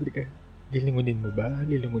inisip ko talaga, lilingunin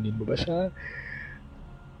mo ba siya?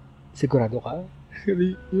 Sigurado ka?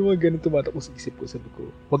 Yung mga ganun tumatak ko sa isip ko, sabi ko,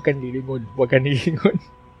 huwag kang lilingon.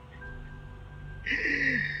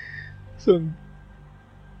 So,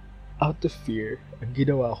 out of fear, ang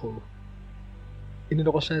ginawa ko,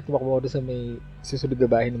 inano ko siya, tumakbo ako sa may susunod na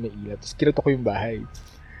bahay na may ilaw. Tapos kinatok ko yung bahay.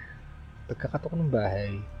 Pagkakatok ng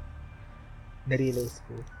bahay, na-realize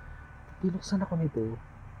ko, pinuksan ako nito,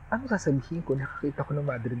 ano sasabihin ko? Nakakita ko ng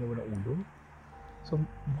madre na walang ulo. So,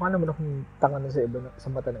 mukha naman akong tanga na sa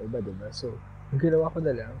mata ng iba, diba? So, ang ginawa ko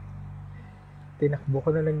na lang, tinakbo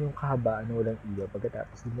ko na lang yung kahabaan na walang ilaw.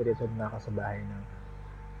 Pagkatapos, diniretso na ako sa bahay ng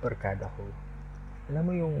barkada ko. Alam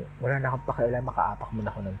mo yung, wala na akong pakialam, makaapak mo na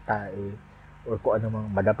ako ng tae, or kung ano mang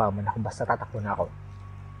madapa man ako, basta tatakbo na ako.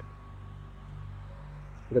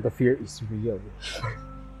 Because the fear is real.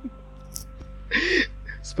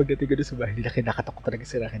 So pagdating ko doon sa bahay, nila kinakatok talaga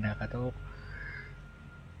sila, kinakatok.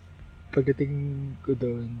 Pagdating ko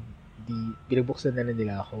doon, pinagbuksan na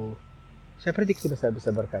nila ako. Siyempre, di ko nasabi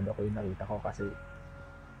sa barkada ko yung nakita ko kasi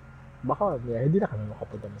baka hindi na kami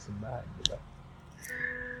makapunta ng simbahan, diba?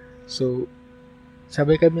 So,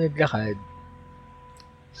 sabay kami naglakad.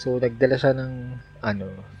 So, nagdala siya ng,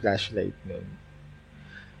 flashlight nun.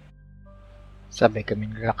 Sabay kami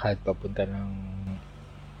naglakad papunta ng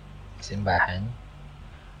simbahan.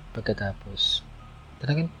 Pagkatapos,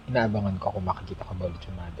 talagang inaabangan ko kung makikita ko ba ulit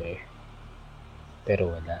yung madre.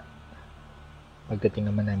 Pero wala. Pagdating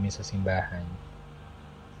naman namin sa simbahan,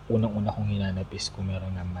 unang-una kong hinanap is kung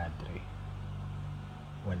meron ng madre.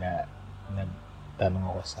 Wala. Nagtanong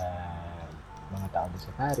ako sa mga tao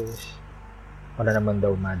sa parish. Wala naman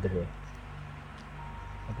daw madre.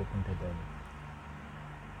 Napupunta doon.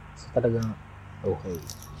 So talagang okay.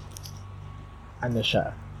 Ano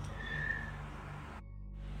siya?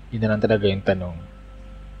 Yun na lang talaga yung tanong.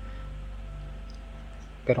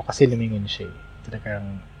 Pero kasi lumingon siya eh.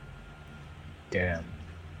 Talagang damn.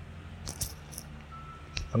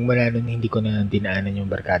 Pag mula nun, hindi ko na dinaanan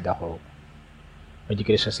yung barkada ko. Hindi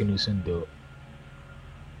ko na siya sinusundo.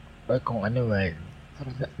 Or kung ano man,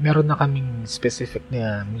 meron na kaming specific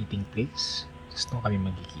na meeting place. Tapos doon kami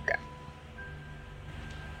magkikita.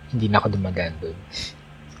 Hindi na ako dumadaan doon.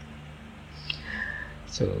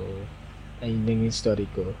 So, ayun lang yung story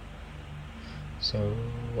ko. So,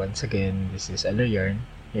 once again, this is Alo Yarn.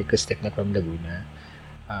 Your Kustek na from Laguna.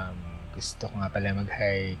 Gusto ko nga pala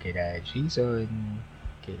mag-hi kila Jason,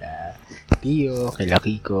 kila Tio, kila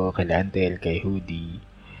Kiko, kila Antel, kay Hoodie.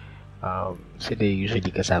 Sila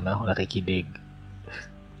usually kasama ako nakikinig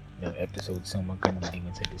ng episodes ng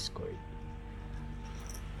Magkandalingan sa Discord.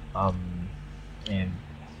 And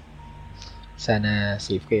Sana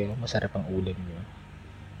safe kayo. Masarap ang ulam nyo.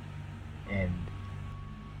 And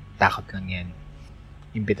takot lang yan.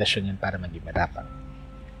 Imbitasyon yan para maging matapang.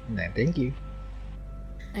 And thank you.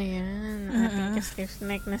 Ayan. Ating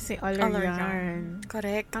ka-stiff-neck na si Olarian.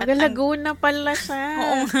 Correct. Taga Laguna pala siya.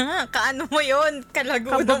 Oo nga. Kaano mo yun?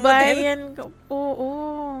 Kalaguna mo din. Kababayan ko. Oo.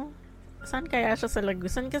 Saan kaya siya sa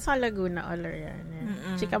Laguna? Saan ka sa Laguna, Olarian?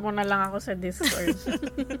 Chika mo na lang ako sa Discord.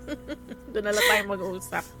 Doon na lang tayo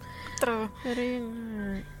mag-uusap. True. Pero yun.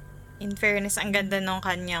 In fairness, ang ganda nung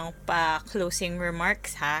kanyang pa-closing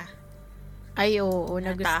remarks, ha? Ay, oo.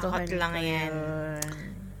 Nagustuhan Natakot lang ko yan. yun.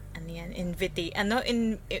 Yan,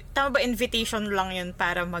 tama ba invitation lang yun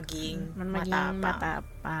para maging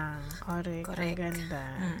matapang. Correct. Ang ganda.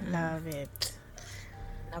 Love it.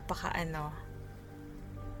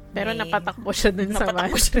 Pero napatakbo siya dun sa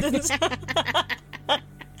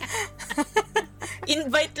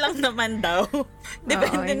invite lang naman daw.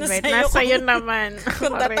 Depende na sa'yo. Nasa yun naman.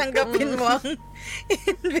 Kung tatanggapin mo ang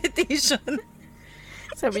invitation.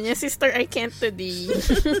 Sabi niya, sister, I can't today.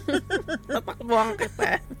 Tatakbuhan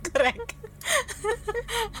kita. Correct.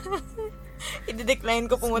 I-decline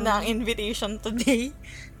ko po muna ang invitation today.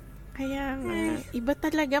 Kaya nga, iba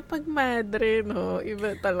talaga pag madre, no?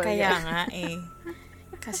 Iba talaga. Kaya nga,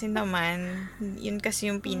 Kasi naman, yun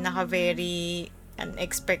kasi yung pinaka-very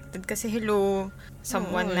unexpected. Kasi hello,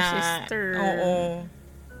 someone sister. Oo.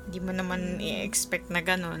 Hindi mo naman i-expect na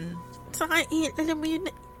ganun. Saka, alam mo yun,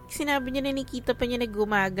 sinabi niya na Nikita pa niya na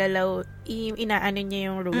gumagalaw, inaano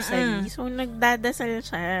niya yung rosary. So, nagdadasal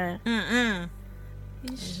siya.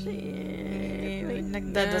 Shit.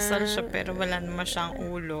 Nagdadasal siya pero wala naman siyang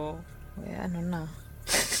ulo. Ano na.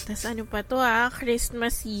 Tapos ano pa to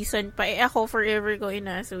Christmas season pa. Ako forever ko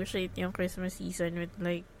ina-associate yung Christmas season with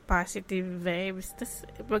like positive vibes. Tapos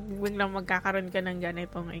pag biglang magkakaroon ka ng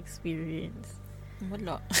ganitong experience.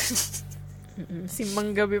 Wala.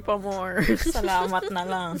 Simbang gabi pa more. Salamat na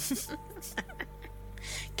lang.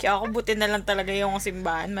 Kaya ako buti na lang talaga yung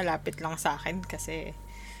simbahan malapit lang sa akin kasi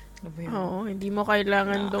oo, hindi mo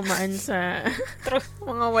kailangan dumaan sa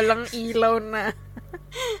mga walang ilaw na.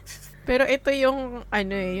 Pero ito yung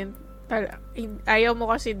yung ayaw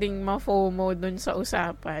mo kasi ding ma-FOMO dun sa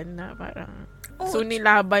usapan na parang so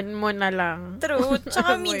nilaban mo na lang. True.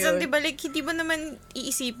 Tsaka minsan, di ba, like, hindi mo naman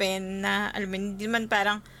iisipin na, alam mo, hindi man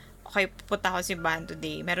parang, okay, pupunta ako simbahan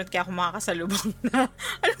today. Meron kaya ako makakasalubong na,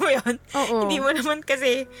 alam mo yun? Oo. Hindi mo naman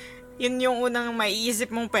kasi, yun yung unang maiisip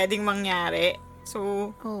mong pwedeng mangyari. So,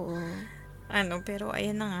 oo. Pero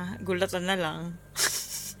ayan na nga, gulatan na lang.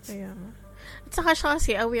 Kaya nga. At saka siya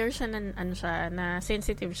kasi aware siya na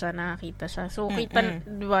sensitive siya, nakakita siya. So, kita,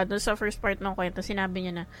 diba, doon sa first part ng kwento, sinabi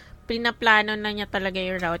niya na, pinaplano na niya talaga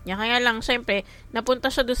yung route niya. Kaya lang, syempre, napunta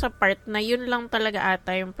siya doon sa part na yun lang talaga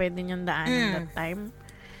ata yung pwede niyang daanan that time.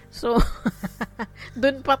 So,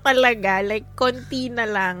 doon pa talaga, like, konti na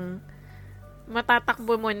lang,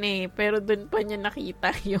 matatakbo mo na pero doon pa niya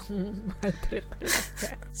nakita yung madre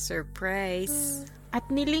talaga. Surprise! At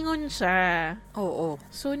nilingon siya. Oo.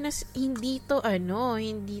 So, hindi to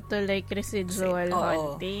like residual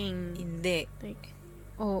haunting. Hindi. Like,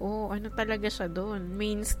 ano talaga siya doon?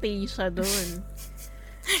 Mainstay siya doon.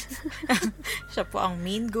 Siya po ang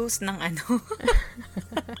main ghost ng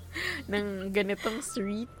ng ganitong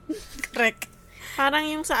street. Correct. Parang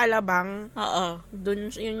yung sa Alabang. Oo.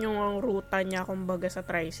 Doon, yun yung ruta niya, kumbaga sa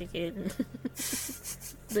tricycle.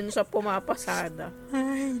 Doon sa pumapasada.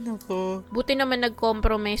 Ay, naku. Buti naman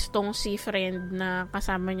nag-compromise tong si friend na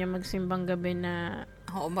kasama niya magsimbang gabi na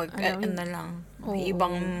oo, na lang. May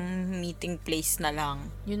ibang meeting place na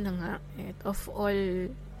lang. Yun na nga. Of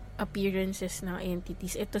all appearances ng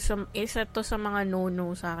entities, isa to sa mga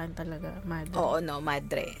no-no sa akin talaga, madre. Oo,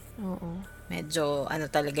 madre. Oo. Medyo,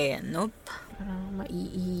 talaga yan, nope. Parang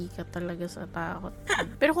maiihi ka talaga sa takot.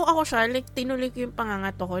 Pero kung ako siya, like, tinuloy ko yung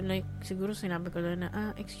pangangato ko, like, siguro sinabi ko lang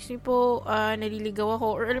na, excuse me po, naliligaw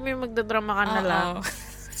ako, or alam mo yung magdadrama ka na lang.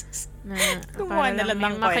 Na, kumuha na lang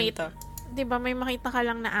ng kwento. Diba, may makita ka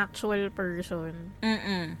lang na actual person.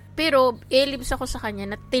 Pero, libs ako sa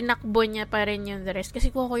kanya na tinakbo niya pa rin yung the rest.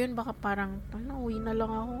 Kasi kung ako yun, baka parang, uwi na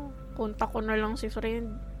lang ako. Kontak ko na lang si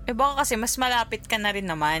friend. Baka kasi mas malapit ka na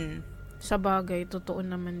rin naman. Sa bagay, totoo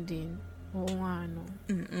naman din. Oo nga,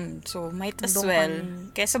 So, might as well.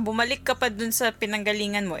 Kesa bumalik ka pa dun sa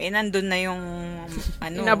pinanggalingan mo, nandun na yung,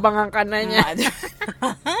 inabangan ka na niya.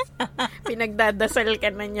 Pinagdadasal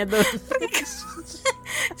ka na niya dun.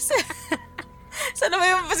 Sana ba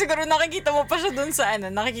yung siguro nakikita mo pa siya dun sa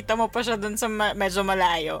nakikita mo pa siya dun sa medyo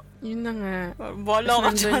malayo. Yun na nga. Bolo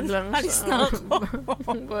ka dyan. Alis na ako.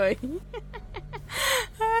 Boy.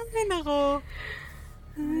 Ay, nako.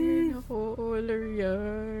 Naku, Oler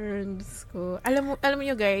yan. Diyos ko. Alam mo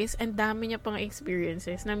nyo guys, ang dami niya pang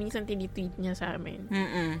experiences na minsan tinitweet niya sa amin.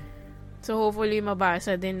 So, hopefully,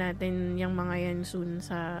 mabasa din natin yung mga yan soon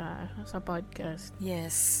sa podcast.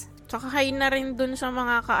 Yes. Tsaka hi na rin dun sa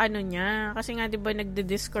mga kaano niya. Kasi nga, di ba,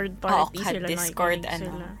 nagde-Discord party sila. Discord,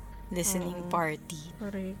 listening party.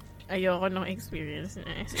 Correct. Ayoko nung experience na.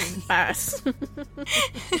 As in, pass.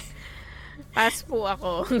 Pass po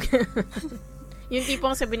ako. Yung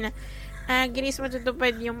tipong sabi na, Grace,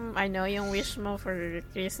 matutupad yung wish mo for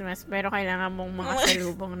Christmas, pero kailangan mong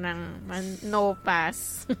makasalubong ng no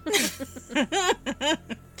pass.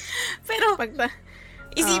 Pero,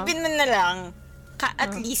 isipin mo na lang,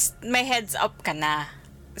 at least may heads up ka na.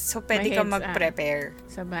 So, pwede ka mag-prepare.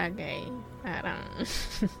 Sa bagay. Parang,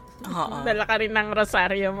 dala ka rin ng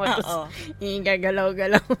rosaryo mo, tapos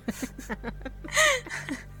gagalaw-galaw.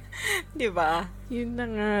 Diba? Yun na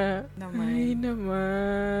nga. Ay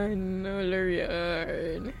naman.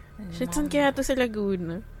 Olarian. Shit, saan kaya to sa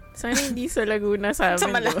Laguna? Sana hindi sa Laguna sa amin.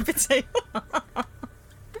 Sa malapit sa'yo.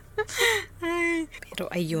 Pero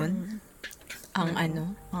ayun, ang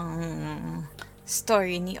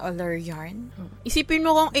story ni Olarian. Isipin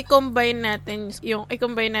mo kung i-combine natin yung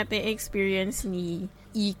experience ni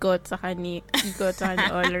Ikot sa ni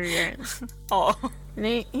Olarian. Oo.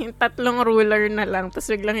 Yung tatlong ruler na lang,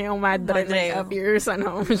 tapos biglang yung madre nag-appear sa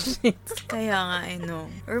shit. Kaya nga,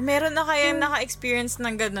 Or meron na kayang naka-experience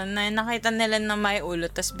ng gano'n na nakita nila na may ulo,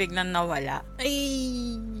 tapos biglang nawala.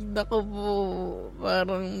 Ay, naku po.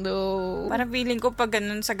 Parang Parang feeling ko pag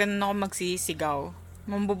ganun, sa ganun ako magsisigaw.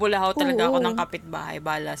 Mambubulahaw talaga ako ng kapitbahay.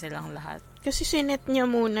 Bala silang lahat. Kasi sinet niya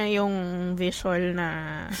muna yung visual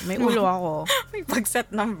na may ulo ako. May pagset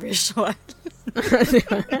ng visual.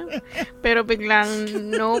 Pero biglang,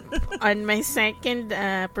 nope, on my second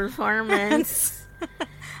performance.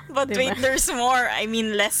 But diba? Wait, there's more. I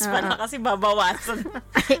mean, less pa na kasi babawasan.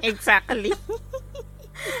 Exactly.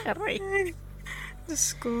 Aray.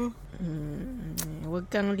 Diyos ko. Huwag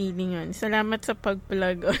kang lilingan. Salamat sa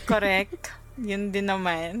pag-plug. Correct. Yun din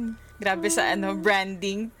naman. Grabe sa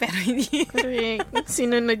branding. Pero hindi. Correct.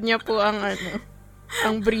 Sinunod niya po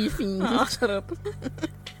ang briefing. Sarap.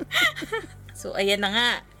 So, ayan na nga.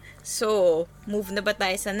 So, move na ba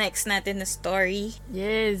tayo sa next natin na story?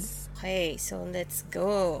 Yes. Okay, so let's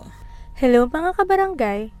go. Hello mga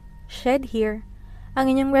kabarangay, Shed here,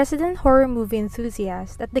 ang inyong resident horror movie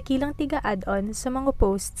enthusiast at dakilang tiga add-on sa mga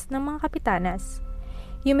posts ng mga kapitanas.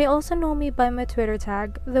 You may also know me by my Twitter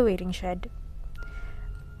tag, The Waiting Shed.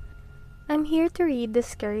 I'm here to read the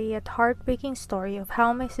scary yet heartbreaking story of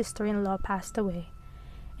how my sister-in-law passed away,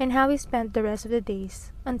 and how we spent the rest of the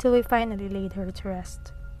days until we finally laid her to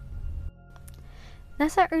rest.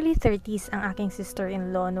 Nasa early 30s ang aking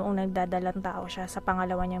sister-in-law noong nagdadalang tao siya sa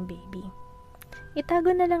pangalawa niyang baby.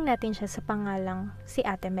 Itago na lang natin siya sa pangalang si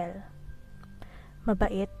Ate Mel.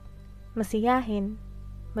 Mabait, masiyahin,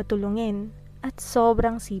 matulungin, at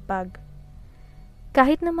sobrang sipag.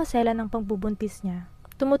 Kahit na masela ng pagbubuntis niya,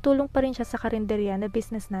 tumutulong pa rin siya sa karinderya na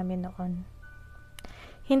business namin noon.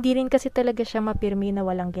 Hindi rin kasi talaga siya mapirmi na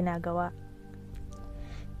walang ginagawa.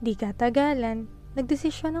 Di katagalan,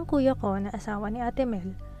 nagdesisyon ng kuya ko na asawa ni Ate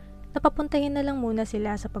Mel na papuntahin na lang muna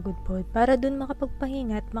sila sa Pagudpod para dun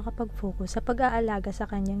makapagpahinga at makapag-focus sa pag-aalaga sa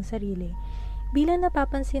kanyang sarili bilang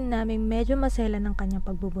napapansin naming medyo masela ng kanyang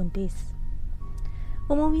pagbubuntis.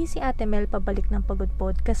 Umuwi si Ate Mel pabalik ng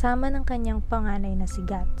Pagudpod kasama ng kanyang panganay na si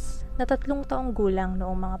Gats na 3 taong gulang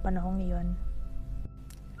noong mga panahong iyon.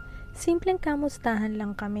 Simpleng kamustahan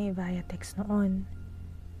lang kami via text noon.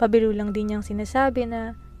 Pabiro lang din niyang sinasabi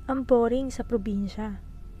na ang boring sa probinsya.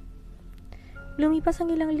 Lumipas ang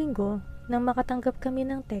ilang linggo nang makatanggap kami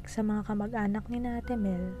ng text sa mga kamag-anak ni Ate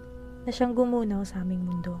Mel na siyang gumunaw sa aming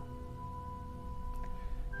mundo.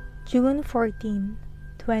 June 14,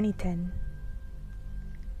 2010.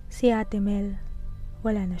 Si Ate Mel,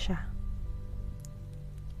 wala na siya.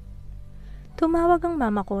 Tumawag ang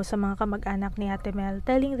mama ko sa mga kamag-anak ni Ate Mel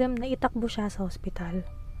telling them na itakbo siya sa ospital.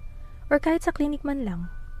 Or kahit sa klinik man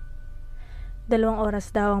lang. 2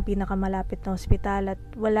 oras daw ang pinakamalapit na ospital at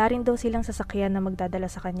wala rin daw silang sasakyan na magdadala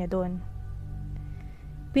sa kanya doon.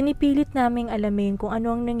 Pinipilit naming alamin kung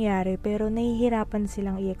ano ang nangyari pero nahihirapan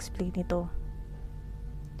silang i-explain ito.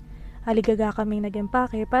 Aligaga kaming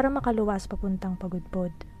nag-empake para makaluwas papuntang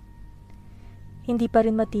Pagudpod. Hindi pa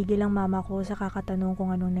rin matigil ang mama ko sa kakatanong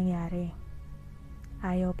kung anong nangyari.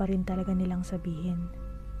 Ayaw pa rin talaga nilang sabihin.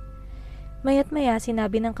 Maya't maya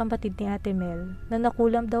sinabi ng kapatid ni Ate Mel na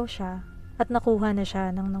nakulam daw siya at nakuha na siya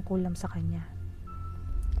ng nakulam sa kanya.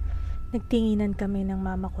 Nagtinginan kami ng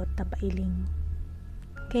mama ko at napailing.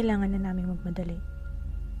 Kailangan na naming magmadali.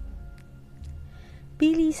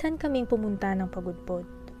 Bilisan kaming pumunta ng Pagudpod.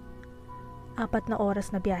 4 na oras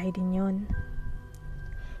na biyahe din yun.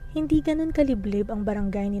 Hindi ganun kaliblib ang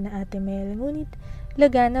barangay ni na Ate Mel, ngunit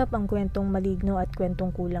laganap ang kwentong maligno at kwentong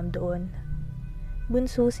kulam doon.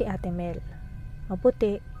 Bunso si Ate Mel.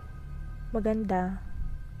 Maputi, maganda,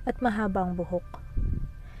 at mahaba ang buhok.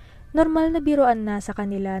 Normal na biruan na sa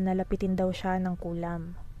kanila na lapitin daw siya ng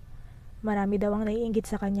kulam. Marami daw ang naiinggit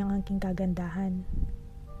sa kanyang angking kagandahan.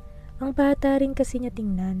 Ang bata rin kasi niya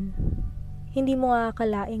tingnan. Hindi mo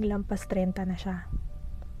akalaing lampas 30 na siya.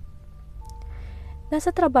 Nasa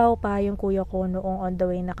trabaho pa yung kuya ko noong on the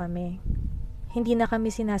way na kami. Hindi na kami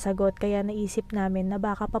sinasagot kaya naisip namin na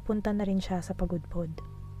baka papunta na rin siya sa Pagudpod.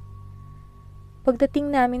 Pagdating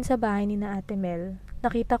namin sa bahay ni na Ate Mel,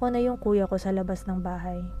 nakita ko na yung kuya ko sa labas ng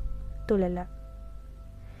bahay. Tulala.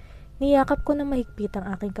 Niyakap ko na mahigpit ang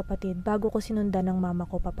aking kapatid bago ko sinundan ng mama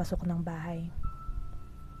ko papasok ng bahay.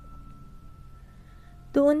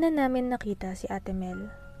 Doon na namin nakita si Ate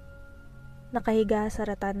Mel. Nakahiga sa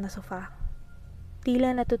ratan na sofa.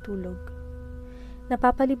 Tila natutulog.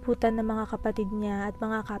 Napapalibutan ng mga kapatid niya at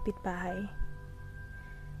mga kapitbahay.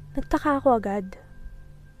 Nagtaka ako agad.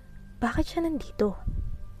 Bakit siya nandito?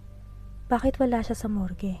 Bakit wala siya sa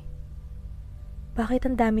morgue?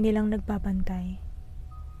 Bakit ang dami nilang nagbabantay?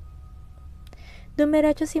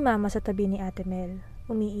 Dumiretso si mama sa tabi ni Ate Mel.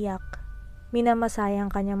 Umiiyak. Minamasaya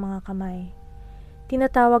ang kanyang mga kamay.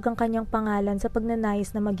 Tinatawag ang kanyang pangalan sa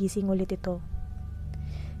pagnanais na magising ulit ito.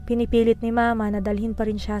 Pinipilit ni mama na dalhin pa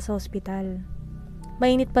rin siya sa ospital.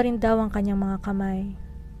 Mainit pa rin daw ang kanyang mga kamay.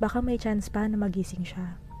 Baka may chance pa na magising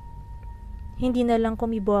siya. Hindi na lang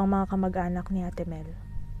kumibo ang mga kamag-anak ni Ate Mel.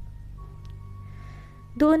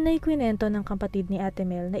 Doon na ikwinento ng kapatid ni Ate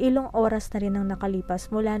Mel na ilang oras na rin ang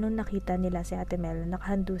nakalipas mula nung nakita nila si Ate Mel na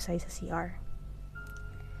nakahandusay sa CR.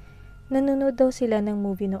 Nanonood daw sila ng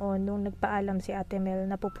movie noon nung nagpaalam si Ate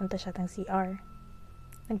Mel na pupunta siya ng CR.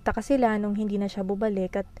 Nagtaka sila nung hindi na siya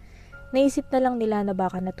bubalik at naisip na lang nila na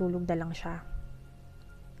baka natulog na lang siya.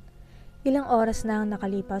 Ilang oras na ang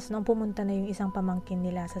nakalipas nung pumunta na yung isang pamangkin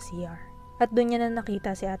nila sa CR at doon niya na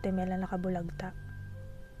nakita si Ate Mel na nakabulagta.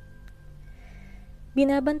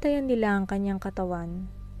 Binabantayan nila ang kanyang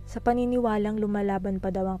katawan sa paniniwalang lumalaban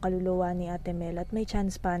pa daw ang kaluluwa ni Ate Mel at may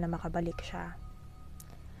chance pa na makabalik siya.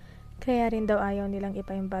 Kaya rin daw ayaw nilang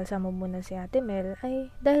ipaimbalsamo muna si Ate Mel ay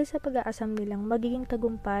dahil sa pag-aasam nilang magiging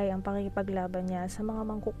tagumpay ang pakikipaglaban niya sa mga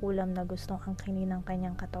mangkukulam na gustong angkinin ng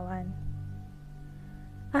kanyang katawan.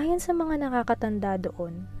 Ayon sa mga nakakatanda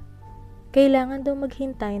doon, kailangan daw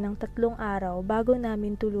maghintay ng 3 araw bago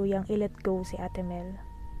namin tuluyang i-let go si Ate Mel.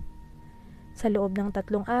 Sa loob ng 3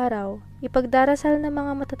 araw, ipagdarasal ng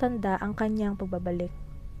mga matatanda ang kanyang pagbabalik.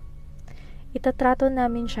 Itatrato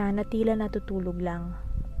namin siya na tila natutulog lang.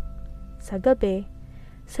 Sa gabi,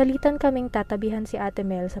 salitan kaming tatabihan si Ate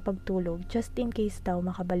Mel sa pagtulog just in case daw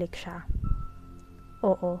makabalik siya.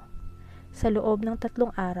 Oo, sa loob ng 3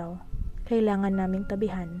 araw, kailangan naming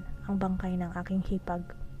tabihan ang bangkay ng aking hipag.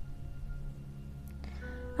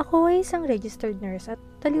 Ako ay isang registered nurse at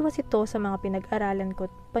taliwas ito sa mga pinag-aralan ko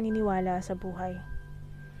at paniniwala sa buhay.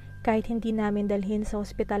 Kahit hindi namin dalhin sa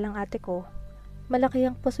ospital ang ate ko, malaki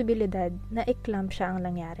ang posibilidad na i-clamp siya ang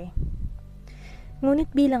nangyari.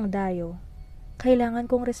 Ngunit bilang dayo, kailangan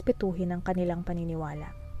kong respetuhin ang kanilang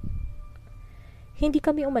paniniwala. Hindi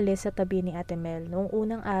kami umalis sa tabi ni Ate Mel noong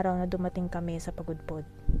unang araw na dumating kami sa Pagudpod.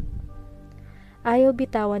 Ayaw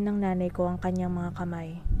bitawan ng nanay ko ang kanyang mga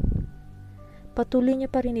kamay. Patuloy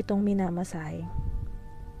niya pa rin itong minamasahe.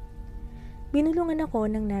 Binulungan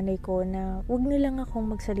ako ng nanay ko na huwag nilang akong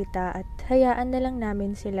magsalita at hayaan na lang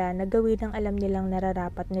namin sila na gawin ang alam nilang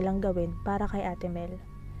nararapat nilang gawin para kay Ate Mel.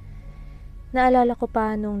 Naalala ko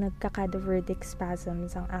pa nung nagkaka-verdict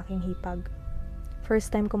spasms ang aking hipag.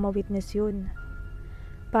 First time ko ma-witness yun.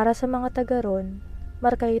 Para sa mga taga ron,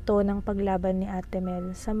 marka ito ng paglaban ni Ate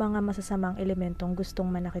Mel sa mga masasamang elementong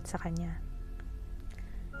gustong manakit sa kanya.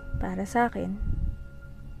 Para sa akin,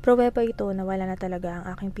 pruweba ito na wala na talaga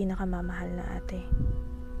ang aking pinakamamahal na ate.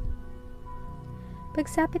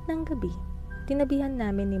 Pagsapit ng gabi, tinabihan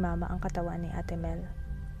namin ni Mama ang katawan ni Ate Mel.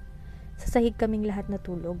 Sa sahig kaming lahat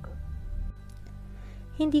natulog.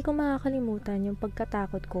 Hindi ko makakalimutan yung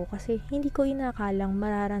pagkatakot ko kasi hindi ko inakalang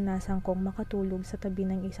mararanasan kong makatulog sa tabi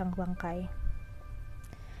ng isang bangkay.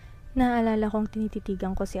 Naalala kong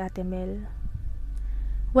tinititigan ko si Ate Mel.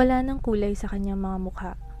 Wala nang kulay sa kanyang mga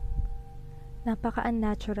mukha.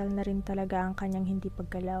 Napaka-unnatural na rin talaga ang kanyang hindi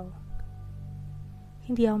paggalaw.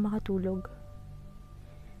 Hindi ako makatulog.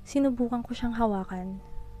 Sinubukan ko siyang hawakan.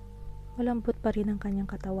 Malambot pa rin ang kanyang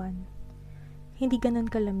katawan. Hindi ganun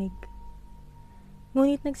kalamig.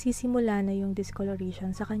 Ngunit nagsisimula na yung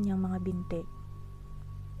discoloration sa kanyang mga binti.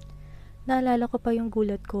 Naalala ko pa yung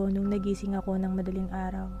gulat ko nung nagising ako ng madaling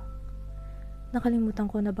araw. Nakalimutan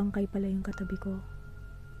ko na bangkay pala yung katabi ko.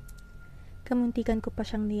 Kamuntikan ko pa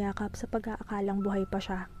siyang niyakap sa pag-aakalang buhay pa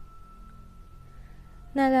siya.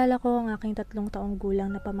 Naalala ko ang aking 3 taong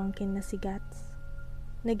gulang na pamangkin na si Gats.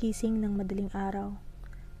 Nagising ng madaling araw.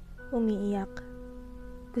 Umiiyak.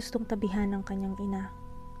 Gustong tabihan ng kanyang ina.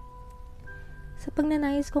 Sa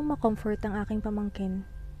pagnanais kong makomfort ang aking pamangkin,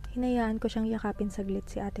 hinayaan ko siyang yakapin saglit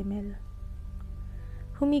si Ate Mel.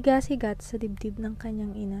 Humiga si Gats sa dibdib ng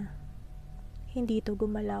kanyang ina. Hindi ito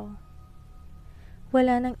gumalaw.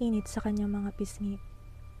 Wala nang init sa kanyang mga pisngi.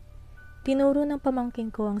 Tinuro ng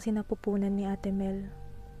pamangkin ko ang sinapupunan ni Ate Mel.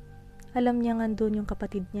 Alam niya andun yung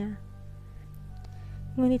kapatid niya.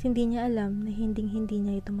 Ngunit hindi niya alam na hinding-hindi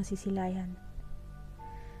niya ito masisilayan.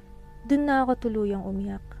 Doon na ako tuluyang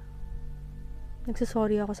umiyak.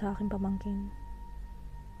 Nagsasorry ako sa aking pamangkin.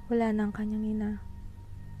 Wala na ang kanyang ina.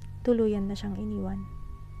 Tuluyan na siyang iniwan.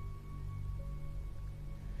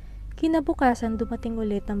 Kinabukasan, dumating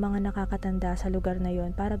ulit ang mga nakakatanda sa lugar na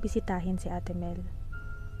yon para bisitahin si Ate Mel.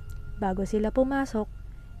 Bago sila pumasok,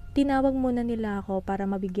 tinawag muna nila ako para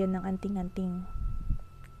mabigyan ng anting-anting.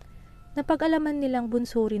 Napag-alaman nilang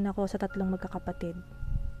bunso rin ako sa 3 magkakapatid.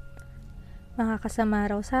 Makakasama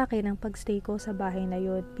raw sa akin ang pagstay ko sa bahay na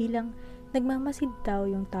yon bilang nagmamasid daw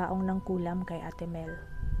yung taong nangkulam kay Ate Mel.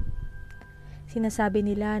 Sinasabi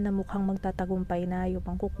nila na mukhang magtatagumpay na yung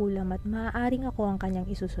pangkukulam at maaaring ako ang kanyang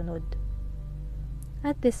isusunod.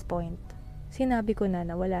 At this point, sinabi ko na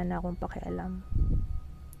wala na akong pakialam.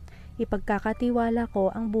 Ipagkakatiwala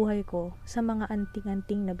ko ang buhay ko sa mga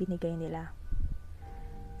anting-anting na binigay nila.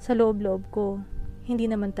 Sa loob-loob ko, hindi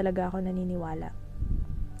naman talaga ako naniniwala.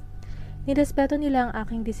 Nirespeto nila ang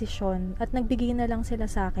aking desisyon at nagbigay na lang sila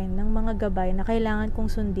sa akin ng mga gabay na kailangan kong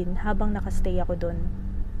sundin habang nakastay ako doon.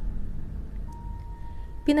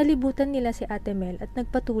 Pinalibutan nila si Ate Mel at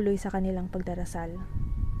nagpatuloy sa kanilang pagdarasal.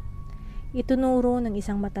 Itunuro ng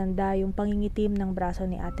isang matanda yung pangingitim ng braso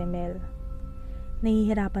ni Ate Mel.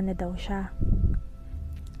 Nahihirapan na daw siya.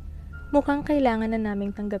 Mukhang kailangan na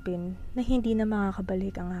naming tanggapin na hindi na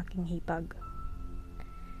makakabalik ang aking hipag.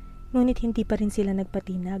 Ngunit hindi pa rin sila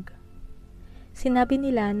nagpatinag. Sinabi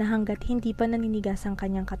nila na hanggat hindi pa naninigas ang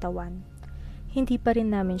kanyang katawan, hindi pa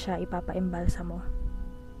rin namin siya ipapaembalsamo.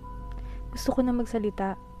 Gusto ko na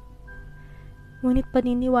magsalita. Ngunit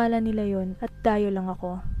paniniwala nila yon at dayo lang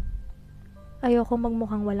ako. Ayoko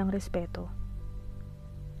magmukhang walang respeto.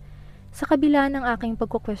 Sa kabila ng aking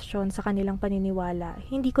pagkukwestiyon sa kanilang paniniwala,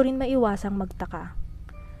 hindi ko rin maiwasang magtaka.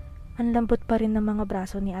 Ang lambot pa rin ng mga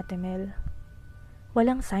braso ni Ate Mel.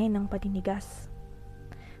 Walang sign ng paninigas.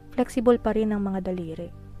 Flexible pa rin ang mga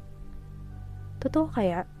daliri. Totoo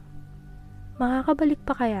kaya? Makakabalik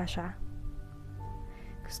pa kaya siya?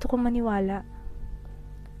 Gusto kong maniwala.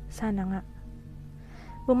 Sana nga.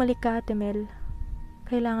 Bumalik ka, Ate Mel.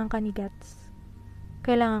 Kailangan ka ni Gats.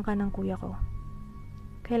 Kailangan ka ng kuya ko.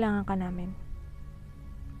 Kailangan ka namin.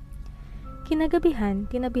 Kinagabihan,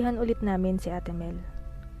 tinabihan ulit namin si Ate Mel.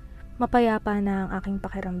 Mapayapa na ang aking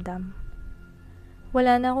pakiramdam.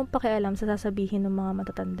 Wala na akong pakialam sa sasabihin ng mga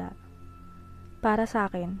matatanda. Para sa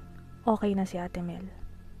akin, okay na si Ate Mel.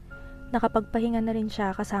 Nakapagpahinga na rin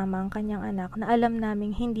siya kasama ang kanyang anak na alam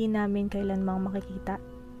naming hindi namin kailanmang makikita,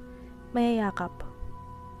 mayayakap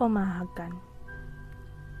o mahahagkan.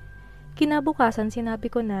 Kinabukasan,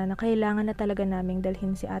 sinabi ko na kailangan na talaga naming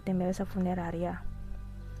dalhin si Ate Mel sa funeraria.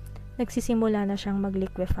 Nagsisimula na siyang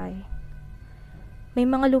mag-liquefy. May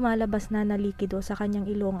mga lumalabas na likido sa kanyang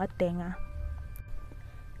ilong at tenga.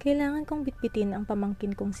 Kailangan kong bitbitin ang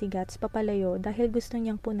pamangkin kong si Gats papalayo dahil gusto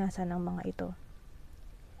niyang punasan ang mga ito.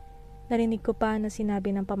 Narinig ko pa na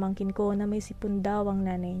sinabi ng pamangkin ko na may sipon daw ang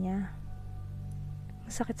nanay niya.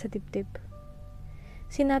 Masakit sa dibdib.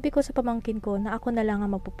 Sinabi ko sa pamangkin ko na ako na lang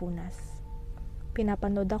ang magpupunas.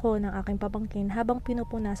 Pinapanood ako ng aking pamangkin habang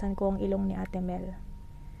pinupunasan ko ang ilong ni Ate Mel.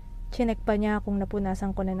 Chinek pa niya kung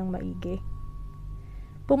napunasan ko na ng maigi.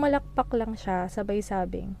 Pumalakpak lang siya sabay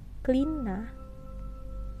sabing, "Clean na."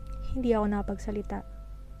 Hindi ako nakapagsalita.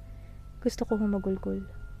 Gusto ko humagulgol.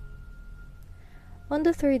 On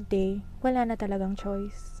the 3rd day, wala na talagang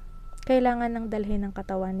choice. Kailangan nang dalhin ang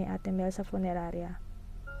katawan ni Ate Mel sa funeraria.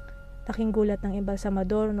 Laking gulat ng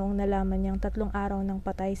embalsamador noong nalaman niyang 3 araw nang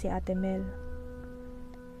patay si Ate Mel.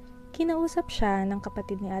 Kinausap siya ng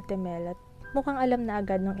kapatid ni Ate Mel at mukhang alam na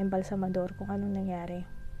agad ng embalsamador kung anong nangyari.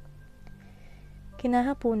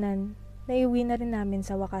 Kinahapunan, naiuwi na rin namin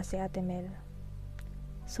sa wakas si Ate Mel.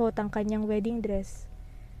 Suot ang kanyang wedding dress,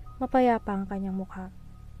 mapayapa ang kanyang mukha.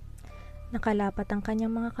 Nakalapat ang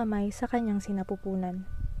kanyang mga kamay sa kanyang sinapupunan.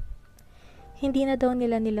 Hindi na daw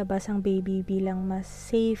nila nilabas ang baby bilang mas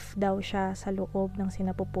safe daw siya sa loob ng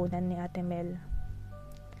sinapupunan ni Ate Mel.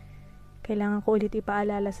 Kailangan ko ulit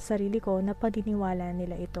ipaalala sa sarili ko na paniniwala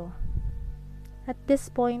nila ito. At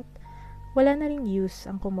this point, wala na ring use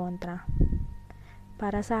ang kumontra.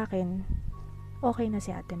 Para sa akin, okay na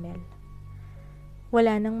si Ate Mel.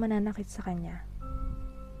 Wala nang mananakit sa kanya.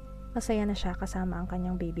 Masaya na siya kasama ang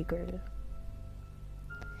kanyang baby girl.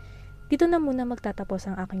 Dito na muna magtatapos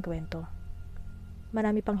ang aking kwento.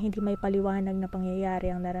 Marami pang hindi may paliwanag na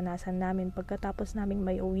pangyayari ang naranasan namin pagkatapos naming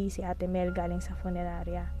may uwi si Ate Mel galing sa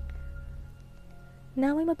funeraria.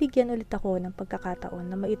 Naway mabigyan ulit ako ng pagkakataon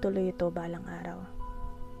na maituloy ito balang araw.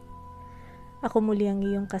 Ako muli ang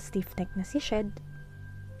iyong ka-stiff-neck na si Shed.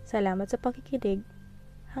 Salamat sa pakikinig.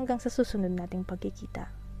 Hanggang sa susunod nating pagkikita.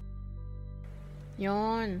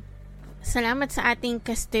 Yon. Salamat sa ating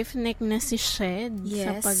ka-stiff-neck na si Shed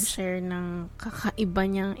sa pag-share ng kakaiba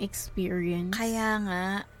niyang experience. Kaya nga,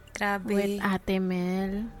 grabe. With Ate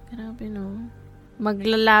Mel. Grabe, no?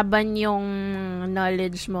 Maglalaban yung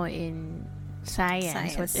knowledge mo in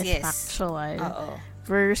science what is factual.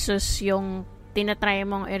 Versus yung tinatry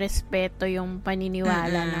mong irespeto yung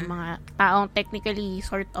paniniwala ng mga taong technically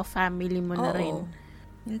sort of family mo na rin.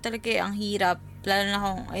 Yun talaga ang hirap. Lalo na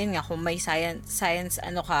kung, ayun nga, kung may science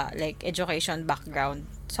ano ka, like education background.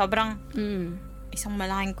 Sobrang, isang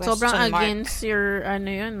malaking question sobrang mark. Sobrang against your, ano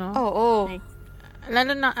yun, no? Like,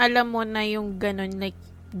 lalo na alam mo na yung ganun, like,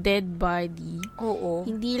 dead body.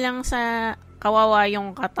 Hindi lang sa kawawa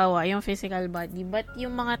yung katawa, yung physical body, but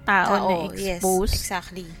yung mga tao na exposed. Yes,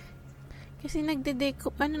 exactly. Kasi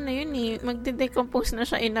ano na yun eh, magde-decompose na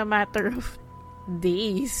siya in a matter of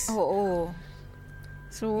days.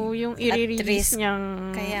 So, yung i-release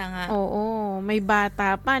niyang... Kaya nga. May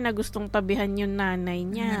bata pa na gustong tabihan yung nanay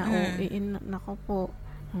niya. Nako po.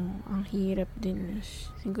 Ang hirap din.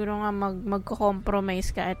 Siguro nga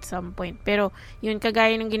magko-compromise ka at some point. Pero, yun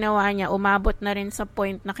kagaya ng ginawa niya, umabot na rin sa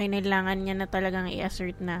point na kinailangan niya na talagang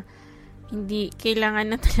i-assert na hindi,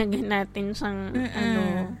 kailangan na talaga natin siyang,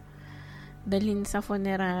 dalhin sa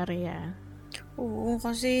funeraria.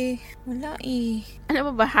 Kasi wala eh.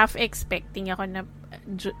 Alam mo ba, half expecting ako na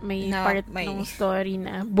may part ng story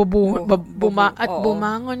na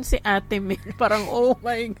bumangon si Ate Mel. Parang, oh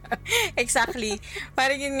my God. Exactly.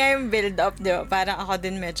 Parang yun nga yung build up, diba? Parang ako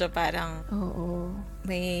din medyo parang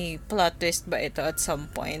may plot twist ba ito at some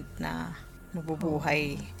point na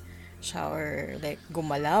mabubuhay siya or like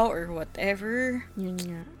gumalaw or whatever. Yun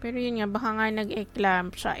nga. Pero yun nga, baka nga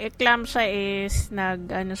nag-eclamp siya. Eclamp siya is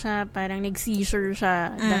parang nag-seizure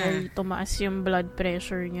siya dahil tumaas yung blood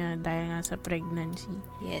pressure niya dahil nga sa pregnancy.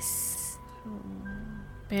 Yes.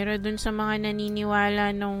 Pero dun sa mga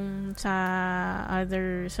naniniwala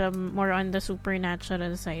sa more on the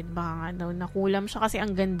supernatural side, baka nga daw nakulam siya kasi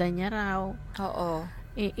ang ganda niya raw.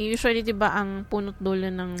 Usually, diba, ang punot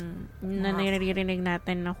dulo na naririnig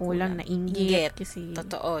natin na kulang na inggit. Kasi,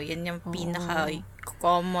 totoo. Yan yung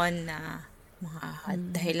pinaka-common na mga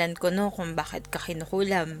dahilan ko kung bakit ka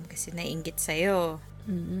kinukulam. Kasi nainggit sa'yo.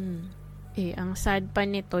 Ang sad pa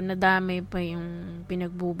nito, nadamay pa yung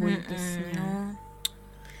pinagbubuntis niya.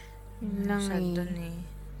 Yun lang sad dun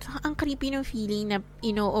Saka ang creepy ng feeling na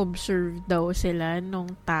ino-observe daw sila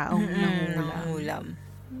nung taong nangulam.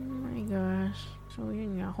 Oh my gosh. So,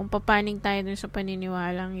 yun nga. Kung papanig tayo dun sa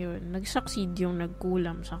paniniwalang yun, nag-succeed yung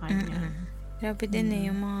nagkulam sa kanya. Grabe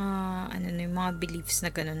din yung mga, yung mga beliefs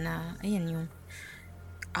na gano'n na, ayan, yung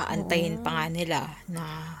aantayin pa nga nila na,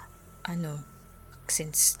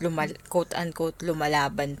 since quote-unquote,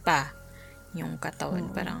 lumalaban pa yung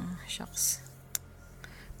katawan. Parang, shucks.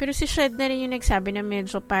 Pero si Shed na rin yung nagsabi na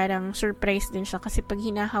medyo parang surprise din siya kasi pag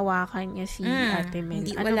hinahawakan niya si Ate Mel,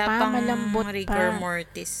 wala pang malambot rigor pa.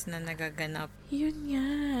 mortis na nagaganap. Yun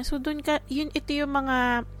nga. So, ito yung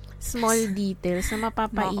mga small details na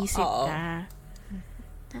mapapaisip ka.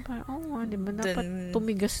 Parang, diba? Dapat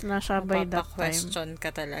tumigas na siya by that time. Mapapa-question ka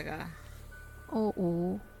talaga.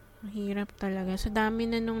 Oo. Mahirap talaga. So, dami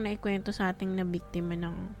na nung naikwento sa ating na biktima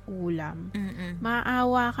ng ulam.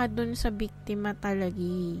 Maawa ka dun sa biktima talaga.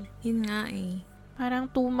 Yun nga Parang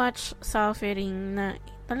too much suffering na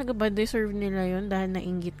talaga ba deserve nila yun dahil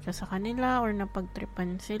nainggit ka sa kanila or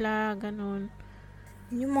napagtripan sila, ganun.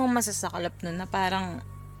 Yung mga masasakalap nun na parang,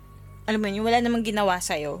 alam mo yun, wala namang ginawa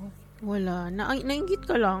sa'yo. Wala. Nainggit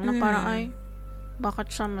ka lang na parang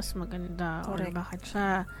bakit siya mas maganda or bakit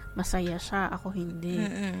siya masaya siya, ako hindi.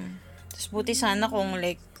 Tapos buti sana kung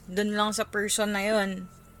like dun lang sa person na yun,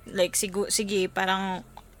 like sige parang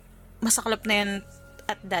masaklap na yan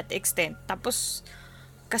at that extent. Tapos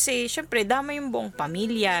kasi syempre dama yung buong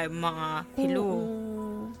pamilya, mga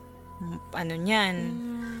niyan,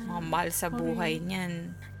 mga mahal sa buhay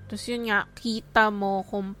niyan. Tapos yun nga, kita mo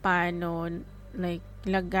kung paano, like,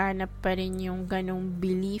 laganap pa rin yung ganong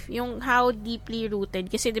belief, yung how deeply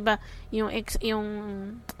rooted. Kasi, di ba, yung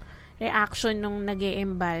reaction nung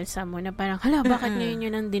nag-e-embalsa mo na parang, hala, bakit ngayon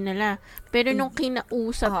yun ang dinala? Pero nung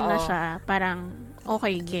kinausap na siya, parang,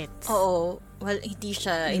 okay, gets. Oo. Well, hindi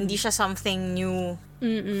siya something new.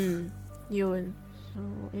 Yun. So,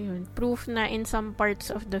 ayun. Proof na in some parts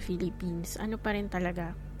of the Philippines, ano pa rin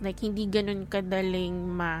talaga, like, hindi ganun kadaling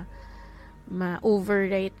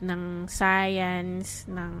ma-overwrite ng science,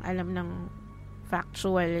 ng alam ng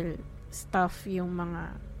factual stuff, yung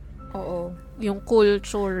mga yung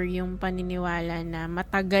culture, yung paniniwala na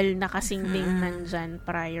matagal na kasing ding nandyan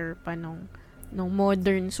prior pa nung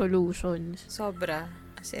modern solutions. Sobra.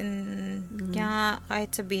 As in, kaya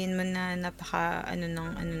kahit sabihin mo na napaka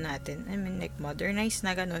natin, I mean, like, modernized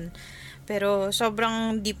na ganun. Pero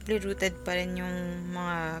sobrang deeply rooted pa rin yung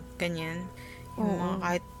mga ganyan. Yung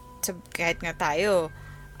mga kahit nga tayo,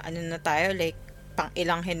 na tayo, like, pang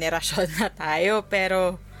ilang henerasyon na tayo,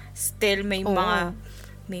 pero still may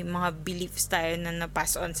mga beliefs tayo na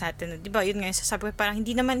na-pass on sa atin. Diba, yun nga yung sasabi ko, parang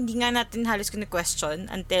hindi nga natin halos question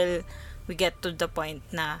until we get to the point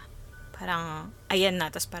na parang, ayan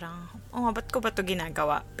na, tapos parang, ba't ko ba ito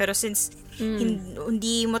ginagawa? Pero since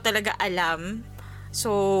hindi mo talaga alam,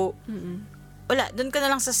 so, wala, doon ka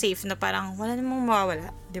na lang sa safe na parang, wala namang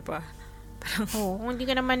mawawala, diba? Parang, kung hindi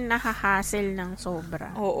ka naman nahahassle ng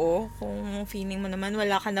sobra. Oo, kung feeling mo naman,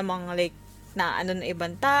 wala ka namang like, na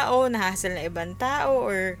ibang tao, nahassle na ibang tao,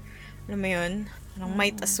 or, alam mo yun,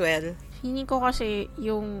 might as well. Feeling ko kasi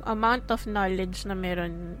yung amount of knowledge na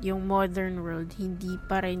meron yung modern world, hindi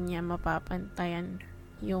pa rin niya mapapantayan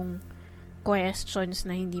yung questions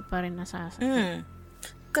na hindi pa rin nasasagot.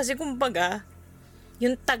 Kasi kumbaga,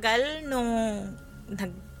 yung tagal nung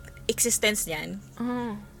nag-existence niyan,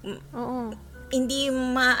 hindi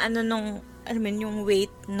yung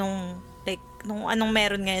weight nung anong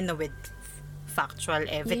meron ngayon na with factual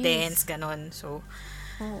evidence, ganon. So,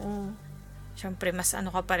 syempre, mas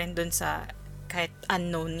ka pa rin dun sa kahit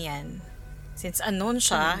unknown yan. Since unknown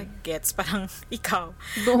siya, gets parang ikaw.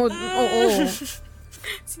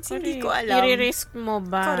 Since hindi ko alam. I-risk mo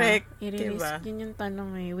ba? Correct. I-risk. Diba? Yun yung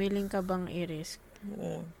tanong Willing ka bang i-risk?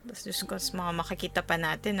 Oo. Tapos just cause mga makikita pa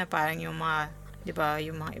natin na parang yung mga, di ba,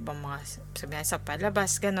 yung mga ibang mga, sabihin sa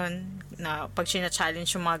palabas, ganon, na pag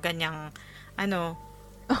sina-challenge yung mga ganyang,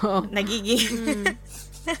 nagiging,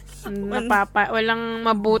 walang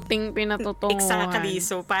mabuting pinatutunguhan. Exactly.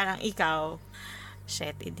 So, parang ikaw,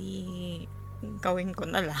 shit, edi, gawin ko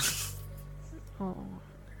na lang. Oo.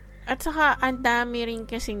 At saka, ang dami rin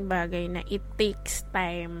kasing bagay na it takes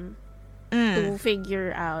time to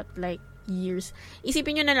figure out, like, years.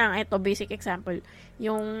 Isipin nyo na lang, ito, basic example,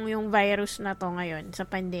 yung virus na to ngayon, sa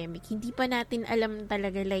pandemic, hindi pa natin alam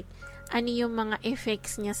talaga, like, ano yung mga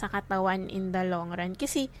effects niya sa katawan in the long run.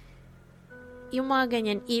 Kasi, yung mga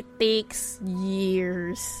ganyan, it takes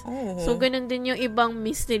years. So, ganun din yung ibang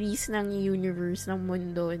mysteries ng universe, ng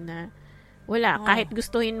mundo na wala. Kahit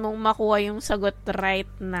gustuhin mong makuha yung sagot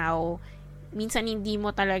right now, minsan hindi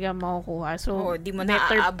mo talaga makukuha. So, di mo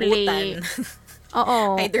better play.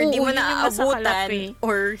 Oo. Either di mo naaabutan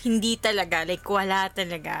or hindi talaga. Like, wala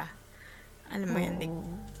talaga. Alam mo yan. Like,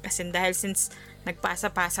 kasi dahil since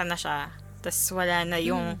nagpasa-pasa na siya, tas wala na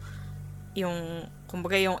yung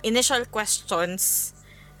kumbaga yung initial questions,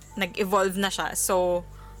 nag-evolve na siya. So,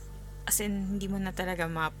 as in, hindi mo na talaga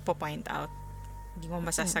ma-point out. Hindi mo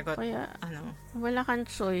masasagot. Kaya, wala kang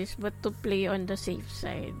choice but to play on the safe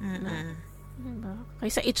side. Diba?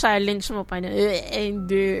 Kaysa i-challenge mo pa na,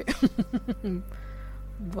 hindi.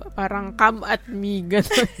 Parang come at me,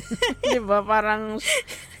 gano'n. Diba? Parang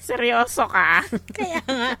seryoso ka. Kaya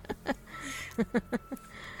nga.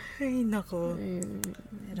 Ay, nako.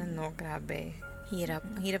 Pero grabe. Hirap.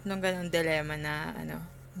 Ang hirap nung ganun dilemma na,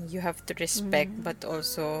 you have to respect, but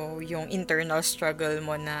also yung internal struggle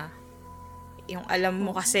mo na, yung alam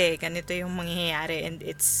mo kasi, ganito yung mangyayari, and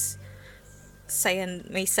it's,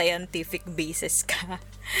 may scientific basis ka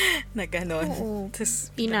na gano'n.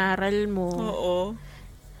 Inaral mo. Oo.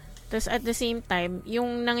 Tapos at the same time,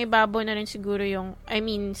 yung nangibabaw na rin siguro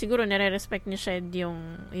siguro nare-respect ni Shed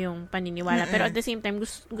yung paniniwala. Pero at the same time,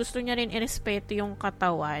 gusto niya rin i-respeto yung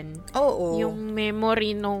katawan. Oo. Yung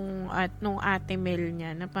memory nung ate Mel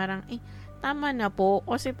niya na parang, tama na po.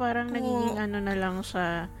 Kasi parang nagiging na lang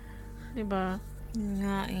siya, diba?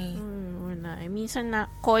 Nga eh. Minsan na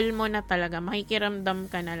call mo na talaga, makikiramdam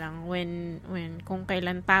ka na lang when kung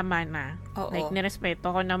kailan tama na. Oo. Like,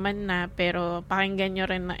 nirespeto ko naman na, pero pakinggan nyo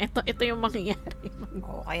rin na ito yung mangyayari.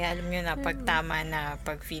 Oo, kaya alam nyo na, pag tama na,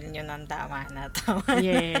 pag feel nyo ng tama na, tama na.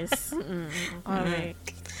 Yes.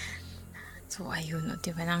 Correct. So, ayun,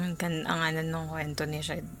 diba, ang ano nung kwento ni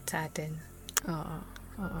Shed sa atin. Oo.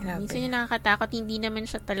 Grabe. Minsan yung nakakatakot, hindi naman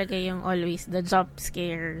siya talaga yung always the jump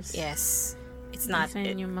scares. Yes. It's not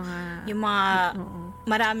Minsan it. yung mga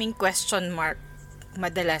maraming question mark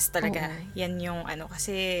madalas talaga. Oo. Yan yung ano,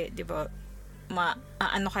 kasi, di ba,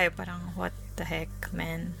 ano kayo parang, what the heck,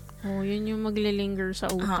 man? Yun yung maglilinger sa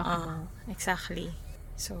utak mo. Exactly.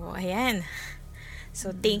 So, ayan.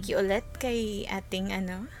 So, thank you ulit kay ating,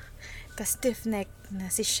 ka-stiff neck na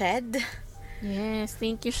si Shed. Yes,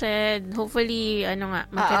 thank you, Shed. Hopefully,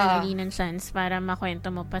 magkaroon uli ng chance para makwento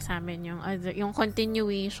mo pa sa amin yung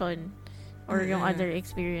continuation or yung other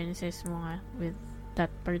experiences mo nga with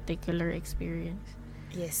that particular experience.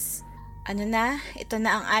 Yes. Ito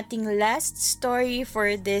na ang ating last story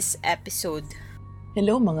for this episode.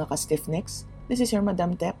 Hello mga ka-stiffnecks. This is your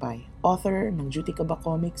Madam Tepay, author ng Duty Ka Ba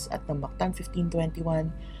Comics at ng Mactan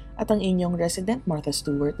 1521 at ang inyong resident Martha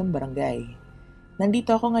Stewart ng Barangay.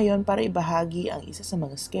 Nandito ako ngayon para ibahagi ang isa sa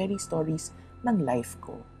mga scary stories ng life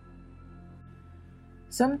ko.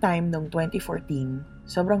 Sometime noong 2014,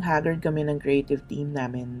 sobrang haggard kami ng creative team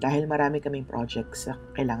namin dahil marami kaming projects na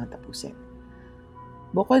kailangan tapusin.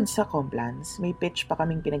 Bukod sa complans, may pitch pa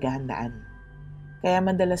kaming pinaghahandaan. Kaya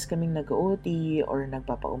madalas kaming nag-OT or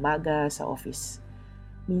nagpapaumaga sa office.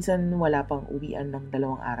 Minsan wala pang uwian ng 2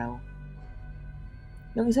 araw.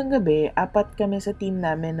 Noong isang gabi, 4 kami sa team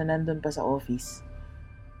namin na nandun pa sa office.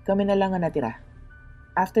 Kami na lang ang natira.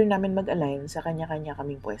 After namin mag-align sa kanya-kanya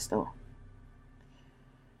kaming pwesto.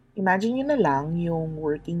 Imagine nyo na lang yung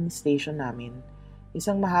working station namin.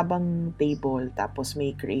 Isang mahabang table tapos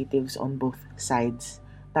may creatives on both sides.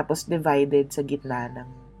 Tapos divided sa gitna ng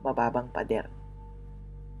mababang pader.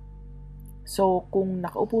 So kung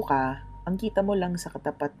nakaupo ka, ang kita mo lang sa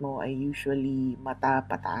katapat mo ay usually mata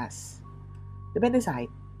pataas. Depende sa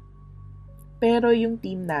height. Pero yung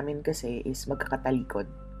team namin kasi is magkakatalikod.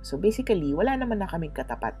 So basically, wala naman na kaming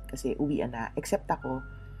katapat kasi uwian na, except ako,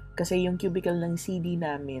 kasi yung cubicle ng CD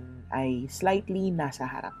namin ay slightly nasa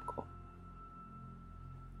harap ko.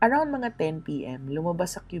 Around mga 10 p.m.,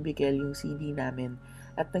 lumabas sa cubicle yung CD namin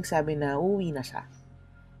at nagsabi na uuwi na siya.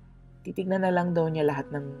 Titignan na lang daw niya lahat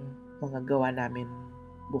ng mga gawa namin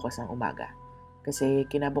bukas ng umaga kasi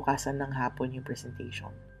kinabukasan ng hapon yung presentation.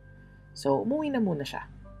 So, umuwi na muna siya.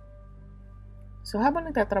 So, habang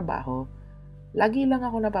nagtatrabaho, lagi lang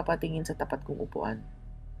ako napapatingin sa tapat kong upuan.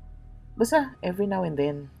 Basta, every now and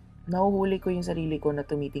then, nahuhuli ko yung sarili ko na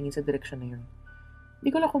tumitingin sa direksyon na yun.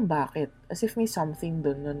 Di ko alam kung bakit, as if may something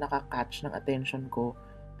dun na nakakatch ng attention ko.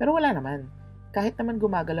 Pero wala naman. Kahit naman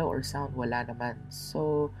gumagalaw or sound, wala naman.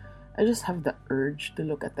 So, I just have the urge to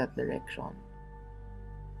look at that direction.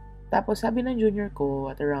 Tapos, sabi ng junior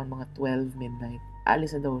ko at around mga 12 midnight,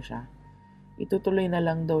 alis na daw siya. Itutuloy na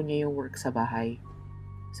lang daw niya yung work sa bahay.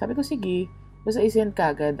 Sabi ko, sige, basta isend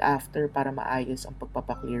kagad after para maayos ang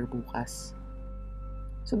pagpapaklear bukas.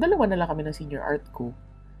 So, 2 na lang kami ng senior art ko.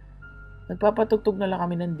 Nagpapatugtog na lang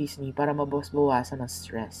kami ng Disney para mabawasan ng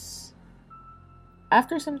stress.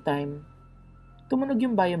 After some time, tumunog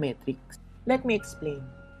yung biometrics. Let me explain.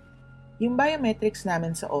 Yung biometrics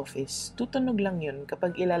namin sa office, tutunog lang yun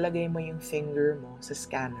kapag ilalagay mo yung finger mo sa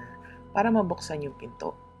scanner para mabuksan yung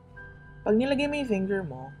pinto. Pag nilagay mo yung finger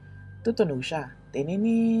mo, tutunog siya.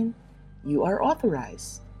 Tininin, you are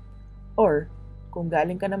authorized. Or, kung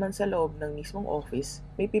galing ka naman sa loob ng mismong office,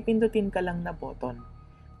 may pipindutin ka lang na button.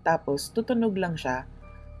 Tapos, tutunog lang siya.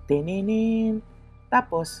 Tininin.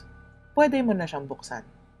 Tapos, pwede mo na siyang buksan.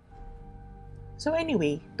 So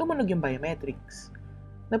anyway, tumunog yung biometrics.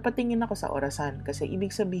 Napatingin ako sa orasan kasi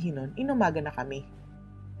ibig sabihin nun, inumaga na kami.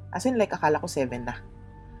 As in like, akala ko 7 na.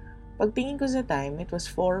 Pagtingin ko sa time, it was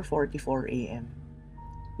 4:44 a.m.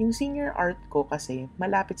 Yung senior art ko kasi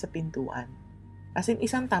malapit sa pintuan. As in,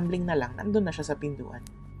 isang tumbling na lang, nandun na siya sa pintuan.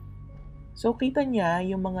 So, kita niya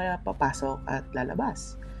yung mga papasok at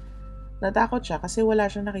lalabas. Natakot siya kasi wala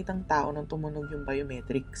siyang nakitang tao nung tumunog yung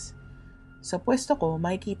biometrics. Sa pwesto ko,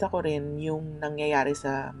 makikita ko rin yung nangyayari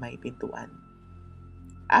sa may pintuan.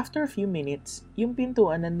 After a few minutes, yung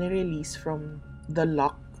pintuan na nirelease from the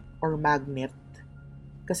lock or magnet.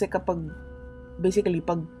 Kasi kapag, basically,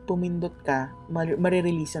 pag pumindot ka,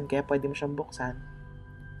 marireleasean kaya pwede mo siyang buksan.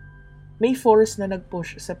 May force na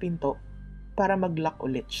nag-push sa pinto para mag-lock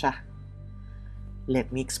ulit siya.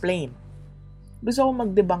 Let me explain. Gusto ko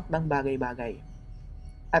mag-debunk ng bagay-bagay.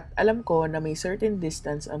 At alam ko na may certain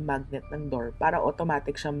distance ang magnet ng door para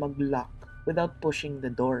automatic siyang mag-lock without pushing the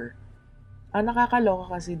door. Ang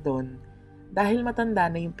nakakaloka kasi doon, dahil matanda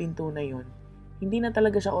na yung pinto na yun, hindi na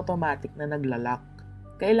talaga siya automatic na naglalak.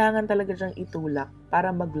 Kailangan talaga siyang itulak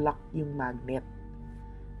para mag-lock yung magnet.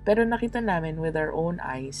 Pero nakita namin with our own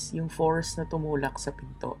eyes yung force na tumulak sa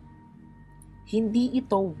pinto. Hindi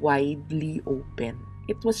ito widely open.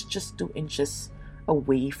 It was just 2 inches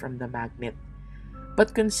away from the magnet.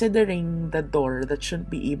 But considering the door that shouldn't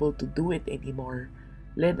be able to do it anymore,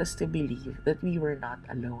 led us to believe that we were not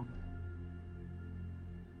alone.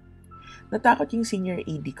 Natakot yung senior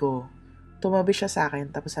AD ko. Tumabi siya sa akin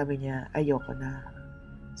tapos sabi niya, ayoko na.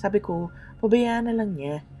 Sabi ko, pabayaan na lang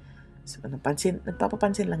niya.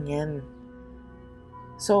 Nagpapapansin lang yan.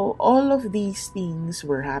 So, all of these things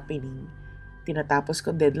were happening. Tinatapos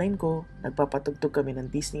ko deadline ko, nagpapatugtog kami ng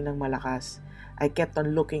Disney ng malakas. I kept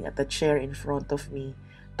on looking at the chair in front of me.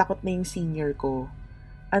 Takot na yung senior ko.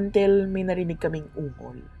 Until may narinig kaming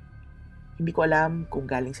ungol. Hindi ko alam kung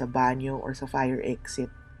galing sa banyo or sa fire exit.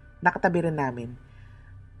 Nakatabi rin namin.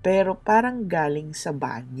 Pero parang galing sa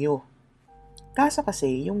banyo. Kaso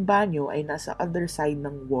kasi, yung banyo ay nasa other side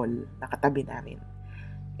ng wall na katabi namin.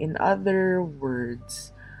 In other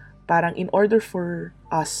words, parang in order for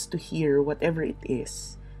us to hear whatever it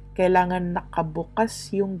is, kailangan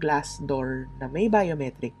nakabukas yung glass door na may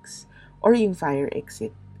biometrics or yung fire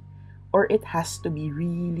exit. Or it has to be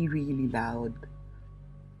really, really loud.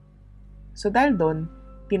 So dahil doon,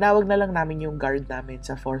 tinawag na lang namin yung guard namin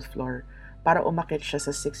sa 4th floor para umakyat siya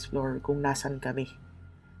sa 6th floor kung nasan kami.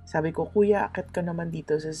 Sabi ko, kuya, akyat ka naman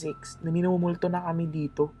dito sa 6. Minumulto na kami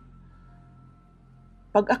dito.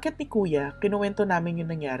 Pag akyat ni kuya, kinuwento namin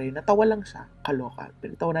yung nangyari. Natawa lang siya, kaloka.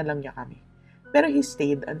 Pinatawanan lang niya kami. Pero he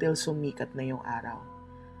stayed until sumikat na yung araw.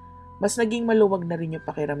 Mas naging maluwag na rin yung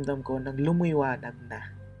pakiramdam ko nang lumuiwanag na.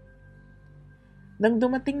 Nang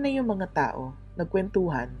dumating na yung mga tao,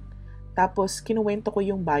 nagkwentuhan, tapos kinuwento ko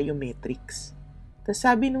yung biometrics. Tapos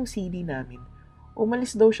sabi nung CD namin,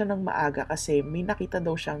 umalis daw siya ng maaga kasi may nakita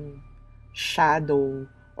daw siyang shadow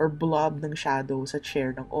or blob ng shadow sa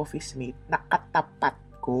chair ng office mate na katapat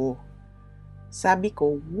ko. Sabi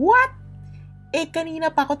ko, what?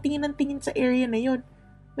 Kanina pa ako tingin ng tingin sa area na yun.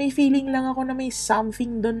 May feeling lang ako na may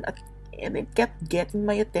something dun and it kept getting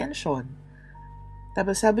my attention.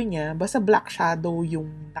 Tapos sabi niya, basta black shadow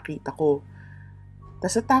yung nakita ko.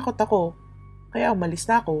 Tapos natakot ako, kaya umalis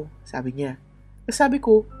na ako, sabi niya. Tapos sabi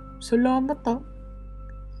ko, salamat ha.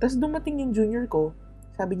 Tapos dumating yung junior ko,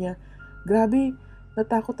 sabi niya, grabe,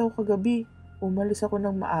 natakot ako kagabi. Umalis ako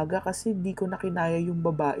ng maaga kasi di ko nakinaya yung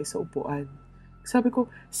babae sa upuan. Sabi ko,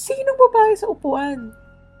 sinong babae sa upuan?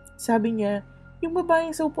 Sabi niya, yung babae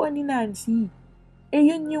sa upuan ni Nancy.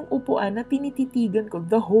 Yun yung upuan na tinititigan ko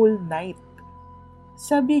the whole night.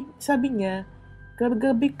 Sabi niya,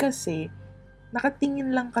 kagabi kasi, nakatingin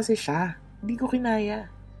lang kasi siya. Di ko kinaya.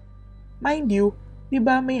 Mind you, di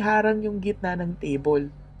ba may harang yung gitna ng table?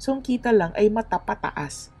 So, ang kita lang ay mata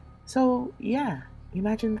pataas. So, yeah,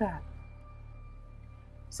 imagine that.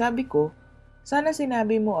 Sabi ko, sana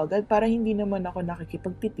sinabi mo agad para hindi naman ako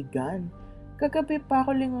nakikipagtitigan. Kagabi pa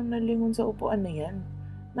ako lingon na lingon sa upuan na yan.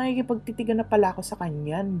 Nakikipagtitigan na pala ako sa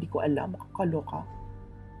kanya, hindi ko alam, makakaloka.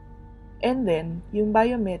 And then, yung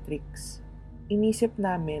biometrics, inisip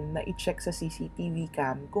namin na i-check sa CCTV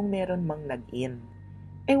cam kung meron mang nag-in.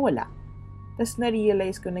 Wala. Tapos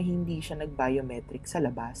na-realize ko na hindi siya nag-biometric sa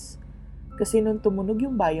labas. Kasi nung tumunog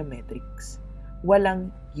yung biometrics,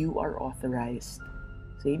 walang "you are authorized."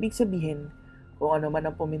 So, ibig sabihin, kung ano man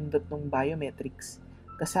ang pumindot ng biometrics,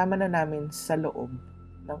 kasama na namin sa loob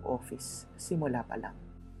ng office simula pa lang.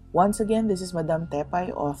 Once again, this is Madam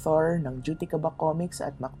Tepay, author ng Duty Ka Ba Comics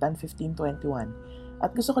at Mactan 1521.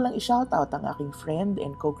 At gusto ko lang i-shoutout ang aking friend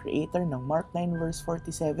and co-creator ng Mark 9 verse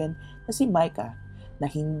 47 na si Micah, na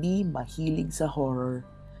hindi mahilig sa horror.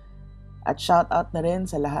 At shoutout na rin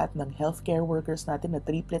sa lahat ng healthcare workers natin na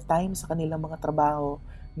triple time sa kanilang mga trabaho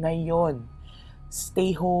ngayon.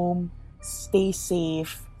 Stay home, stay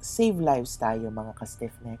safe, save lives tayo mga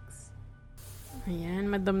ka-stiffnecks. Ayan,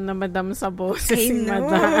 madam na madam sa boses si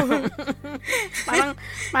madam.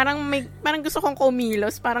 parang gusto kong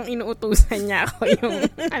kumilos, parang inuutusan niya ako yung,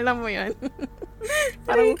 alam mo yun.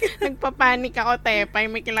 Parang nagpapanik ako, Tepay,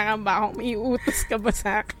 may kailangan ba akong iutos ka ba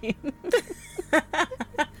sa akin?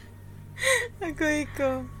 Agoy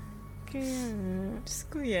ko. Kaya, Diyos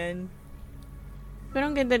ko yan. Pero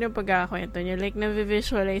ang ganda yung pagkakakwento niya. Like,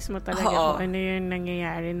 na-visualize mo talaga kung ano yung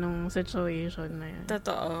nangyayari nung situation na yun.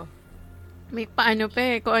 Totoo. May paano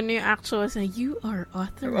pa kung ano yung actual sa "you are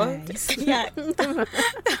authorized." Yeah.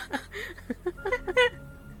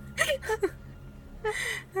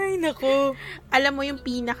 Ay, naku. Alam mo yung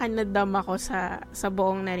pinaka-nadama ko sa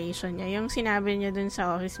buong narration niya, yung sinabi niya dun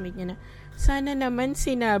sa office mate niya na, sana naman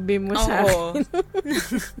sinabi mo sa akin.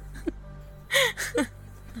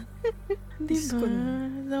 Diba?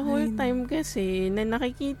 The whole time kasi, na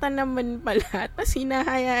nakikita naman pala, tapos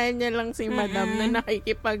hinahayaan niya lang si madam na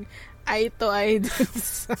nakikipag eye to eye dun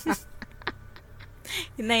sa...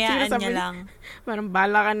 Hinayaan niya lang. Parang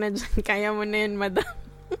bala ka na dyan, kaya mo na yun, madam.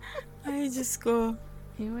 Ay, Diyos ko.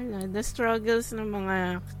 Eh, wala. The struggles ng mga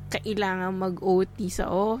kailangan mag-OT sa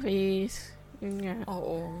office. Yun nga.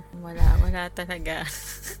 Oo. Wala talaga.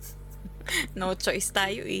 No choice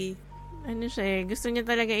tayo eh. Ano siya eh, gusto niya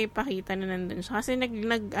talaga ipakita na nandun siya. Kasi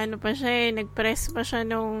nag-press pa siya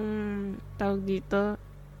nung, tawag dito,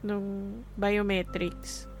 nung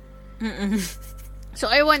biometrics.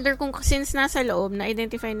 So, I wonder kung since nasa loob,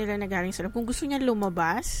 na-identify nila na galing sa loob, kung gusto niya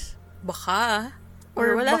lumabas. Baka.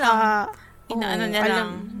 Or wala baka, lang. Inaano niya lang.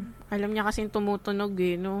 Alam niya kasing tumutunog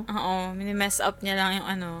eh, no? Oo, mini-mess up niya lang yung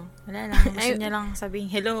ano. Wala lang. Gusto niya lang sabihin,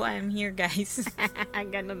 hello, I'm here, guys.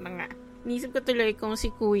 Ganun na nga. Nisip ko tuloy kung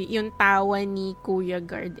si Kuya, yung tawa ni Kuya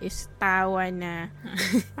Guard is tawa na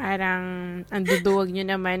parang anduduwag niyo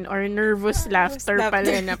naman or nervous laughter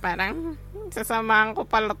pala na parang sasamahan ko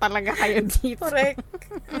pala talaga kayo dito. Correct.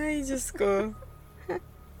 Ay, Diyos ko.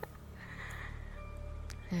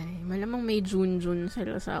 Ay, malamang may June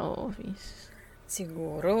sila sa office.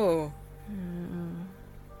 Siguro.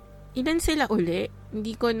 Ilan sila uli?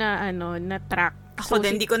 Hindi ko na track. Ako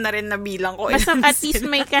din, hindi ko na rin nabilang ko. Basta at least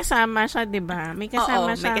may kasama siya, diba? May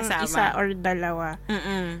kasama siyang may kasama. isa or dalawa.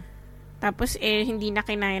 Mm-mm. Tapos hindi na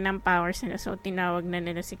kinaya ng powers nila. So, tinawag na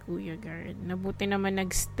nila si Kuya Guard. Nabuti naman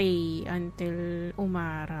nagstay until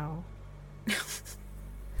umaraw.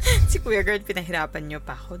 Si Kuya Guard, pinahirapan niyo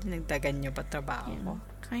pa ako. Dinagdagan niyo pa trabaho ko.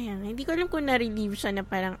 Kaya, hindi ko alam kung na-relieve siya na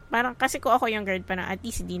parang kasi kung ako yung guard, parang at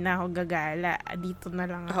least hindi na ako gagala. Dito na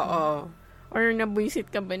lang ako. Oo. Or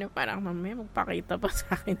nabuisit ka ba na parang, mamaya magpakita pa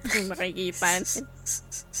sa akin kung nakikita.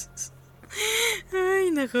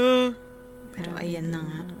 Ay, nako. Pero ayan na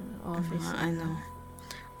nga. Office.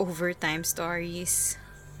 Overtime stories.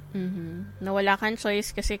 Mm-hmm. Nawala kang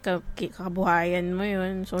choice kasi kabuhayan mo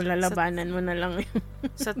yun. So, lalabanan mo na lang yun.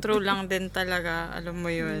 Sa true lang din talaga, alam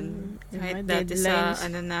mo yun. Kahit dati sa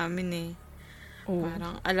namin eh.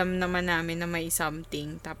 Parang alam naman namin na may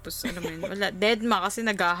something. Tapos, alam mo yun, wala. Deadma kasi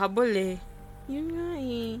naghahabol eh. Yun nga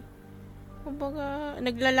eh. Kumbaga,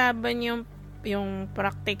 naglalaban yung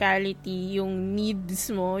practicality, yung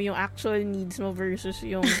needs mo, yung actual needs mo versus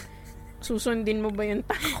yung susundin mo ba yung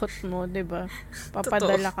takot mo, diba?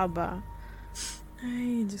 Papadala ka ba?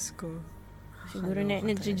 Ay, Diyos ko. Siguro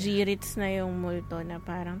nag-g-rits na yung multo na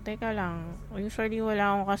parang, teka lang, usually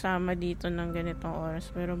wala akong kasama dito ng ganitong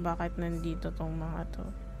oras, pero bakit nandito tong mga to?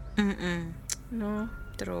 No?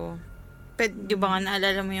 True. Pero, di ba nga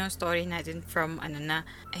naalala mo yung story natin from, na,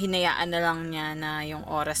 hinayaan na lang niya na yung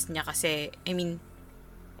oras niya kasi, yung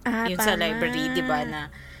sa library, di ba,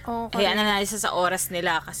 na, hayaan na natin sa oras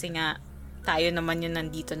nila kasi nga, tayo naman yung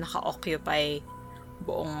nandito naka-occupy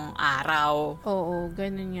buong araw. Oo,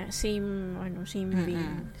 ganun nga. Same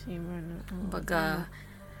vein. Baga,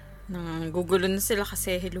 gugulo na sila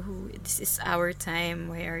kasi, hello, this is our time.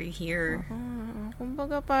 Why are you here?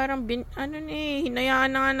 Kumbaga parang, hinayaan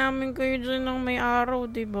na nga namin kayo dyan ng may araw,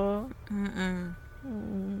 diba?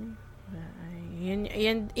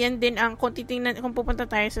 Yan din ang, kung pupunta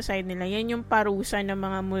tayo sa side nila, yan yung parusa ng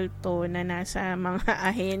mga multo na nasa mga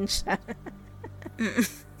ahensya.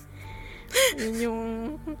 Yun yung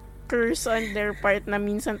curse on their part na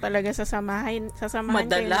minsan talaga sasamahan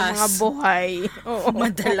kayo ng mga buhay. Oo.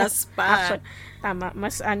 Madalas pa. Actually, tama.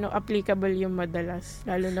 Mas applicable yung madalas.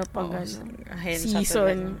 Lalo na pag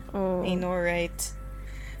season. I know, right?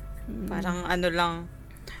 Parang lang,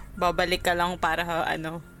 babalik ka lang para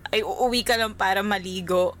uuwi ka lang para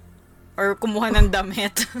maligo or kumuha ng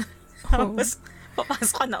damit. Tapos,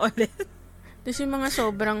 papasok ka na ulit. Tapos yung mga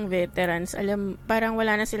sobrang veterans, parang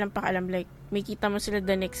wala na silang pakalam. Like, may kita mo sila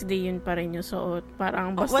the next day, yun pa rin yung suot.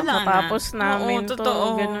 Parang basta matapos namin to.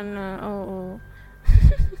 Totoo. Ganun na. Oo.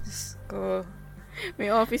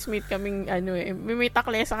 May office mate kaming, may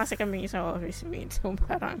taklesa kasi kaming isang office mate. So,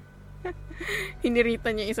 parang,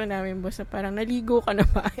 hinirita niya isa namin boss na parang, naligo ka na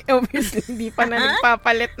ba? Obviously, hindi pa na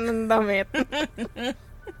nagpapalit ng damit.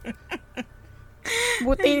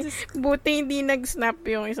 Buti hindi nag-snap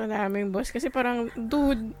yung isa naming boss kasi parang,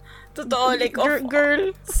 dude, totoo, like, girl,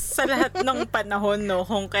 sa lahat ng panahon, no,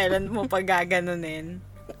 kung kailan mo pagaganunin.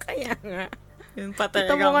 Kaya nga. Yun pa talagang,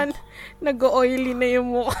 ito mo nga, nag-oily na yung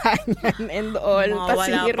mukha niyan and all.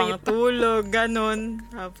 Wala pang tulog, ganun.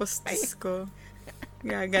 Tapos, Diyos ko,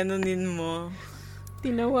 gaganunin mo.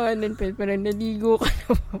 Tinawanan pa, parang naligo ka na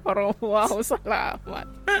ba? Parang wow, salamat.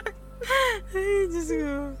 Ay, Diyos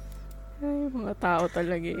ko. Ay, mga tao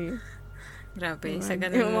talaga eh. Grabe, sa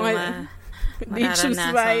ganun mo they choose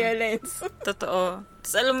violence. Totoo.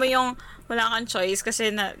 Tapos alam mo yung wala kang choice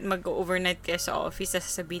kasi mag-overnight kayo sa office,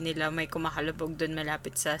 sasabihin nila may kumakalabog doon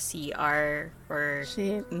malapit sa CR or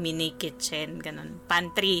mini kitchen, ganun.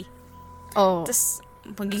 Pantry. Oh. Tapos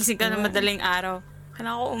magising ka na madaling araw.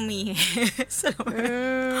 Kailangan ko umihi.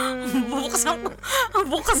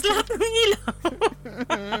 Bukas lahat ng ilaw.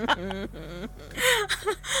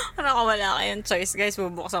 Parang wala kayong choice, guys.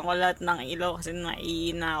 Bubuksan ko lahat ng ilaw kasi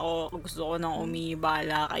naiina ako. Gusto ko nang umihi.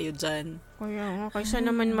 Bahala kayo dyan. Kaya nga, kaysa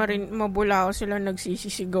naman mabula ako sila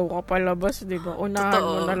nagsisisigaw ka palabas, di ba? Unahan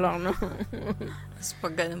mo na lang. No? Tapos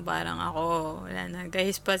pag ganun parang ako, wala na.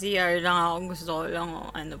 Guys, pa CR lang ako. Gusto ko lang,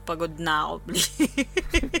 pagod na ako, please.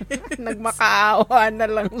 Nagmakaawa na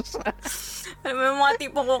lang siya. Alam mo, yung mga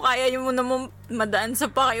tipong ko kaya yung mo naman madaan sa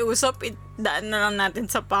pakiusap, daan na lang natin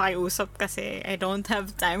sa pakiusap kasi I don't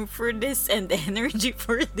have time for this and energy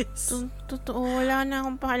for this. Totoo, wala na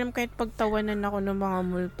akong pakialam kahit pagtawanan ako ng mga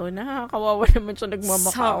multo. Nakakawawa naman siya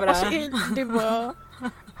nagmamakaawa. Sobra. Kasi, di ba?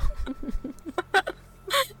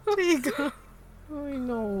 Rigo. I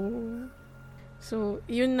know. So,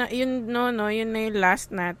 yun na yung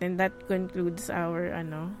last natin. That concludes our,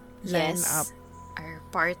 line-up. Our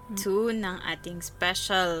part 2 ng ating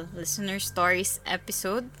special listener stories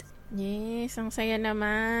episode. Yes, ang saya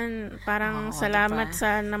naman. Parang salamat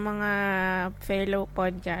sa mga fellow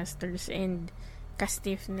podcasters and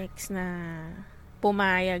ka-stiffnicks na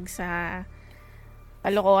pumayag sa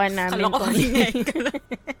kalokohan namin.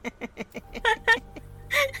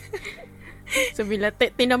 So,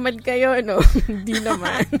 tinamad kayo, no? Hindi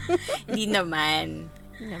naman. Hindi naman.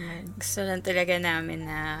 Gusto lang talaga namin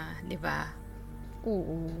na, di ba?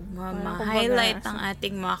 Oo. Ma-highlight ang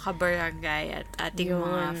ating mga kabarangay at ating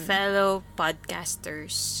mga fellow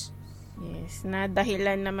podcasters. Yes, na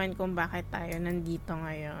dahilan naman kung bakit tayo nandito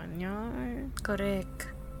ngayon. Yun.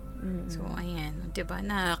 Correct. So, ayan. Diba?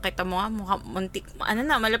 Nakita mo nga,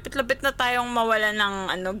 malapit-lapit na tayong mawala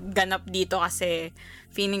ng ganap dito kasi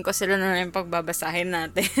feeling ko sila na yung pagbabasahin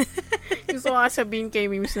natin. Gusto ko sabihin kay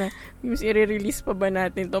Mims na, Mims, i-release pa ba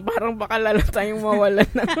natin to? Parang baka lalo tayong mawala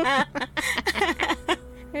ng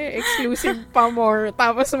exclusive pa more.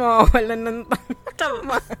 Tapos mawawalan ng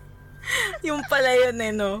tama. Yung pala yun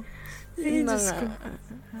no? Ay, Diyos ko.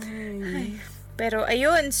 Pero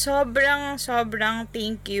ayun, sobrang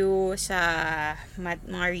thank you sa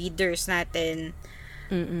mga readers natin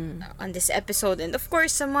on this episode. And of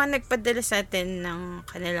course, sa mga nagpadala sa atin ng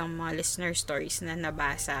kanilang mga listener stories na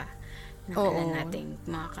nabasa ng nating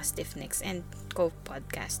mga ka-stiffnicks and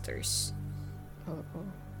co-podcasters. Oo.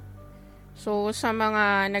 So, sa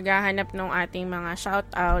mga naghahanap ng ating mga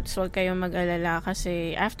shoutouts, huwag kayong mag-alala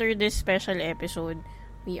kasi after this special episode,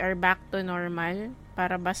 we are back to normal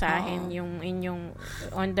para basahin yung inyong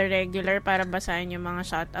on the regular, para basahin yung mga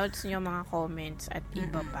shoutouts nyo, mga comments at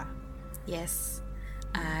iba pa. Yes.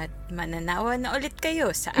 At mananawa na ulit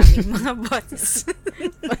kayo sa aming mga bots.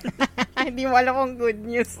 Hindi mo alam kung good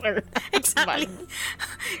news or exactly.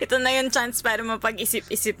 Ito na yung chance para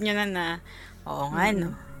mapag-isip-isip nyo na oo nga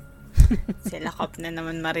no. Sila kop na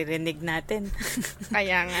naman maririnig natin.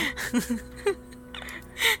 Kaya nga.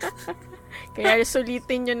 Kaya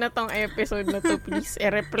sulitin nyo na tong episode na to, please.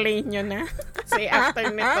 I-replay nyo na. Kasi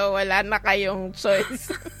after nito, wala na kayong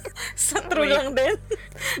choice. Sa true lang din.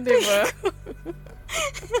 Diba?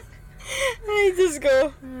 Ay, Diyos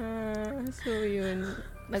ko. So, yun.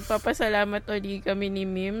 Nagpapasalamat ulit kami ni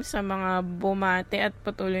Mim sa mga bumate at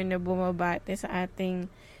patuloy na bumabate sa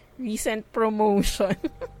ating recent promotion.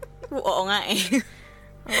 Oo nga eh.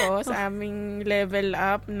 Oo, sa aming level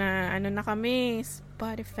up na na kami,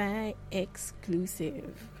 Spotify exclusive.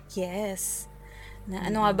 Yes. Na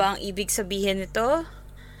ano nga ba ang ibig sabihin nito?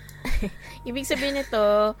 Ibig sabihin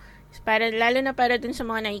nito, lalo na para dun sa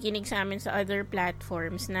mga nakikinig sa amin sa other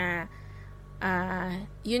platforms na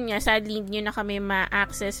yun nga, sadly hindi nyo na kami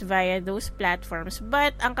ma-access via those platforms.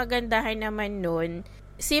 But, ang kagandahan naman nun,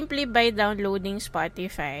 simply by downloading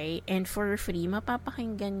Spotify and for free,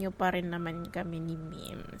 mapapakinggan nyo pa rin naman kami ni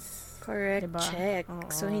Mims. Correct. Diba? Check.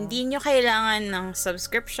 Oo. So, hindi nyo kailangan ng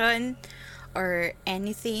subscription or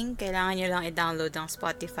anything. Kailangan nyo lang i-download ang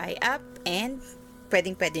Spotify app and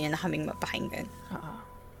pwedeng-pwede nyo na kaming mapakinggan. Oo.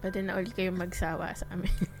 Pwede na ulit kayong magsawa sa amin.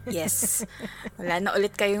 Yes. Wala na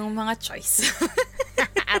ulit kayong mga choice.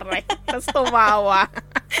 Aray. Tapos tumawa.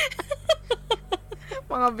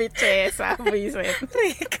 Mga bitchesa. Vincent.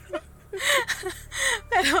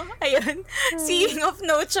 Pero, ayun, seeing of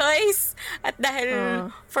no choice. At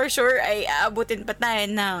dahil, for sure, ay aabutin pa tayo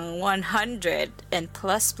ng 100 and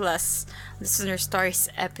plus listener stories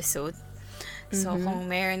episode. So, kung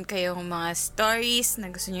meron kayong mga stories na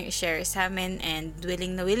gusto nyo i-share sa amin and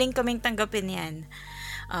willing kaming tanggapin yan,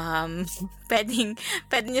 pwede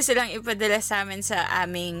nyo silang ipadala sa amin sa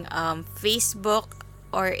aming Facebook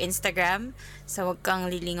or Instagram sa Wag Kang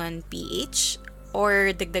Lilingon PH,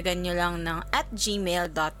 or dagdagan nyo lang ng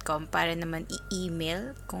 @gmail.com para naman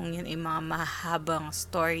i-email kung yun ay mga mahabang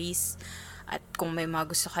stories, at kung may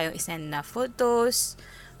mga gusto kayong isend na photos,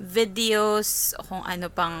 videos, o kung ano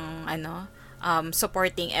pang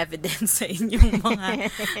supporting evidence sa inyong mga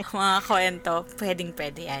kwento,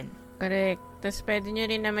 pwede yan. Correct. Tapos pwede nyo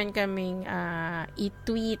rin naman kaming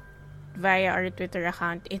i-tweet via our Twitter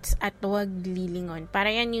account. It's @waglilingon.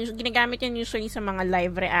 Para yan, ginagamit yan usually sa mga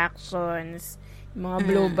live reactions, mga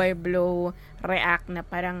blow-by-blow react na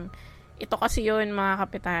parang, ito kasi yun, mga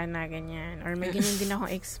kapitana, ganyan. Or may ganyan din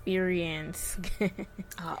akong experience.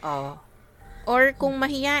 Oo. Or kung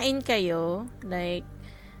mahiyain kayo, like,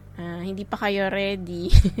 hindi pa kayo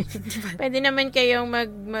ready, pwede naman kayong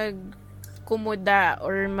mag-kumuda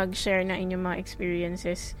or mag-share na inyong mga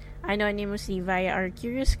experiences anonymously via our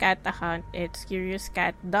Curious Cat account. It's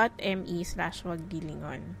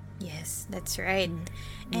curiouscat.me/wagdilingon. Yes, that's right.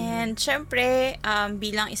 And syempre,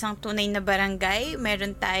 bilang isang tunay na barangay,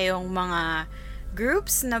 meron tayong mga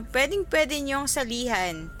groups na pwede nyong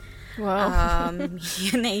salihan. Wow.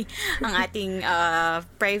 Yun ay ang ating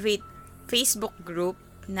private Facebook group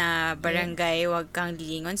na Barangay Wag Kang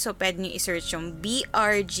Lilingon. So, pwede nyo i-search yung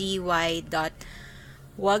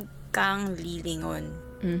brgy.wagkanglilingon.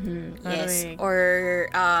 Yes. Or,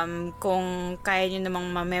 kung kaya nyo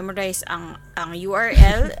namang ma-memorize ang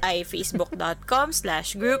URL ay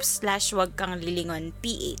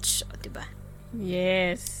facebook.com/groups/wagkanglilingonph. O, diba?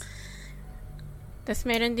 Yes. Tapos,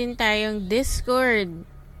 meron din tayong Discord.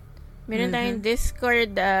 Meron tayong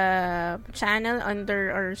Discord channel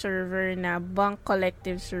under our server na Bunk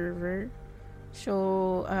Collective server.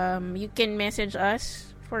 So, you can message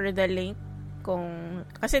us for the link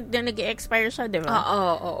kasi nag-expire siya, di ba?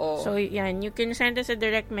 Oo. So, yan. You can send us a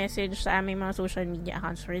direct message sa aming mga social media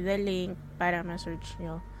accounts for the link para ma-search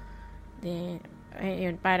nyo. Then,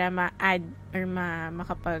 ayun, para ma-add or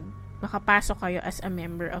makapasok kayo as a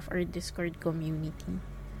member of our Discord community.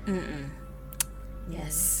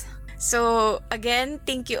 Yes. So, again,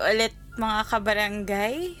 thank you ulit mga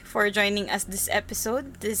kabarangay for joining us this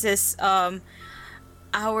episode. This is ang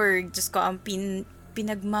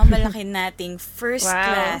pinagmamalaki nating first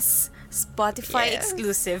class Spotify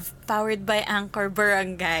exclusive powered by Anchor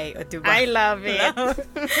Barangay. O, diba? I love it.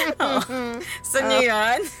 So, nyo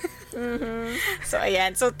yun? So,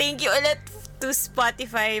 ayan. So, thank you ulit to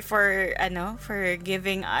Spotify for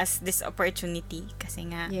giving us this opportunity. Kasi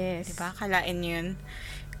nga, diba, kalain yun.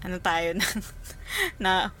 Tayo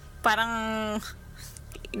na parang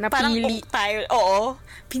napili tayo. Oo,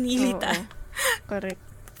 pinili tayo. Correct.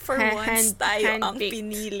 For once, tayo ang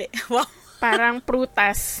pinili. Wow. Parang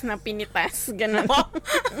prutas na pinitas. Ganun. Wow.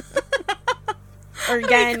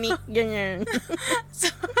 Organic, ganyan.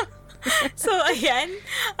 So, ayan.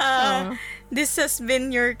 This has been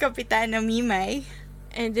your Kapitana Mimay.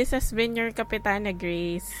 And this has been your Kapitana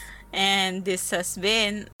Grace. And this has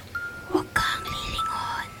been